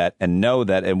know that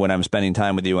and when I'm spending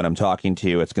time with you and I'm talking to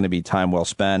you, it's going to be time well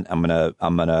spent. I'm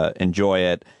gonna enjoy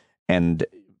it and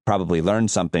probably learn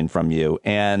something from you.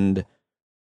 And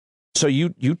so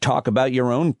you talk about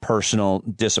your own personal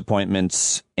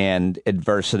disappointments and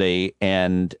adversity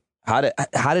and how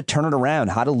to turn it around,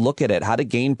 how to look at it, how to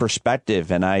gain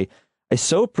perspective. And I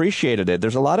so appreciated it.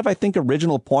 There's a lot of, I think,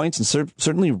 original points and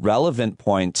certainly relevant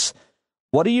points.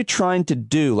 What are you trying to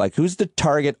do? Like, who's the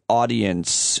target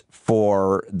audience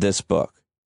for this book?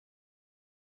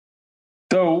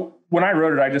 So when I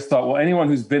wrote it, I just thought, well, anyone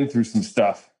who's been through some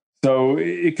stuff. So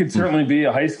it could certainly be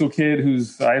a high school kid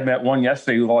I met one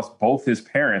yesterday who lost both his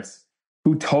parents,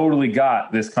 who totally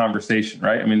got this conversation,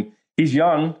 right? I mean, he's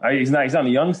young. He's on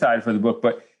the young side for the book,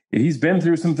 but he's been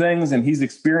through some things and he's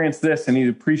experienced this and he's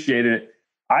appreciated it.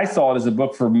 I saw it as a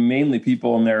book for mainly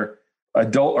people in their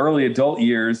early adult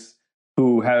years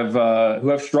who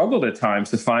have struggled at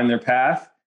times to find their path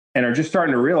and are just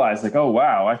starting to realize, like, oh,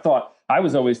 wow, I thought I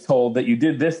was always told that you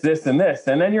did this, this, and this,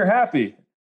 and then you're happy.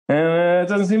 And it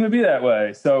doesn't seem to be that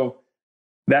way. So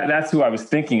that's who I was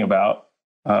thinking about,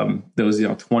 those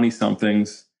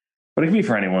 20-somethings. But it can be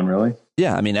for anyone, really.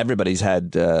 Yeah, I mean, everybody's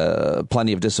had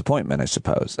plenty of disappointment, I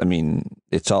suppose. I mean,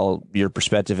 it's all your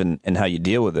perspective and how you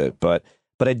deal with it. But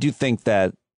I do think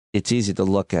that it's easy to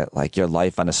look at, like, your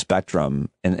life on a spectrum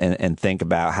and think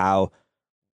about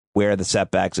where the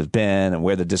setbacks have been and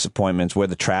where the disappointments, where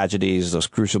the tragedies, those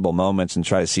crucible moments, and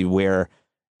try to see where,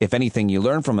 if anything, you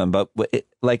learn from them. But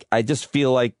I just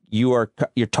feel like you're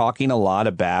talking a lot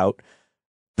about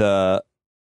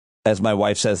as my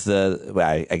wife says,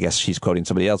 I guess she's quoting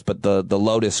somebody else, but the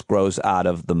lotus grows out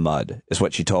of the mud is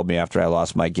what she told me after I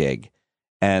lost my gig.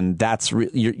 And that's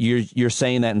you're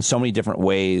saying that in so many different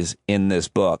ways in this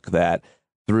book, that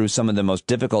through some of the most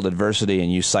difficult adversity,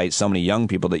 and you cite so many young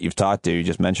people that you've talked to, you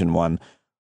just mentioned one,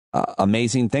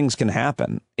 amazing things can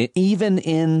happen. Even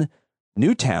in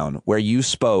Newtown, where you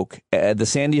spoke at the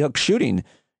Sandy Hook shooting,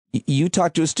 you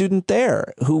talked to a student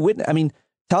there who wouldn't. I mean,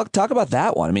 talk about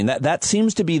that one. I mean, that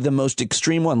seems to be the most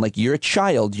extreme one. Like, you're a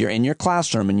child, you're in your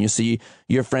classroom, and you see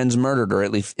your friends murdered, or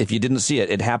at least if you didn't see it,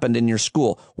 it happened in your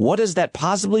school. What does that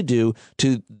possibly do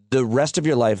to the rest of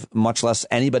your life, much less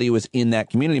anybody who was in that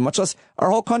community, much less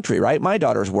our whole country, right? My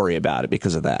daughters worry about it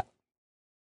because of that.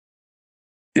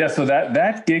 Yeah, so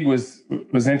that gig was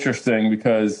interesting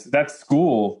because that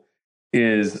school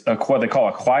is what they call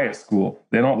a quiet school.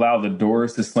 They don't allow the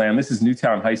doors to slam. This is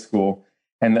Newtown High School.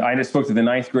 And I just spoke to the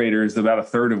 9th graders, about a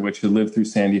third of which had lived through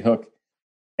Sandy Hook.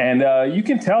 And you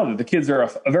can tell that the kids are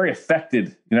very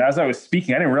affected. As I was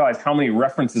speaking, I didn't realize how many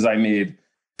references I made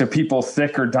to people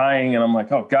sick or dying. And I'm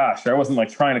like, oh, gosh, I wasn't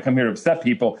trying to come here to upset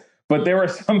people. But there were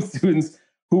some students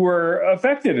who were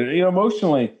affected,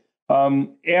 emotionally.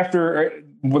 After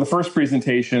the first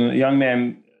presentation, a young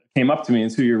man came up to me,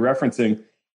 and who you're referencing,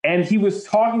 and he was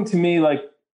talking to me like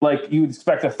you would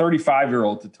expect a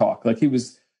 35-year-old to talk. Like, he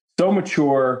was so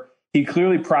mature. He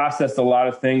clearly processed a lot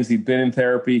of things. He'd been in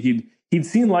therapy. he'd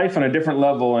seen life on a different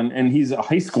level, and he's a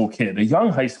high school kid, a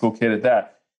young high school kid at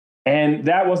that. And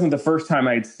that wasn't the first time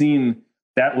I'd seen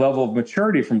that level of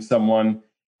maturity from someone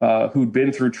who'd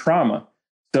been through trauma.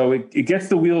 So it gets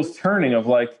the wheels turning of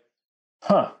like,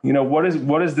 what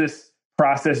does this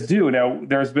process do? Now,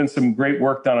 there's been some great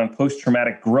work done on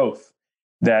post-traumatic growth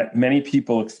that many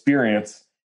people experience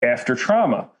after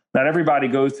trauma. Not everybody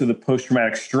goes to the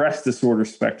post-traumatic stress disorder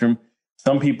spectrum.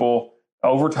 Some people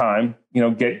over time,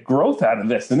 get growth out of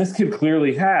this. And this kid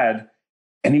clearly had,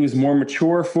 and he was more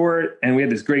mature for it. And we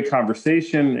had this great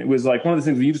conversation. It was like one of those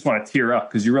things where you just want to tear up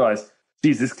because you realize,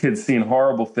 geez, this kid's seeing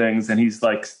horrible things and he's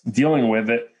like dealing with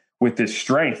it with this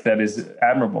strength that is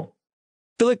admirable.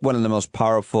 I feel like one of the most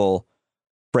powerful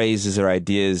phrases or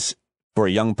ideas for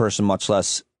a young person, much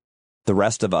less the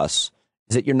rest of us,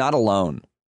 is that you're not alone.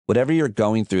 Whatever you're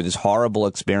going through, this horrible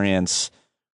experience,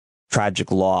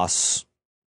 tragic loss,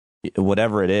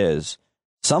 whatever it is,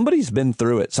 somebody's been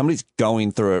through it. Somebody's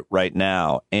going through it right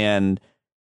now. And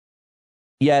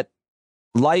yet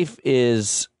life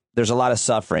is, there's a lot of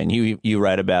suffering. You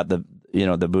write about the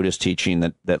Buddhist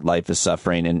teaching that life is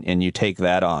suffering, and you take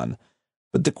that on.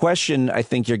 But the question I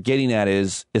think you're getting at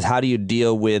is how do you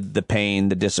deal with the pain,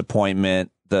 the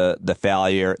disappointment, the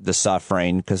failure, the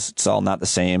suffering, because it's all not the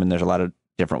same and there's a lot of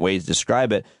different ways to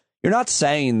describe it. You're not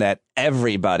saying that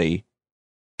everybody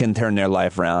can turn their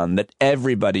life around, that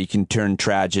everybody can turn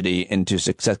tragedy into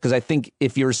success. Because I think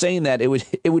if you were saying that, it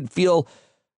would feel,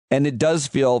 and it does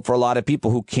feel for a lot of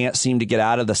people who can't seem to get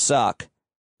out of the suck,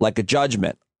 like a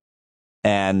judgment.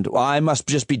 And I must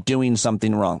just be doing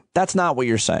something wrong. That's not what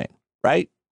you're saying, right?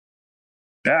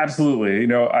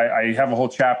 Absolutely. I have a whole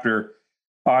chapter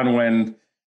on when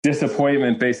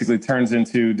disappointment basically turns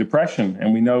into depression.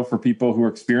 And we know for people who are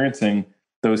experiencing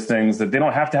those things that they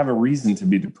don't have to have a reason to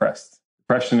be depressed.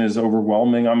 Depression is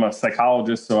overwhelming. I'm a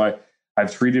psychologist, so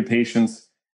I've treated patients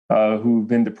who've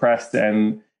been depressed,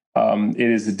 and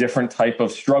it is a different type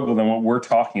of struggle than what we're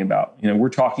talking about. We're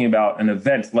talking about an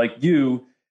event like you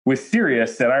with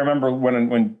Sirius. And I remember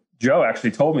when Joe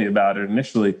actually told me about it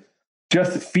initially,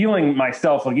 just feeling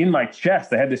myself like in my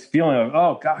chest, I had this feeling of,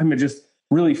 oh God, I'm gonna just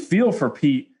really feel for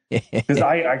Pete because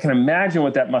I can imagine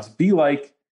what that must be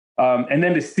like. And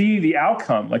then to see the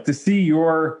outcome, like to see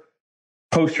your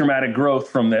post-traumatic growth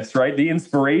from this, right? The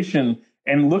inspiration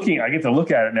and I get to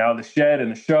look at it now, the shed and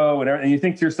the show and everything. And you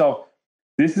think to yourself,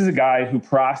 this is a guy who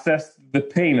processed the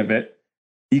pain of it.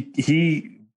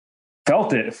 He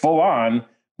felt it full on,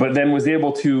 but then was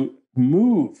able to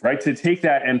move, right? To take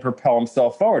that and propel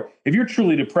himself forward. If you're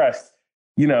truly depressed,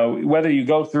 whether you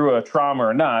go through a trauma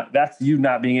or not, that's you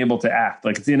not being able to act.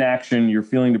 Like it's inaction, you're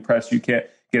feeling depressed, you can't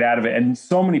get out of it. And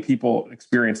so many people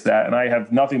experience that. And I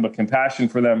have nothing but compassion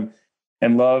for them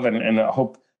and love, and I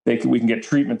hope we can get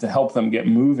treatment to help them get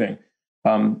moving.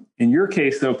 In your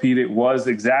case, though, Pete, it was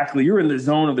exactly, you're in the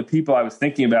zone of the people I was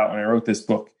thinking about when I wrote this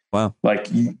book. Wow. Like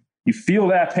you feel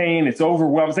that pain, it's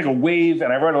overwhelming. It's like a wave.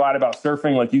 And I wrote a lot about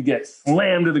surfing. Like you get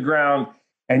slammed to the ground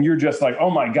and you're just like,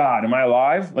 oh my God, am I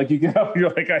alive? Like you get up,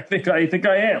 you're like, I think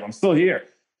I am. I'm still here.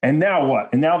 And now what?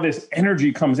 And now this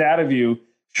energy comes out of you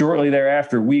shortly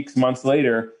thereafter, weeks, months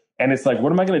later. And it's like,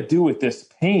 what am I going to do with this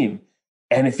pain?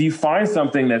 And if you find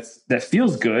something that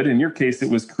feels good, in your case, it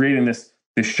was creating this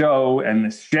show and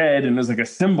this shed, and it was like a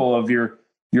symbol of your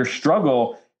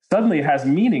struggle. Suddenly it has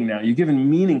meaning now. You've given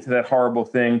meaning to that horrible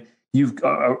thing. You've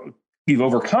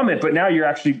overcome it, but now you're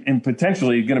actually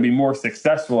potentially going to be more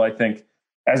successful, I think.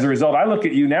 As a result, I look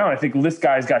at you now and I think, well, this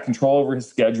guy's got control over his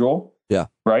schedule. Yeah.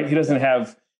 Right? He doesn't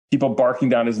have people barking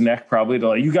down his neck probably to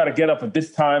like, you got to get up at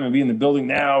this time and be in the building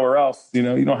now or else, you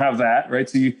don't have that, right?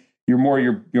 So you're more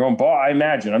your own boss, I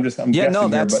imagine. I'm guessing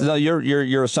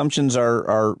your assumptions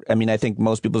are I mean, I think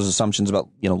most people's assumptions about,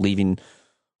 leaving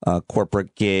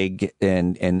corporate gig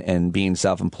and being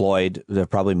self-employed, they're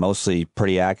probably mostly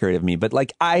pretty accurate of me. But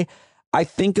like, I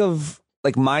think of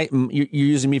like you're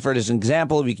using me for it as an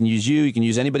example. We can use you can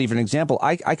use anybody for an example.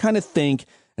 I kind of think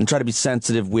and try to be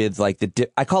sensitive with like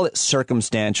I call it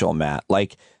circumstantial, Matt.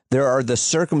 Like there are the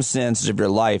circumstances of your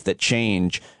life that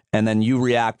change, and then you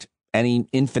react any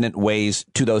infinite ways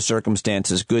to those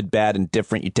circumstances, good, bad, and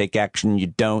different. You take action, you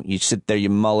don't, you sit there, you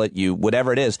mull it,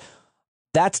 whatever it is.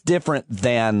 That's different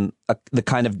than the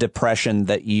kind of depression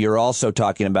that you're also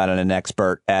talking about and an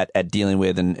expert at dealing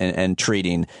with and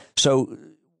treating. So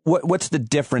what's the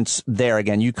difference there?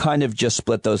 Again, you kind of just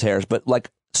split those hairs, but like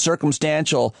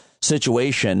circumstantial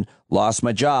situation, lost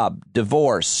my job,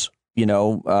 divorce,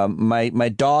 my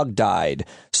dog died,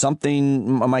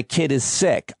 my kid is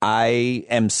sick, I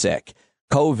am sick,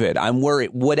 COVID, I'm worried,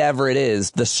 whatever it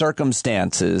is, the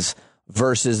circumstances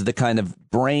versus the kind of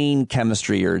brain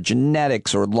chemistry or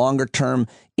genetics or longer term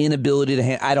inability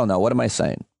to I don't know. What am I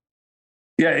saying?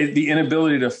 Yeah, the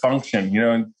inability to function,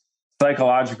 in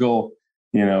psychological,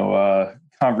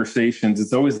 conversations.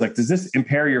 It's always like, does this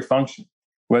impair your function?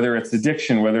 Whether it's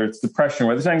addiction, whether it's depression,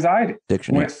 whether it's anxiety.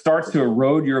 When it starts to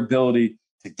erode your ability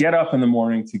to get up in the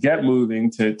morning, to get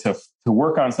moving, to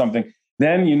work on something,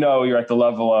 then you're at the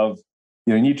level of,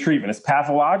 you need treatment. It's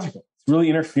pathological. It's really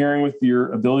interfering with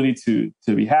your ability to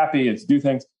be happy and to do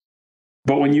things.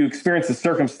 But when you experience a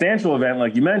circumstantial event,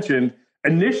 like you mentioned,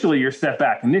 initially you're set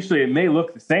back. Initially, it may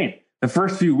look the same. The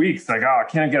first few weeks, like, I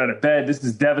can't get out of bed. This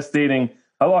is devastating.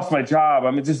 I lost my job.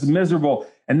 I'm just miserable.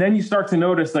 And then you start to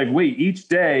notice, like, wait, each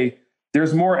day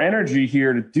there's more energy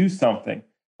here to do something.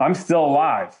 I'm still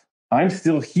alive. I'm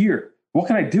still here. What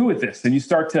can I do with this? And you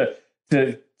start to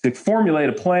formulate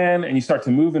a plan, and you start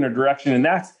to move in a direction. And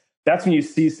that's when you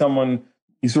see someone,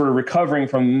 you sort of recovering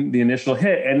from the initial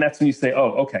hit. And that's when you say,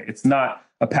 oh, okay, it's not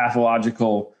a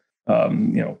pathological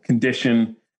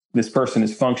condition. This person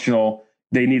is functional.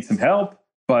 They need some help,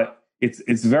 but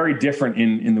it's very different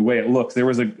in the way it looks. There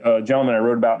was a gentleman I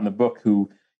wrote about in the book who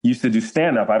used to do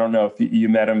stand-up. I don't know if you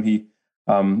met him. He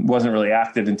wasn't really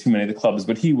active in too many of the clubs,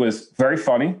 but he was very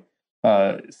funny,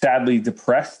 sadly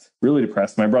depressed, really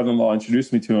depressed. My brother-in-law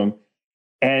introduced me to him,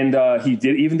 and he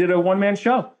did a one-man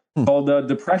show called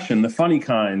Depression, the Funny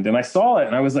Kind. And I saw it,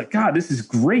 and I was like, God, this is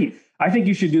great. I think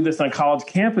you should do this on college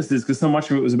campuses, because so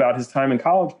much of it was about his time in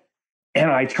college.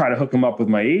 And I tried to hook him up with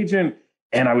my agent,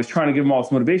 and I was trying to give him all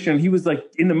this motivation. And he was like,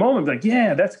 in the moment, like,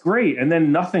 yeah, that's great. And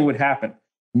then nothing would happen.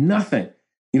 Nothing.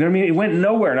 You know what I mean? It went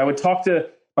nowhere. And I would talk to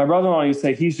my brother-in-law, and he'd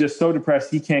say, he's just so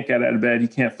depressed. He can't get out of bed. He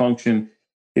can't function.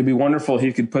 It'd be wonderful if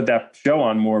he could put that show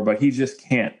on more, but he just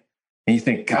can't. And you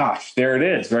think, gosh, there it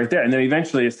is right there. And then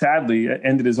eventually, sadly,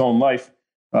 ended his own life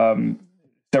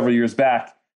several years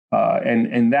back.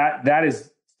 And that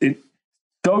is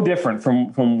so different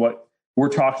from what we're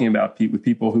talking about with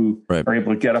people who are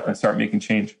able to get up and start making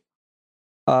change.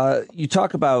 You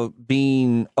talk about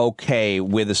being okay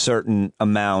with a certain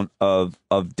amount of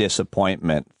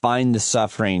disappointment. Find the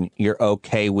suffering you're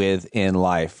okay with in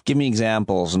life. Give me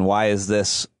examples, and why is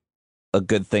this a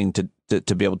good thing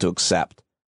to be able to accept?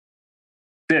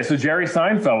 Yeah, so Jerry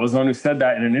Seinfeld was the one who said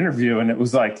that in an interview, and it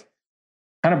was like,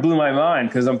 kind of blew my mind,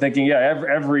 because I'm thinking, yeah,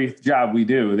 every job we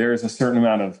do, there's a certain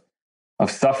amount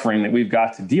of suffering that we've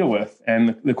got to deal with.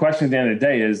 And the question at the end of the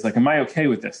day is, like, am I okay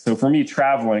with this? So for me,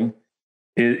 traveling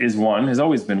is one, has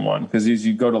always been one, because as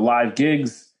you go to live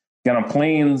gigs, get on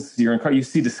planes, you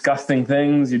see disgusting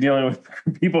things, you're dealing with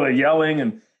people that are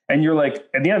yelling, and you're like,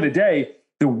 at the end of the day,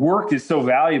 the work is so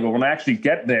valuable. When I actually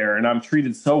get there and I'm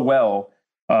treated so well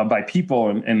by people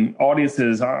and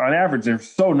audiences, on average, they're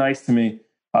so nice to me.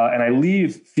 And I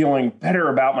leave feeling better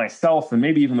about myself and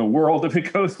maybe even the world if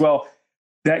it goes well.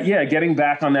 That, yeah, getting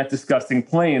back on that disgusting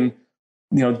plane,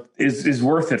 is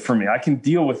worth it for me. I can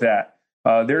deal with that.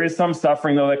 There is some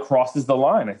suffering, though, that crosses the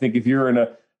line. I think if you're in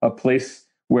a place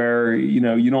where,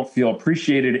 you don't feel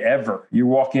appreciated ever, you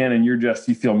walk in and you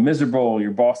feel miserable,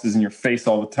 your boss is in your face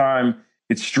all the time,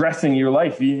 it's stressing your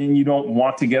life, and you don't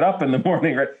want to get up in the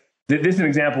morning, right? This is an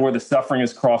example where the suffering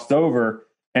has crossed over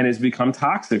and has become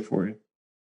toxic for you.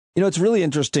 It's really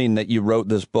interesting that you wrote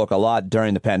this book a lot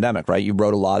during the pandemic, right? You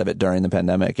wrote a lot of it during the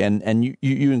pandemic, and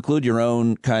you include your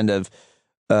own kind of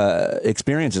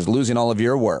experiences, losing all of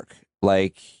your work.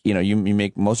 Like, you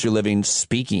make most of your living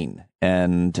speaking,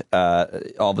 and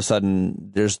all of a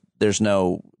sudden there's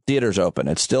no theaters open.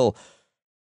 It's still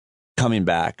coming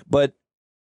back. But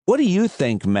what do you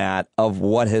think, Matt, of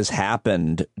what has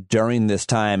happened during this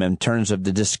time in terms of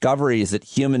the discoveries that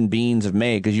human beings have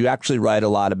made? Because you actually write a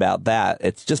lot about that.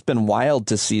 It's just been wild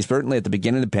to see, certainly at the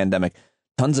beginning of the pandemic,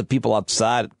 tons of people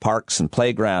outside at parks and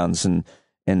playgrounds and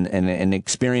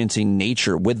experiencing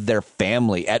nature with their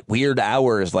family at weird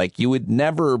hours. Like, you would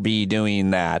never be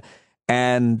doing that.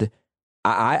 And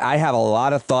I have a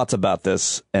lot of thoughts about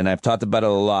this, and I've talked about it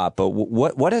a lot. But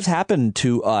what has happened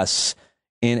to us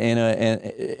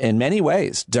in many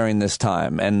ways during this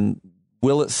time, and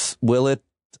will it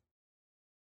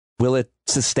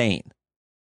sustain?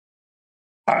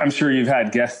 I'm sure you've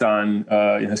had guests on,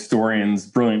 historians,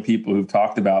 brilliant people who've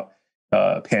talked about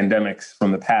pandemics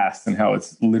from the past and how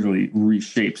it's literally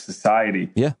reshaped society.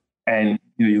 Yeah, and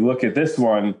you look at this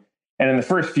one, and in the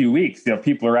first few weeks,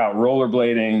 people are out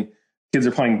rollerblading, kids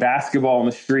are playing basketball in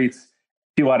the streets,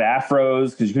 people had afros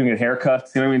because you couldn't get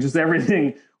haircuts. Just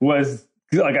everything was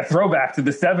like a throwback to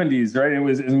the 70s, right? It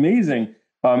was amazing.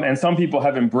 And some people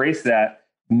have embraced that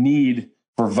need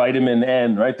for vitamin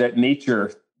N, right? That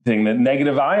nature thing, that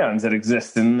negative ions that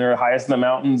exist, and they're highest in the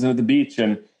mountains and at the beach.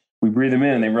 And We breathe them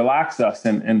in and they relax us,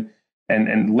 and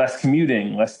less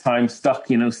commuting, less time stuck,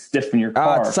 stiff in your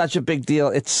car. Oh, it's such a big deal.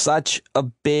 It's such a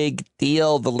big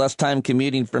deal. The less time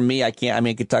commuting for me, I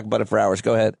could talk about it for hours.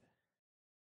 Go ahead.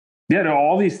 Yeah, no,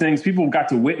 all these things, people got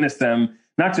to witness them,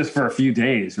 not just for a few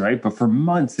days, right? But for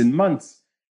months and months.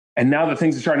 And now that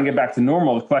things are starting to get back to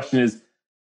normal, the question is,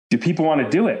 do people want to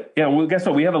do it? Yeah, well, guess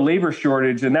what? We have a labor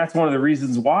shortage, and that's one of the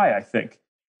reasons why, I think.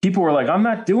 People were like, I'm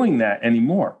not doing that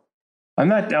anymore. I'm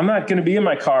not going to be in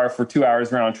my car for 2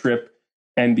 hours round trip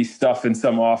and be stuffed in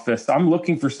some office. I'm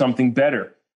looking for something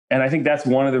better. And I think that's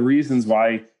one of the reasons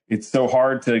why it's so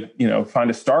hard to, find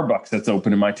a Starbucks that's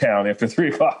open in my town after 3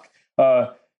 o'clock.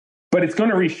 But it's going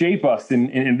to reshape us, and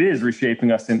it is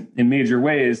reshaping us in major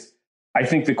ways. I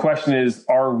think the question is,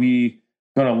 are we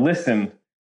going to listen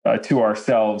to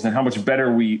ourselves and how much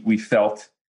better we felt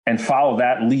and follow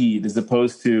that lead, as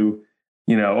opposed to,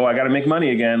 I got to make money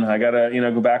again. I got to,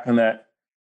 go back on that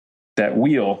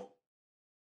treadmill,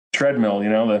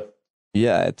 the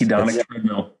hedonic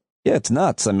treadmill. Yeah, it's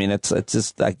nuts. I mean, it's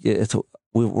just like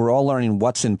we're all learning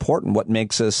what's important, what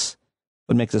makes us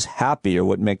happy, or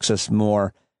what makes us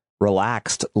more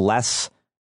relaxed, less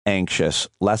anxious,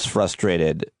 less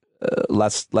frustrated,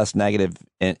 less negative,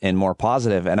 and more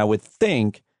positive. And I would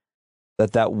think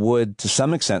that would, to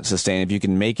some extent, sustain if you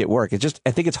can make it work. I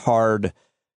think it's hard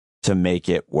to make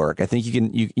it work. I think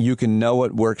you can know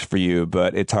what works for you,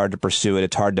 but it's hard to pursue it.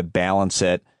 It's hard to balance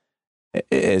it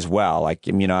as well. Like,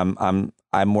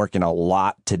 I'm working a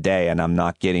lot today, and I'm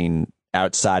not getting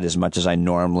outside as much as I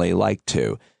normally like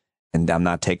to, and I'm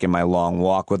not taking my long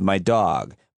walk with my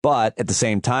dog. But at the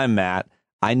same time, Matt,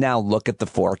 I now look at the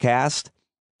forecast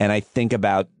and I think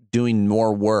about doing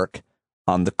more work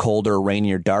on the colder,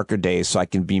 rainier, darker days so I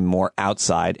can be more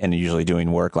outside, and usually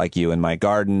doing work like you in my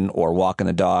garden or walking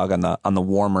the dog on the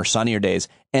warmer, sunnier days.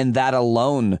 And that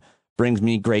alone brings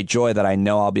me great joy that I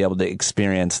know I'll be able to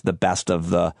experience the best of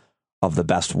the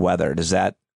best weather. Is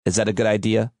that a good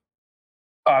idea?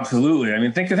 Absolutely. I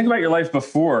mean, think about your life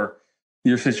before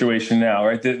your situation now,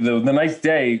 right? The nice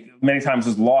day many times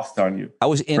was lost on you. I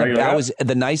was in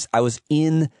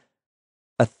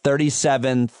a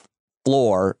 37th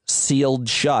floor, sealed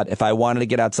shut. If I wanted to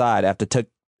get outside, I have to take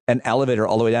an elevator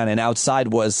all the way down, and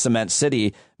outside was Cement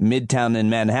City, Midtown in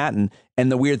Manhattan.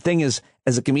 And the weird thing is,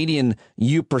 as a comedian,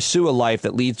 you pursue a life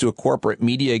that leads to a corporate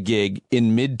media gig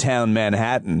in Midtown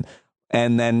Manhattan,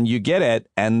 and then you get it,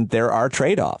 and there are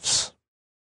trade-offs.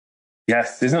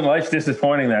 Yes, isn't life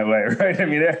disappointing that way, right? I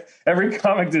mean, every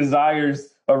comic desires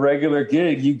a regular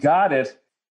gig. You got it.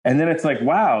 And then it's like,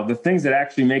 wow, the things that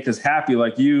actually make us happy,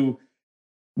 like you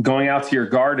going out to your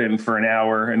garden for an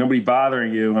hour and nobody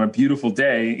bothering you on a beautiful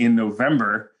day in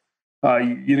November,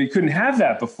 you couldn't have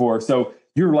that before. So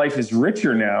your life is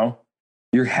richer now.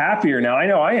 You're happier now. I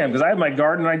know I am, because I have my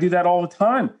garden and I do that all the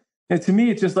time. And to me,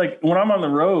 it's just like when I'm on the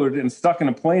road and stuck in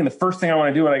a plane, the first thing I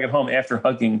want to do when I get home, after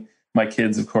hugging my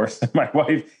kids, of course, and my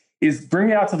wife, is bring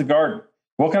me out to the garden.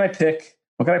 What can I pick?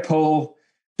 What can I pull?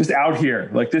 Just out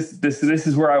here. Like this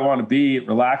is where I want to be. It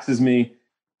relaxes me.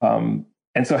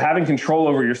 And so having control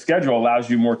over your schedule allows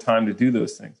you more time to do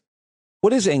those things.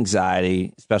 What is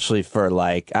anxiety, especially for,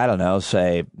 like, I don't know,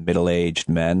 say middle-aged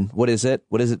men? What is it?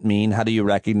 What does it mean? How do you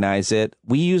recognize it?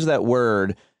 We use that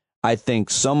word, I think,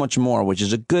 so much more, which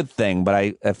is a good thing, but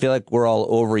I feel like we're all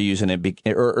overusing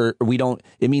it, or we don't.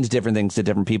 It means different things to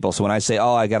different people. So when I say,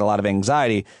 oh, I got a lot of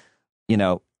anxiety,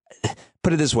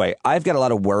 put it this way, I've got a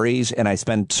lot of worries and I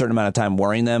spend a certain amount of time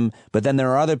worrying them. But then there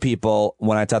are other people,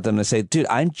 when I talk to them, to say, dude,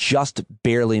 I'm just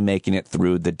barely making it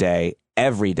through the day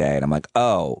every day. And I'm like,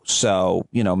 oh, so,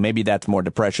 maybe that's more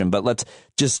depression. But let's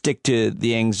just stick to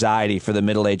the anxiety for the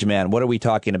middle-aged man. What are we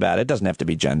talking about? It doesn't have to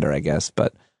be gender, I guess,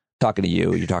 but talking to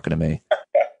you, you're talking to me.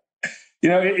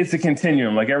 It's a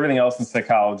continuum, like everything else in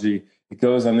psychology. It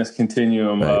goes on this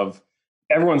continuum of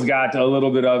everyone's got a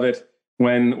little bit of it.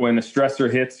 When a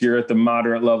stressor hits, you're at the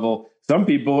moderate level. Some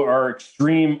people are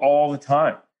extreme all the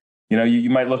time. You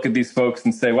might look at these folks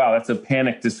and say, wow, that's a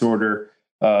panic disorder.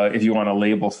 If you want to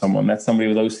label someone, that's somebody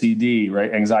with OCD,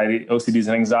 right? Anxiety. OCD is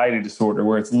an anxiety disorder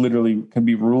where it's literally can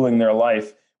be ruling their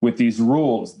life with these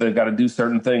rules. They've got to do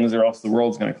certain things or else the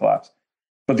world's going to collapse.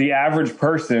 But the average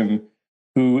person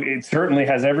who it certainly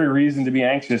has every reason to be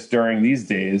anxious during these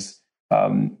days,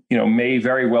 may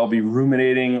very well be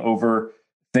ruminating over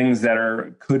things that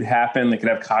could happen. They could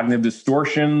have cognitive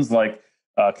distortions, like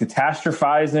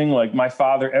catastrophizing. Like my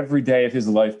father, every day of his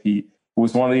life, Pete,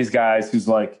 was one of these guys who's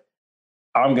like,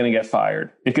 I'm going to get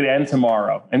fired. It could end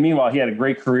tomorrow. And meanwhile, he had a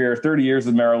great career, 30 years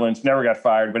with Merrill Lynch, never got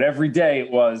fired. But every day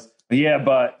it was,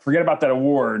 but forget about that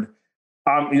award.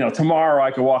 Tomorrow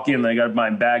I could walk in and I got my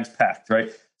bags packed, right?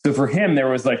 So for him, there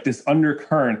was like this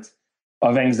undercurrent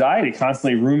of anxiety,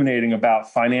 constantly ruminating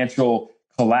about financial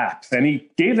collapse. And he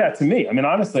gave that to me. I mean,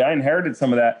 honestly, I inherited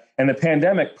some of that. And the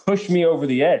pandemic pushed me over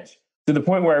the edge to the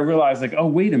point where I realized, like, oh,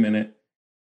 wait a minute.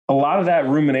 A lot of that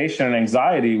rumination and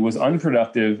anxiety was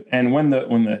unproductive. And when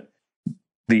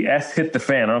the S hit the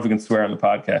fan, I don't know if we can swear on the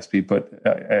podcast, Pete, but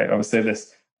I would say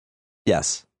this.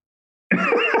 Yes.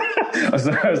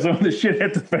 So when the shit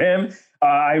hit the fan,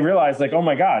 I realized, like, oh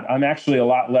my God, I'm actually a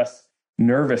lot less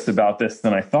nervous about this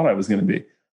than I thought I was going to be.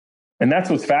 And that's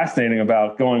what's fascinating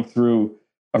about going through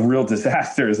a real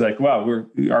disaster is like, wow,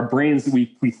 our brains,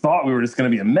 we thought we were just going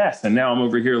to be a mess. And now I'm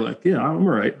over here like, yeah, I'm all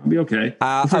right. I'll be okay.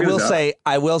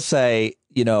 I will say,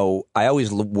 you know, I always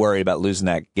worried about losing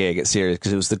that gig at Sirius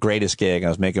because it was the greatest gig. I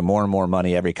was making more and more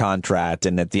money every contract.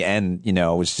 And at the end, you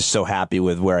know, I was just so happy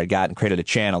with where I got and created a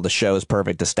channel. The show is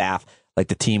perfect. The staff, like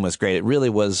the team was great. It really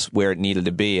was where it needed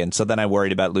to be. And so then I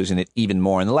worried about losing it even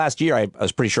more. And the last year, I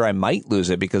was pretty sure I might lose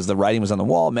it because the writing was on the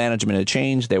wall. Management had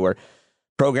changed. They were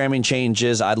programming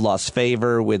changes. I'd lost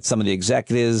favor with some of the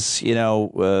executives, you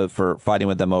know, for fighting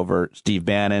with them over Steve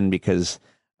Bannon because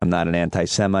I'm not an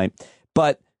anti-Semite.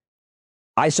 But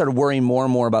I started worrying more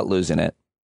and more about losing it.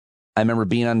 I remember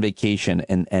being on vacation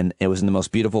and it was in the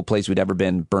most beautiful place we'd ever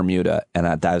been, Bermuda. And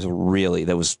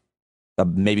that was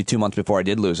maybe 2 months before I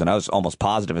did lose. And I was almost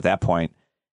positive at that point.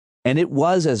 And it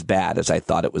was as bad as I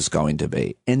thought it was going to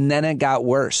be. And then it got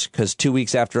worse because 2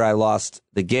 weeks after I lost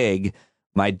the gig,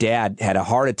 my dad had a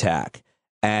heart attack.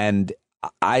 And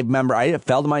I remember I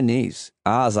fell to my knees.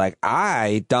 I was like,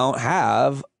 I don't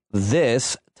have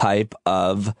this type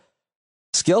of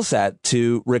skill set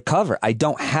to recover. I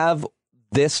don't have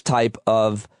this type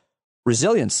of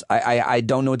resilience. I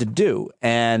don't know what to do.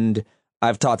 And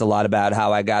I've talked a lot about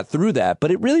how I got through that,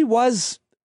 but it was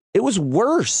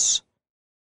worse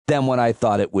than what I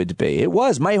thought it would be. It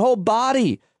was. My whole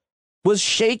body was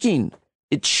shaking.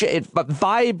 It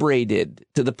vibrated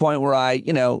to the point where I,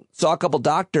 you know, saw a couple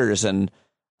doctors and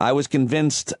I was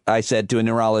convinced, I said to a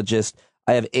neurologist,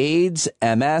 I have AIDS,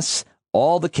 MS,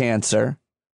 all the cancer.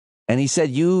 And he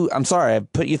said, I'm sorry, I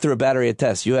put you through a battery of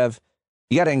tests. You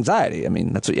got anxiety. I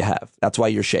mean, that's what you have. That's why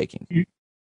you're shaking.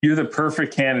 You're the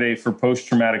perfect candidate for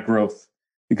post-traumatic growth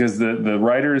because the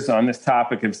writers on this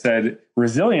topic have said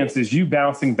resilience is you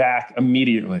bouncing back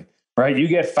immediately, right? You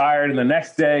get fired and the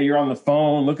next day you're on the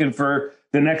phone looking for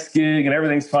the next gig and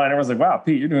everything's fine. Everyone's like, wow,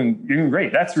 Pete, you're doing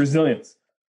great. That's resilience.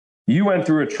 You went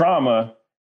through a trauma.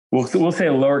 We'll say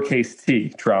a lowercase t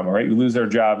trauma, right? We lose our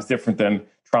job is different than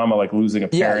trauma like losing a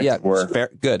parent or fair,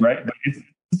 good, right? But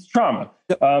it's trauma.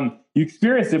 Yep. You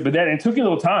experienced it, but then it took you a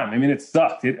little time. I mean, it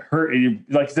sucked. It hurt.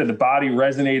 Like you said, the body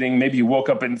resonating. Maybe you woke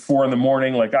up at 4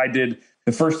 a.m, like I did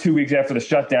the first 2 weeks after the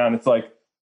shutdown. It's like,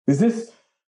 is this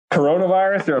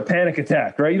coronavirus or a panic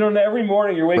attack? Right? You don't know. Every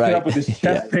morning you're waking up with this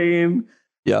chest pain,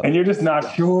 and you're just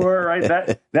not sure.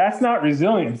 Right? That's not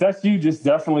resilience. That's you just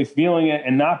definitely feeling it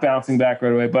and not bouncing back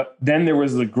right away. But then there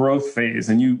was the growth phase,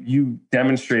 and you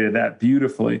demonstrated that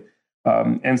beautifully.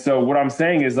 And so what I'm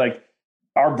saying is like,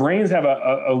 our brains have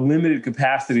a limited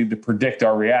capacity to predict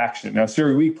our reaction. Now,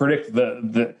 sure, we predict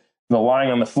the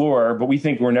lying on the floor, but we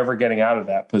think we're never getting out of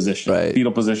that position,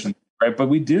 fetal position, right? But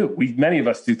we do. Many of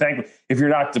us do. Thankfully, if you're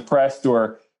not depressed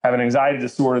or have an anxiety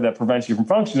disorder that prevents you from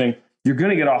functioning, you're going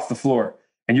to get off the floor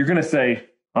and you're going to say,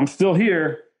 "I'm still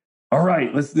here. All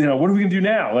right, let's. What are we going to do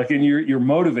now?" Like, and you're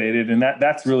motivated, and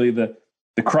that's really the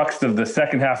crux of the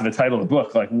second half of the title of the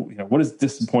book. Like, what does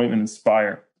disappointment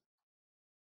inspire?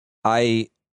 I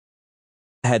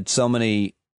had so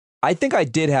many, I think I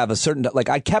did have a certain, like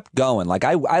I kept going. Like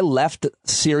I left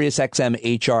Sirius XM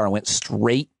HR and went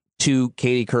straight to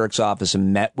Katie Couric's office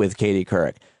and met with Katie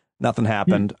Couric. Nothing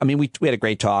happened. I mean, we had a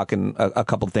great talk and a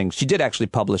couple of things. She did actually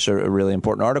publish a really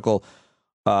important article,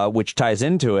 which ties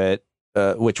into it,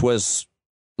 which was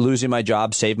losing my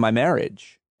job saved my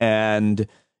marriage. And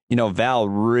Val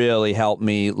really helped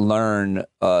me learn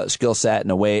skill set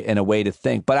and a way to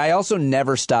think. But I also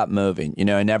never stopped moving.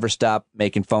 I never stopped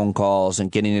making phone calls and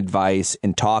getting advice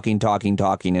and talking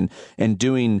and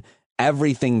doing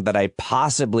everything that I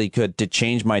possibly could to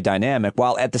change my dynamic,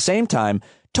 while at the same time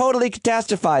totally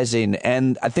catastrophizing.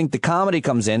 And I think the comedy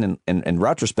comes in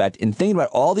retrospect in thinking about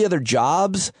all the other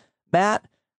jobs, Matt,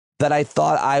 that I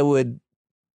thought I would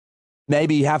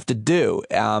maybe have to do.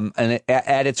 And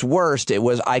at its worst, it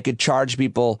was I could charge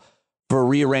people for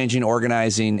rearranging,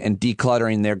 organizing, and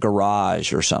decluttering their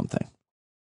garage or something.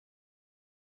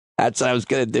 That's what I was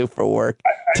going to do for work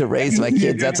to raise my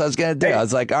kids. That's what I was going to do. I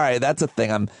was like, all right, that's a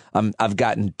thing I've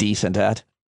gotten decent at.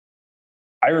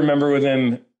 I remember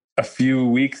within a few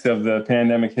weeks of the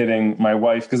pandemic hitting, my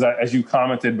wife, because as you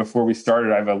commented before we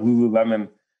started, I have a Lululemon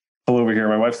pull over here.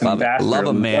 My wife's an ambassador. Love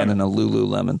a man in a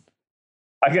Lululemon.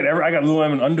 I got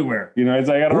Lululemon underwear. You know, I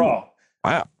got it all.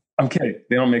 Wow. I'm kidding.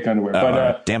 They don't make underwear.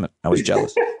 But damn it, I was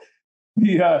jealous.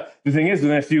 The thing is,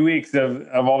 within a few weeks of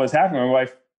all this happening, my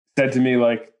wife said to me,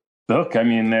 like, look, I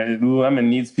mean, Lululemon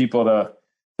needs people to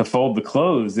fold the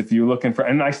clothes if you're looking for.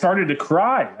 And I started to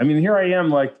cry. I mean, here I am,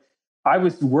 like, I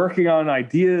was working on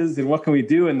ideas and what can we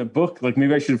do in the book? Like,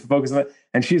 maybe I should focus on that.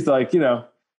 And she's like, you know,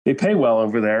 they pay well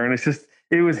over there. And it's just,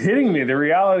 it was hitting me. The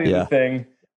reality of the thing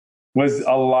was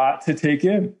a lot to take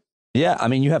in. Yeah. I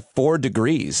mean, you have 4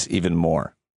 degrees, even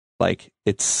more. Like,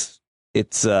 it's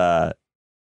I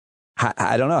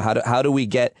don't know. How do we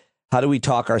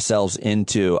talk ourselves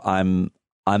into I'm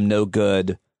no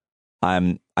good.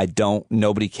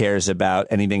 Nobody cares about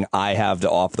anything I have to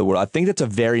offer the world. I think that's a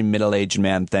very middle-aged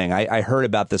man thing. I heard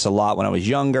about this a lot when I was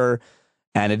younger,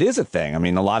 and it is a thing. I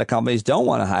mean, a lot of companies don't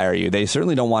want to hire you. They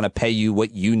certainly don't want to pay you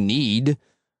what you need,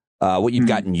 what you've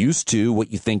gotten used to,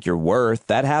 what you think you're worth.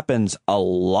 That happens a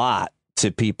lot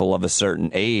to people of a certain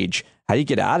age. How do you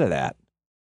get out of that?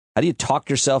 How do you talk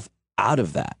yourself out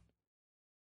of that?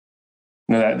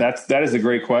 No, that is a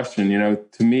great question. You know,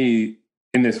 to me,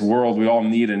 in this world, we all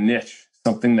need a niche,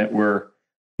 something that we're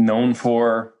known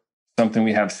for, something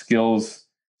we have skills,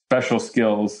 special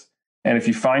skills. And if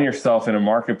you find yourself in a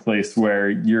marketplace where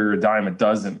you're a dime a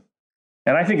dozen,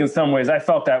 and I think in some ways I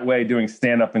felt that way doing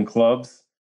stand-up in clubs.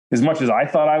 As much as I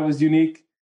thought I was unique,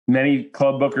 many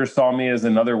club bookers saw me as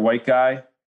another white guy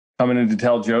coming in to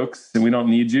tell jokes, and we don't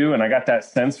need you. And I got that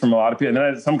sense from a lot of people.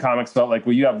 And then some comics felt like,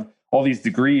 well, you have all these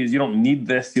degrees, you don't need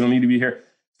this, you don't need to be here.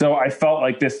 So I felt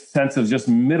like this sense of just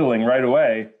middling right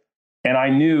away. And I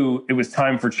knew it was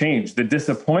time for change. The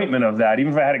disappointment of that,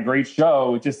 even if I had a great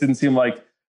show, it just didn't seem like,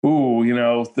 ooh, you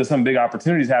know, there's some big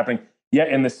opportunities happening. Yet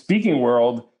in the speaking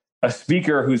world, a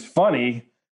speaker who's funny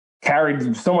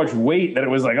carried so much weight that it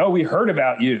was like, oh, we heard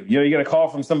about you. You know, you get a call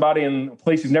from somebody in a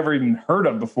place you've never even heard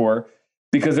of before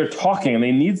because they're talking and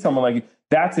they need someone like you.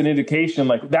 That's an indication,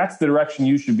 like that's the direction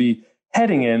you should be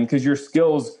heading in because your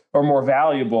skills are more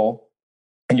valuable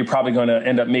and you're probably going to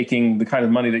end up making the kind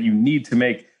of money that you need to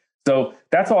make. So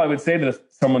that's all I would say to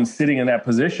someone sitting in that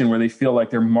position where they feel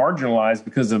like they're marginalized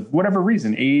because of whatever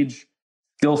reason, age,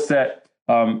 skill set.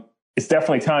 It's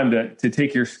definitely time to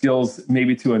take your skills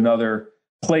maybe to another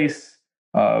place.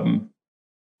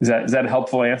 Is that a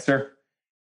helpful answer?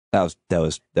 That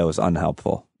was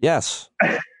unhelpful. Yes.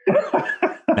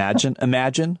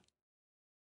 Imagine.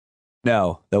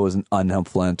 No, that was an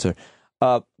unhelpful answer.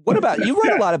 What about you?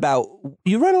 Write a lot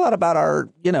about our,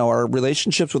 you know, our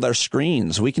relationships with our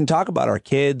screens. We can talk about our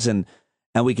kids and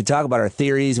we can talk about our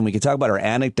theories and we can talk about our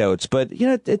anecdotes, but you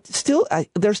know,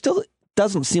 there still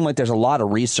doesn't seem like there's a lot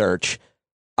of research,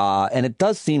 and it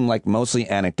does seem like mostly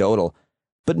anecdotal.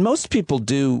 But most people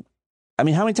do. I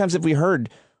mean, how many times have we heard,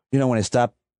 you know, when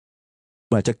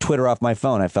I took Twitter off my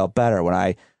phone, I felt better. When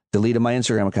I deleted my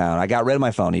Instagram account, I got rid of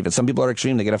my phone. Even some people are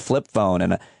extreme; they get a flip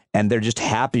phone and they're just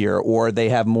happier, or they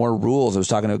have more rules. I was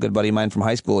talking to a good buddy of mine from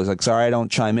high school. He's like, sorry, I don't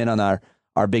chime in on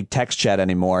our big text chat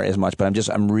anymore as much, but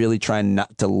I'm really trying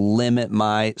not to limit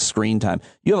my screen time.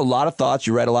 You have a lot of thoughts.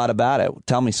 You read a lot about it.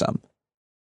 Tell me some.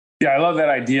 Yeah, I love that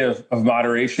idea of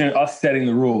moderation, us setting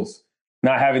the rules,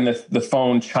 not having the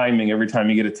phone chiming every time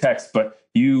you get a text, but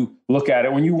you look at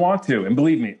it when you want to. And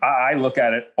believe me, I look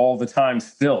at it all the time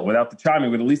still without the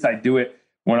chiming, but at least I do it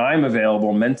when I'm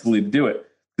available mentally to do it.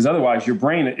 Because otherwise, your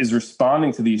brain is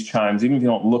responding to these chimes. Even if you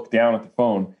don't look down at the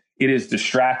phone, it is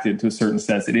distracted to a certain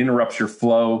sense. It interrupts your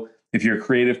flow. If you're a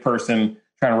creative person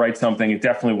trying to write something, it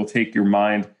definitely will take your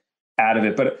mind out of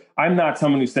it. But I'm not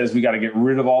someone who says we got to get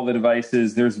rid of all the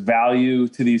devices. There's value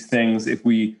to these things if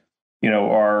we, you know,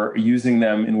 are using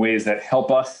them in ways that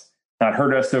help us, not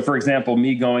hurt us. So, for example,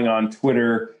 me going on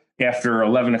Twitter after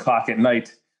 11 o'clock at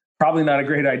night, probably not a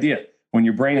great idea. When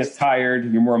your brain is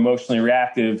tired, you're more emotionally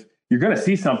reactive. You're going to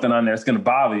see something on there that's going to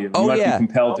bother you. You might be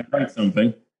compelled to write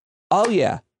something. Oh,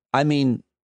 yeah. I mean,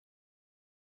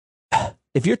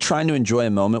 if you're trying to enjoy a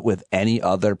moment with any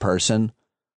other person,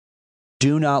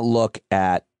 do not look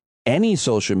at any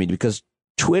social media because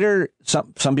Twitter,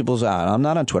 some people say, I'm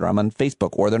not on Twitter, I'm on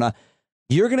Facebook, or they're not.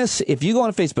 You're going to see, if you go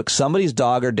on Facebook, somebody's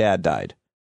dog or dad died.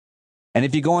 And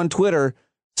if you go on Twitter,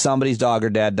 somebody's dog or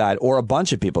dad died, or a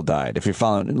bunch of people died. If you're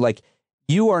following, like,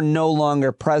 you are no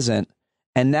longer present.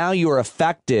 And now you are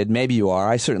affected, maybe you are,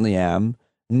 I certainly am,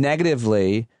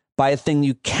 negatively by a thing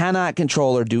you cannot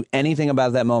control or do anything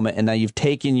about that moment. And now you've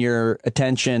taken your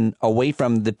attention away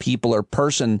from the people or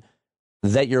person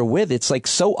that you're with. It's like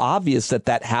so obvious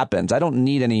that happens. I don't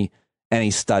need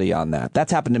any study on that.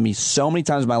 That's happened to me so many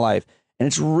times in my life. And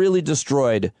it's really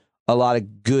destroyed a lot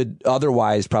of good,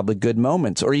 otherwise probably good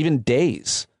moments or even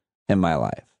days in my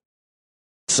life.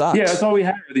 Sucks. Yeah, that's all we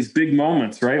have are these big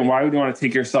moments, right? And why would you want to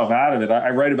take yourself out of it?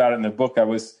 I write about it in the book. I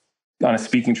was on a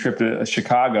speaking trip to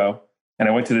Chicago, and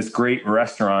I went to this great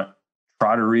restaurant,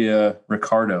 Trattoria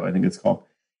Riccardo, I think it's called.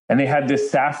 And they had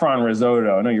this saffron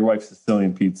risotto. I know your wife's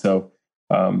Sicilian, Pete, so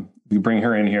if you bring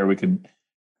her in here, we could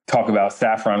talk about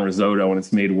saffron risotto when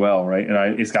it's made well, right?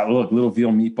 And it's got little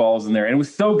veal meatballs in there. And it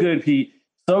was so good, Pete,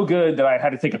 so good that I had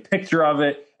to take a picture of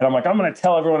it. And I'm like, I'm going to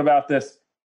tell everyone about this.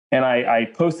 And I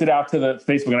posted out to the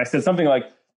Facebook, and I said something like,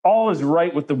 all is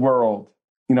right with the world.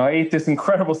 You know, I ate this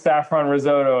incredible saffron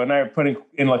risotto, and I put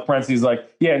in like parentheses,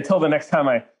 like, yeah, until the next time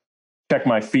I check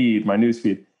my feed, my news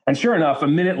feed. And sure enough, a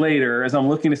minute later, as I'm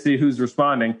looking to see who's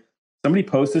responding, somebody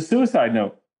posts a suicide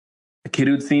note. A kid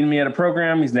who'd seen me at a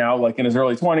program, he's now like in his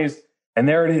early 20s, and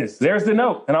there it is. There's the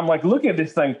note. And I'm like, looking at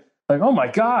this thing, like, oh my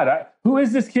God, who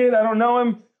is this kid? I don't know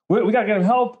him. We got to get him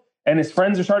help. And his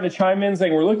friends are starting to chime in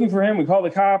saying, we're looking for him. We call the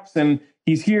cops and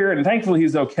he's here. And thankfully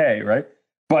he's okay, right?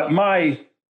 But my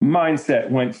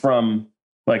mindset went from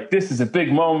like, this is a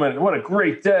big moment. What a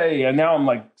great day. And now I'm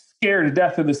like scared to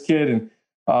death of this kid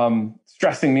and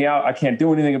stressing me out. I can't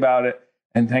do anything about it.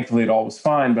 And thankfully it all was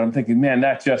fine. But I'm thinking, man,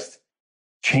 that just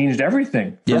changed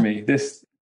everything for me. This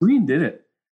screen did it.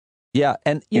 Yeah.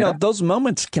 And, you know, those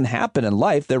moments can happen in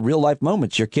life. They're real life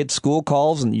moments. Your kid's school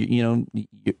calls and,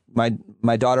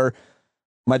 my daughter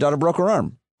broke her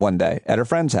arm one day at her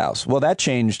friend's house. Well, that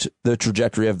changed the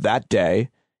trajectory of that day,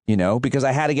 because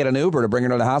I had to get an Uber to bring her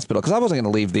to the hospital because I wasn't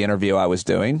going to leave the interview I was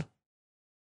doing.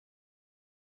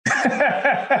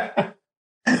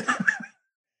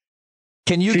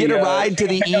 Can you get a ride to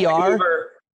the ER?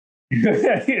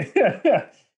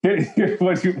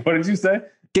 What did you say?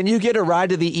 Can you get a ride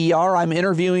to the ER? I'm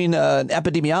interviewing an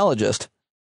epidemiologist.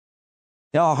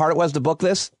 You know how hard it was to book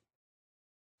this?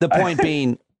 The point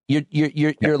being,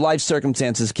 your life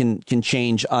circumstances can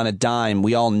change on a dime.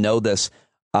 We all know this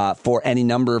for any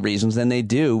number of reasons, and they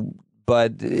do.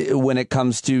 But when it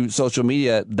comes to social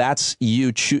media, that's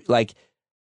you're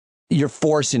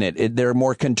forcing it. There are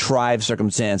more contrived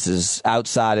circumstances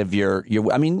outside of your.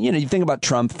 I mean, you think about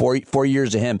Trump, 4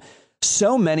 years of him.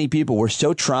 So many people were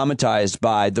so traumatized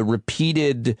by the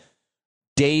repeated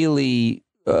daily,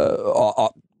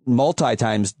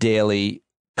 multi-times daily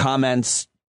comments,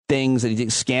 things that he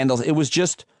did, scandals. It was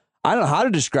just, I don't know how to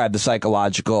describe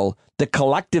the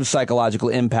collective psychological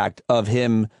impact of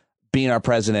him being our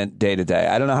president day to day.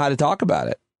 I don't know how to talk about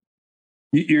it.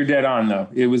 You're dead on, though.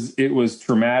 It was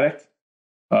traumatic.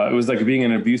 It was like being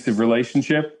in an abusive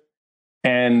relationship.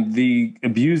 And the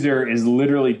abuser is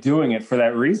literally doing it for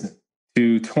that reason,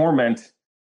 to torment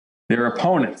their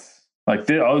opponents. Like,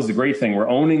 this is a great thing. We're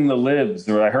owning the libs.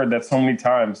 Or I heard that so many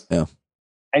times. Yeah.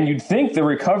 And you'd think the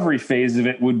recovery phase of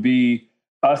it would be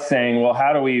us saying, well,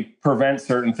 how do we prevent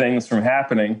certain things from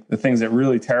happening? The things that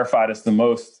really terrified us the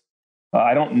most.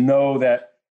 I don't know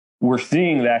that we're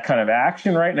seeing that kind of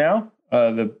action right now.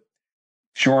 The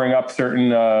shoring up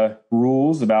certain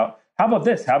rules about, how about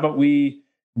this? How about we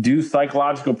do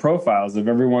psychological profiles of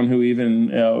everyone who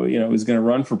even, is going to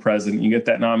run for president. You get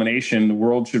that nomination. The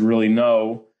world should really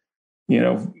know,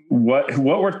 what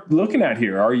we're looking at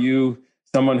here. Are you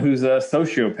someone who's a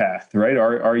sociopath, right?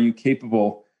 Are you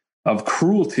capable of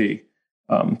cruelty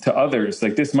to others?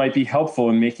 Like, this might be helpful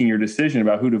in making your decision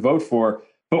about who to vote for,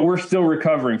 but we're still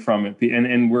recovering from it.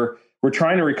 And we're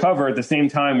trying to recover at the same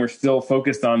time. We're still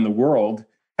focused on the world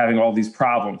having all these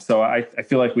problems. So I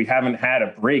feel like we haven't had a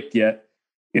break yet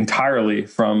entirely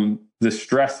from the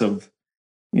stress of,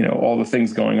 all the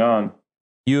things going on.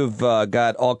 You've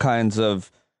got all kinds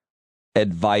of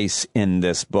advice in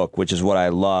this book, which is what I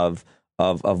love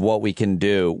of what we can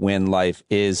do when life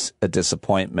is a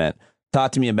disappointment.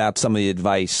 Talk to me about some of the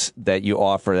advice that you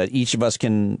offer that each of us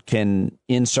can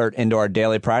insert into our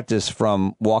daily practice,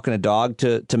 from walking a dog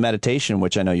to meditation,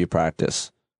 which I know you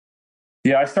practice.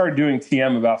 Yeah, I started doing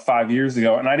TM about 5 years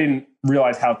ago, and I didn't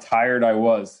realize how tired I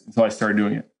was until I started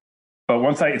doing it. But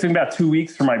it took me about 2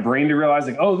 weeks for my brain to realize,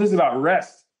 like, oh, this is about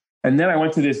rest. And then I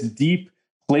went to this deep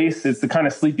place. It's the kind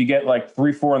of sleep you get like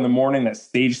 3-4 in the morning, that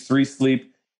stage 3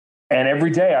 sleep. And every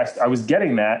day I was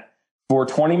getting that for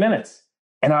 20 minutes.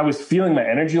 And I was feeling my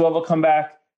energy level come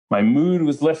back. My mood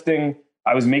was lifting.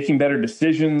 I was making better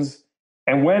decisions.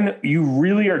 And when you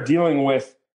really are dealing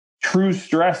with true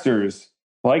stressors,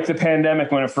 like the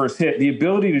pandemic when it first hit, the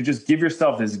ability to just give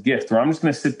yourself this gift where I'm just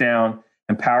going to sit down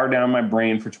and power down my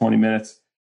brain for 20 minutes.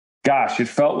 Gosh, it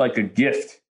felt like a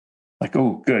gift. Like,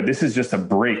 oh, good. This is just a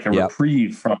break, a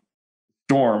reprieve from the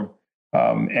storm.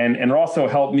 And it also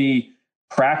helped me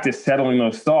practice settling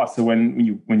those thoughts. So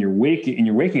when you're waking in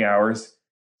your waking hours,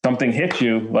 something hits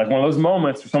you, like one of those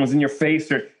moments where someone's in your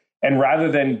face, and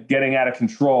rather than getting out of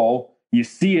control, you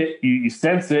see it, you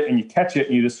sense it, and you catch it,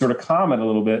 and you just sort of calm it a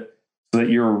little bit so that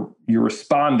you're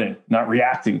responding, not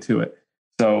reacting to it.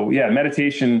 So yeah,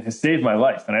 meditation has saved my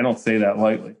life, and I don't say that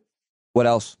lightly. What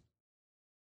else?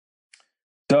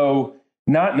 So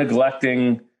not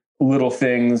neglecting little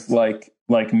things like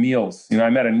meals. I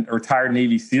met a retired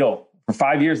Navy SEAL. For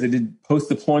 5 years, they did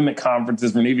post-deployment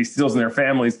conferences for Navy SEALs and their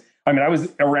families. I mean, I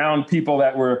was around people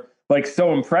that were like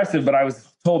so impressive, but I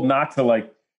was told not to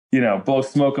blow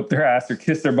smoke up their ass or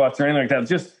kiss their butts or anything like that.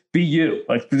 Just be you.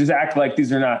 Like, just act like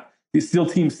these SEAL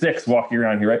Team 6 walking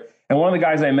around here, right? And one of the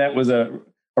guys I met was a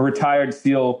retired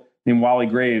SEAL named Wally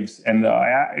Graves. And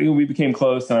we became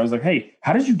close. And I was like, hey,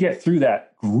 how did you get through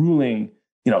that grueling,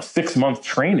 6-month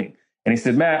training? And he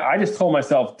said, Matt, I just told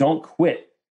myself, don't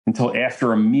quit until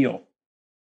after a meal.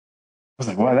 I was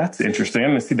like, well, that's interesting. I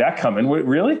didn't see that coming.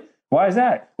 Really? Why is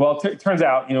that? Well, it turns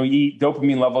out, you eat,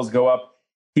 dopamine levels go up.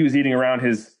 He was eating around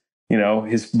his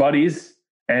buddies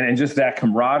and just that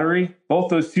camaraderie. Both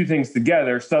those two things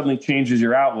together suddenly changes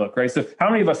your outlook, right? So how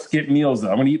many of us skip meals, though?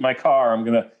 I'm going to eat my car. I'm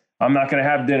not going to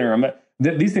have dinner.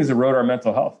 These things erode our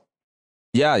mental health.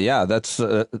 Yeah. That's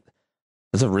a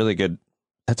really good.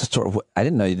 That's a sort of. I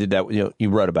didn't know you did that. You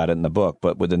wrote about it in the book,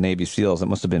 but with the Navy SEALs, it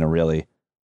must have been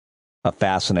a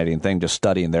fascinating thing, just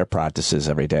studying their practices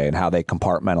every day and how they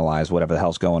compartmentalize whatever the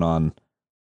hell's going on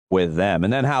with them,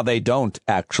 and then how they don't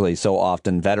actually so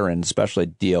often, veterans especially,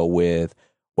 deal with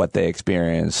what they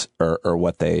experience or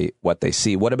what they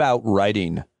see. What about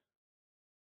writing?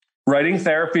 Writing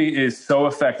therapy is so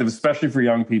effective, especially for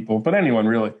young people, but anyone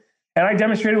really. And I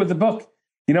demonstrated with the book.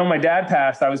 My dad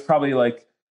passed. I was probably like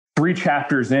 3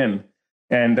 chapters in,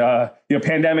 and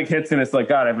pandemic hits, and it's like,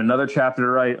 God, I have another chapter to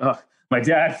write. My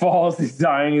dad falls, he's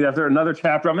dying, he's after another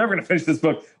chapter. I'm never going to finish this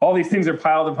book. All these things are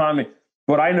piled upon me.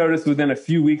 What I noticed within a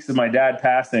few weeks of my dad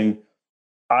passing,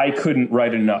 I couldn't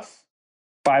write enough.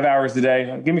 5 hours a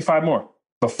day, give me 5 more.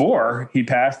 Before he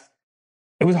passed,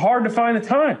 it was hard to find the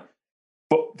time.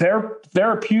 But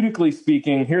therapeutically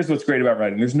speaking, here's what's great about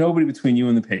writing. There's nobody between you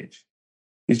and the page.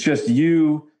 It's just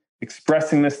you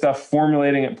expressing this stuff,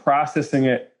 formulating it, processing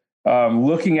it,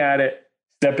 looking at it,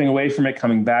 stepping away from it,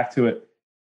 coming back to it.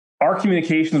 Our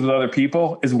communications with other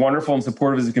people, as wonderful and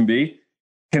supportive as it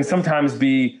can sometimes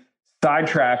be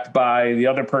sidetracked by the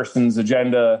other person's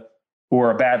agenda or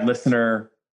a bad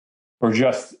listener or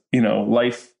just,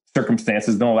 life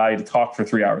circumstances don't allow you to talk for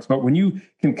 3 hours. But when you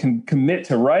can commit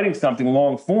to writing something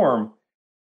long form,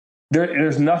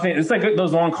 there's nothing. It's like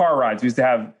those long car rides we used to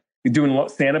have doing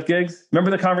stand-up gigs. Remember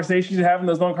the conversations you have in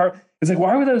those long car? It's like,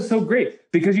 why were those so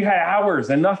great? Because you had hours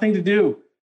and nothing to do.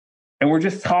 And we're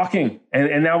just talking,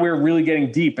 and now we're really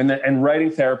getting deep, and writing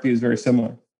therapy is very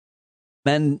similar.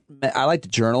 Men, I like to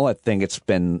journal. I think it's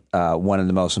been one of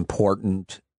the most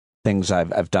important things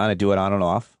I've done. I do it on and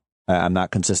off. I'm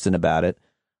not consistent about it,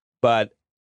 but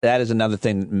that is another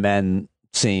thing that men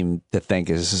seem to think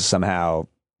is somehow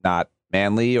not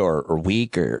manly or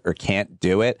weak or can't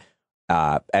do it.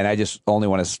 And I just only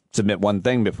want to submit one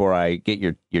thing before I get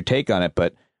your take on it,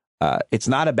 but it's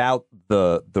not about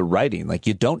the writing. Like,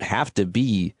 you don't have to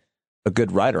be a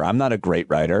good writer. I'm not a great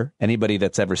writer. Anybody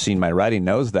that's ever seen my writing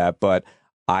knows that, but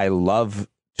I love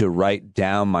to write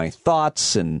down my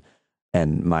thoughts and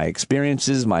my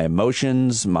experiences, my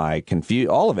emotions, my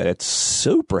all of it. It's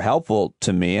super helpful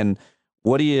to me. And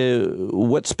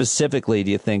what specifically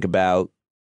do you think about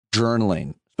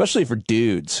journaling, especially for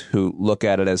dudes who look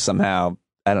at it as somehow,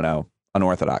 I don't know,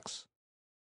 unorthodox?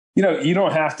 You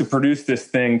don't have to produce this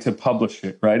thing to publish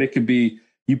it, right? It could be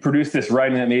you produce this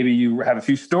writing that maybe you have a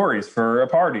few stories for a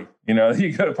party.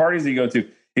 You go to parties that you go to.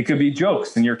 It could be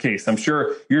jokes in your case. I'm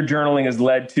sure your journaling has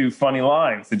led to funny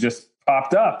lines that just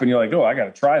popped up, and you're like, oh, I got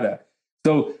to try that.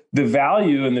 So the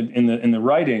value in the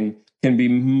writing can be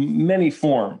many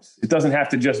forms. It doesn't have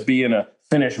to just be in a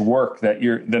finished work that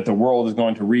the world is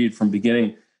going to read from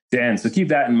beginning to end. So keep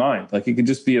that in mind. Like, it could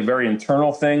just be a very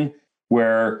internal thing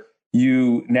where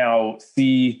you now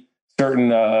see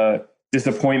certain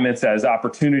disappointments as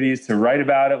opportunities to write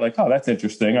about it. Like, oh, that's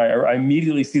interesting. I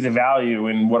immediately see the value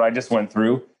in what I just went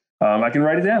through. I can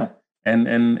write it down,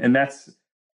 and that's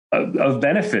of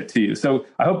benefit to you. So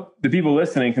I hope the people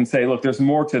listening can say, look, there's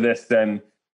more to this than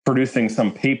producing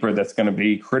some paper that's going to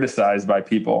be criticized by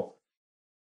people.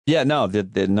 Yeah, no,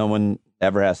 no one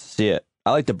ever has to see it.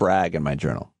 I like to brag in my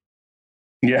journal.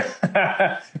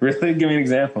 Yeah, really? Give me an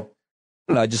example.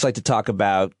 I just like to talk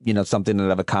about, something that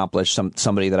I've accomplished,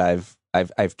 somebody that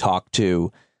I've talked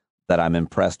to that I'm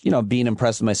impressed, being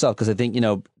impressed with myself. Because I think,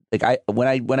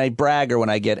 when I brag or when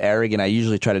I get arrogant, I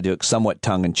usually try to do it somewhat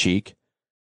tongue in cheek.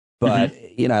 But,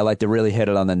 I like to really hit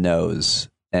it on the nose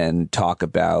and talk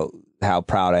about how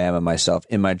proud I am of myself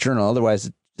in my journal. Otherwise,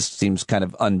 it just seems kind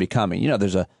of unbecoming.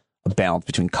 There's a balance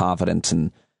between confidence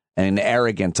and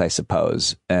arrogance, I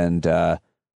suppose. And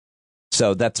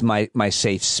so that's my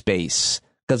safe space.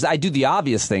 Because I do the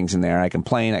obvious things in there. I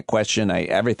complain, I question,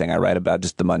 everything I write about,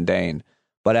 just the mundane.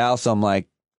 But I also am like,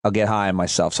 I'll get high on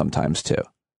myself sometimes too.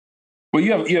 Well,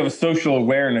 you have a social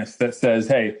awareness that says,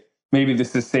 hey, maybe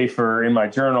this is safer in my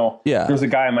journal. Yeah. There's a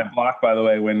guy on my block, by the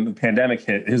way, when the pandemic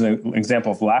hit. Here's an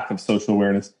example of lack of social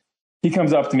awareness. He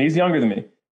comes up to me. He's younger than me.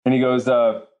 And he goes,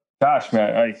 gosh,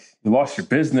 man, you lost your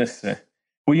business.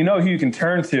 Well, you know who you can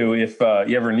turn to if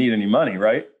you ever need any money,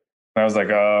 right? And I was like,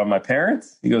 my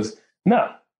parents? He goes,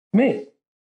 no. Me.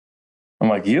 I'm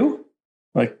like, you?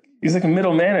 Like, he's like a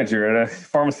middle manager at a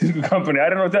pharmaceutical company. I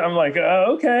don't know what that. I'm like,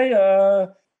 okay,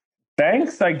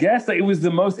 thanks, I guess. It was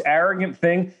the most arrogant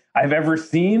thing I've ever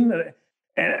seen.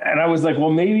 And I was like,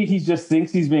 well, maybe he just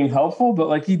thinks he's being helpful, but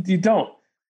like, you don't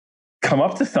come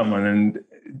up to someone and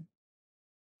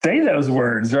say those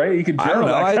words, right? You could journal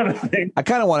that kind of thing. I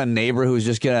kind of want a neighbor who's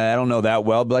just gonna, I don't know that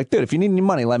well, but like, dude, if you need any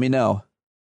money, let me know.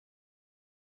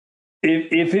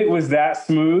 If it was that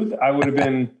smooth, I would have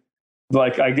been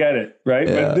like, I get it, right?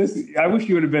 Yeah. But I wish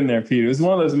you would have been there, Pete. It was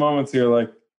one of those moments you're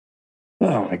like,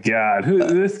 oh my God,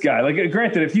 who's this guy? Like,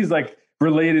 granted, if he's like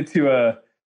related to a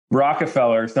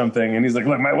Rockefeller or something, and he's like,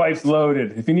 look, my wife's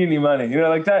loaded. If you need any money,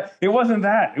 like that. It wasn't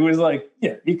that. It was like,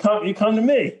 yeah, you come to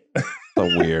me. So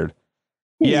weird.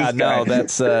 Yeah, no,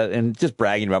 that's and just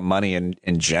bragging about money in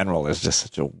general is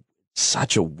just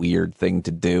such a weird thing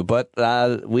to do, but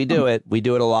we do it. We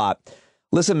do it a lot.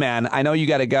 Listen, man, I know you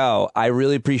got to go. I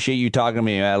really appreciate you talking to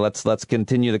me. Let's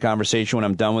continue the conversation when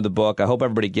I'm done with the book. I hope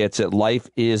everybody gets it. Life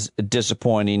is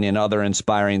Disappointing and Other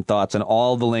Inspiring Thoughts, and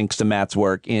all the links to Matt's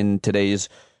work in today's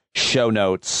show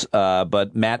notes.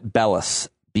 But Matt Bellace,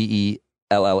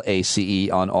 BELLACE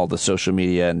on all the social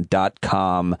media and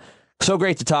 .com. So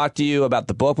great to talk to you about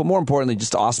the book, but more importantly,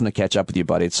 just awesome to catch up with you,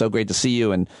 buddy. It's so great to see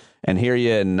you and hear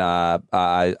you, and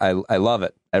I love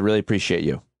it. I really appreciate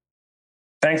you.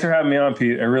 Thanks for having me on,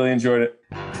 Pete. I really enjoyed it.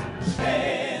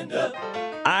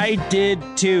 I did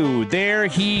too. There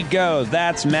he goes.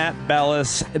 That's Matt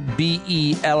Bellace,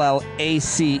 BELLACE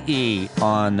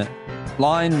online,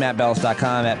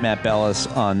 mattbellis.com, at Matt Bellace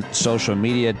on social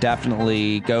media.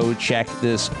 Definitely go check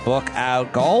this book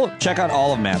out. Go check out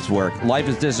all of Matt's work. Life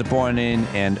is Disappointing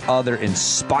and Other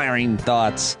Inspiring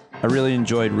Thoughts. I really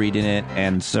enjoyed reading it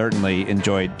and certainly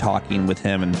enjoyed talking with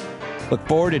him, and look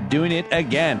forward to doing it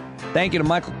again. Thank you to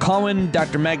Michael Cohen,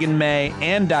 Dr. Meghan May,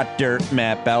 and Dr.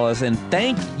 Matt Bellace. And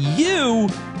thank you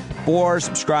for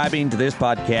subscribing to this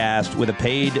podcast with a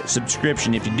paid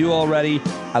subscription. If you do already,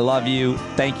 I love you.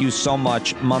 Thank you so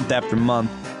much, month after month.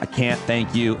 I can't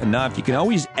thank you enough. You can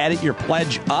always edit your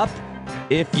pledge up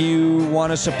if you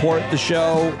want to support the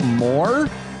show more.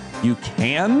 You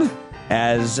can,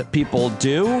 as people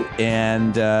do,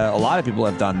 and a lot of people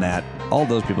have done that. All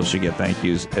those people should get thank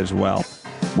yous as well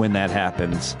when that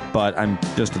happens, but I'm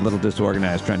just a little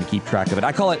disorganized trying to keep track of it.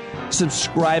 I call it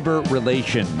subscriber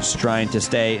relations, trying to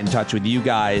stay in touch with you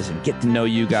guys and get to know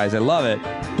you guys. I love it.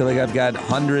 I feel like I've got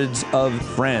hundreds of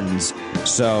friends,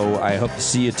 so I hope to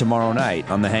see you tomorrow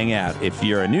night on the Hangout if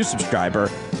you're a new subscriber.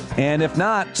 And if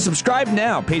not, subscribe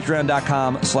now,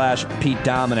 patreon.com/Pete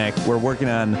Dominic. We're working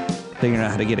on figuring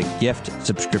out how to get a gift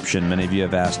subscription. Many of you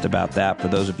have asked about that. For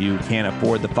those of you who can't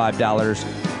afford the $5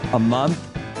 a month,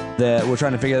 we're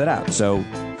trying to figure that out. So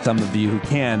some of you who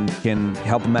can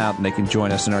help them out, and they can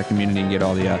join us in our community and get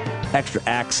all the extra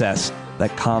access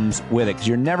that comes with it. Because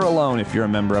you're never alone if you're a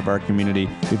member of our community.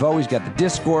 We've always got the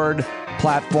Discord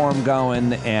platform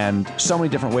going and so many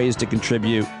different ways to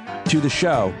contribute to the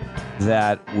show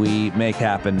that we make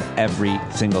happen every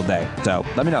single day. So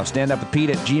let me know.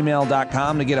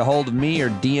 standupwithpete@gmail.com to get a hold of me,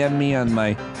 or DM me on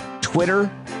my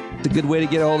Twitter. It's a good way to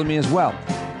get a hold of me as well.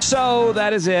 So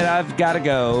that is it. I've got to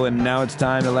go, and now it's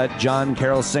time to let John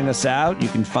Carroll sing us out. You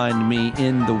can find me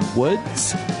in the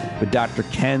woods with Dr.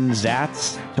 Ken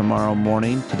Zatz tomorrow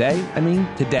morning. Today.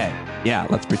 Yeah,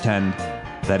 let's pretend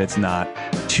that it's not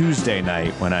Tuesday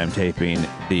night when I'm taping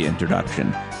the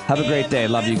introduction. Have a great day.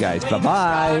 Love you guys.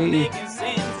 Bye-bye.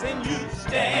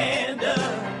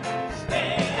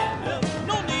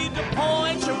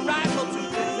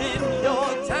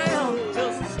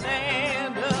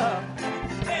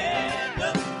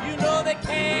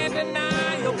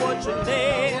 You're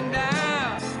laying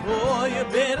down, boy, you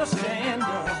better stand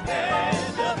up.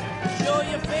 Stand up. Show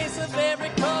your face of every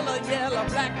color, yellow,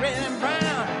 black, red, and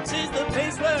brown. She's the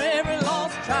place where every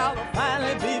lost child will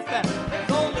finally be found. There's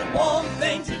only one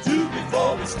thing to do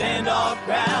before we stand our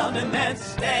ground, and that's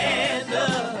stand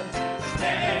up,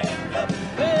 stand up.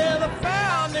 Well, the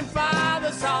founding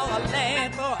fathers saw a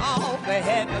land for all. They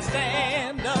had to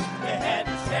stand up, they had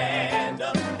to stand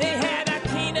up. They had a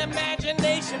keen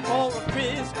imagination for a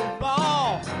crystal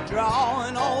ball,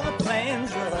 drawing all the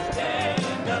plans of a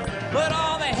stand up. But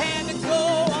all they had to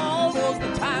go on was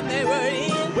the time they were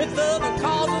in, with other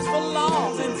causes for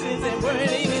laws, and since they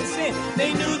weren't even sin,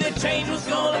 they knew that change was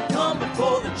gonna come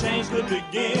before the change could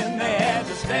begin. They had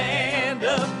to stand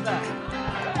up.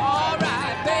 All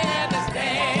right, they had to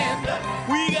stand up.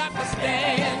 We got to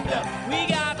stand up. We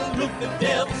got to look the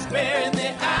devil square in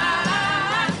the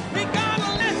eye. We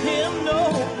gotta let him know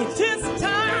it's his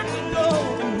time to go,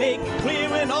 and make it clear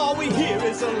when all we hear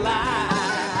is a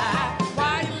lie.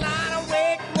 Why you lying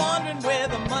awake wondering where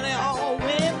the money all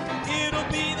went? It'll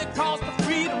be the cost of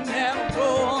freedom that'll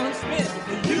go unspent.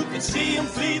 You can see him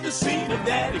flee the scene of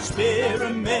that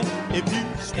experiment if you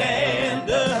stand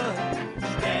up.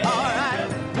 All right,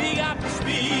 we got to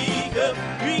speak up.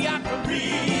 We got to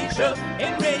reach up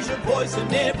and raise your voice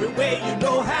in every way you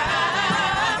know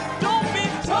how. Don't be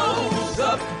toes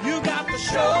up. You got to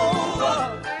show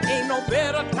up. Ain't no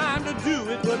better time to do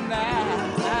it but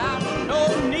now.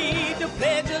 No need to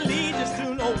pledge allegiance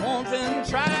to no wanton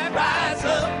tribe. Rise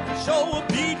up, show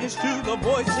obedience to the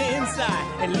voice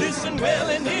inside, and listen well,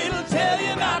 and it'll tell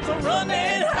you not to run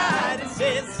and hide. It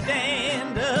says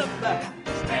stand up,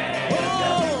 stand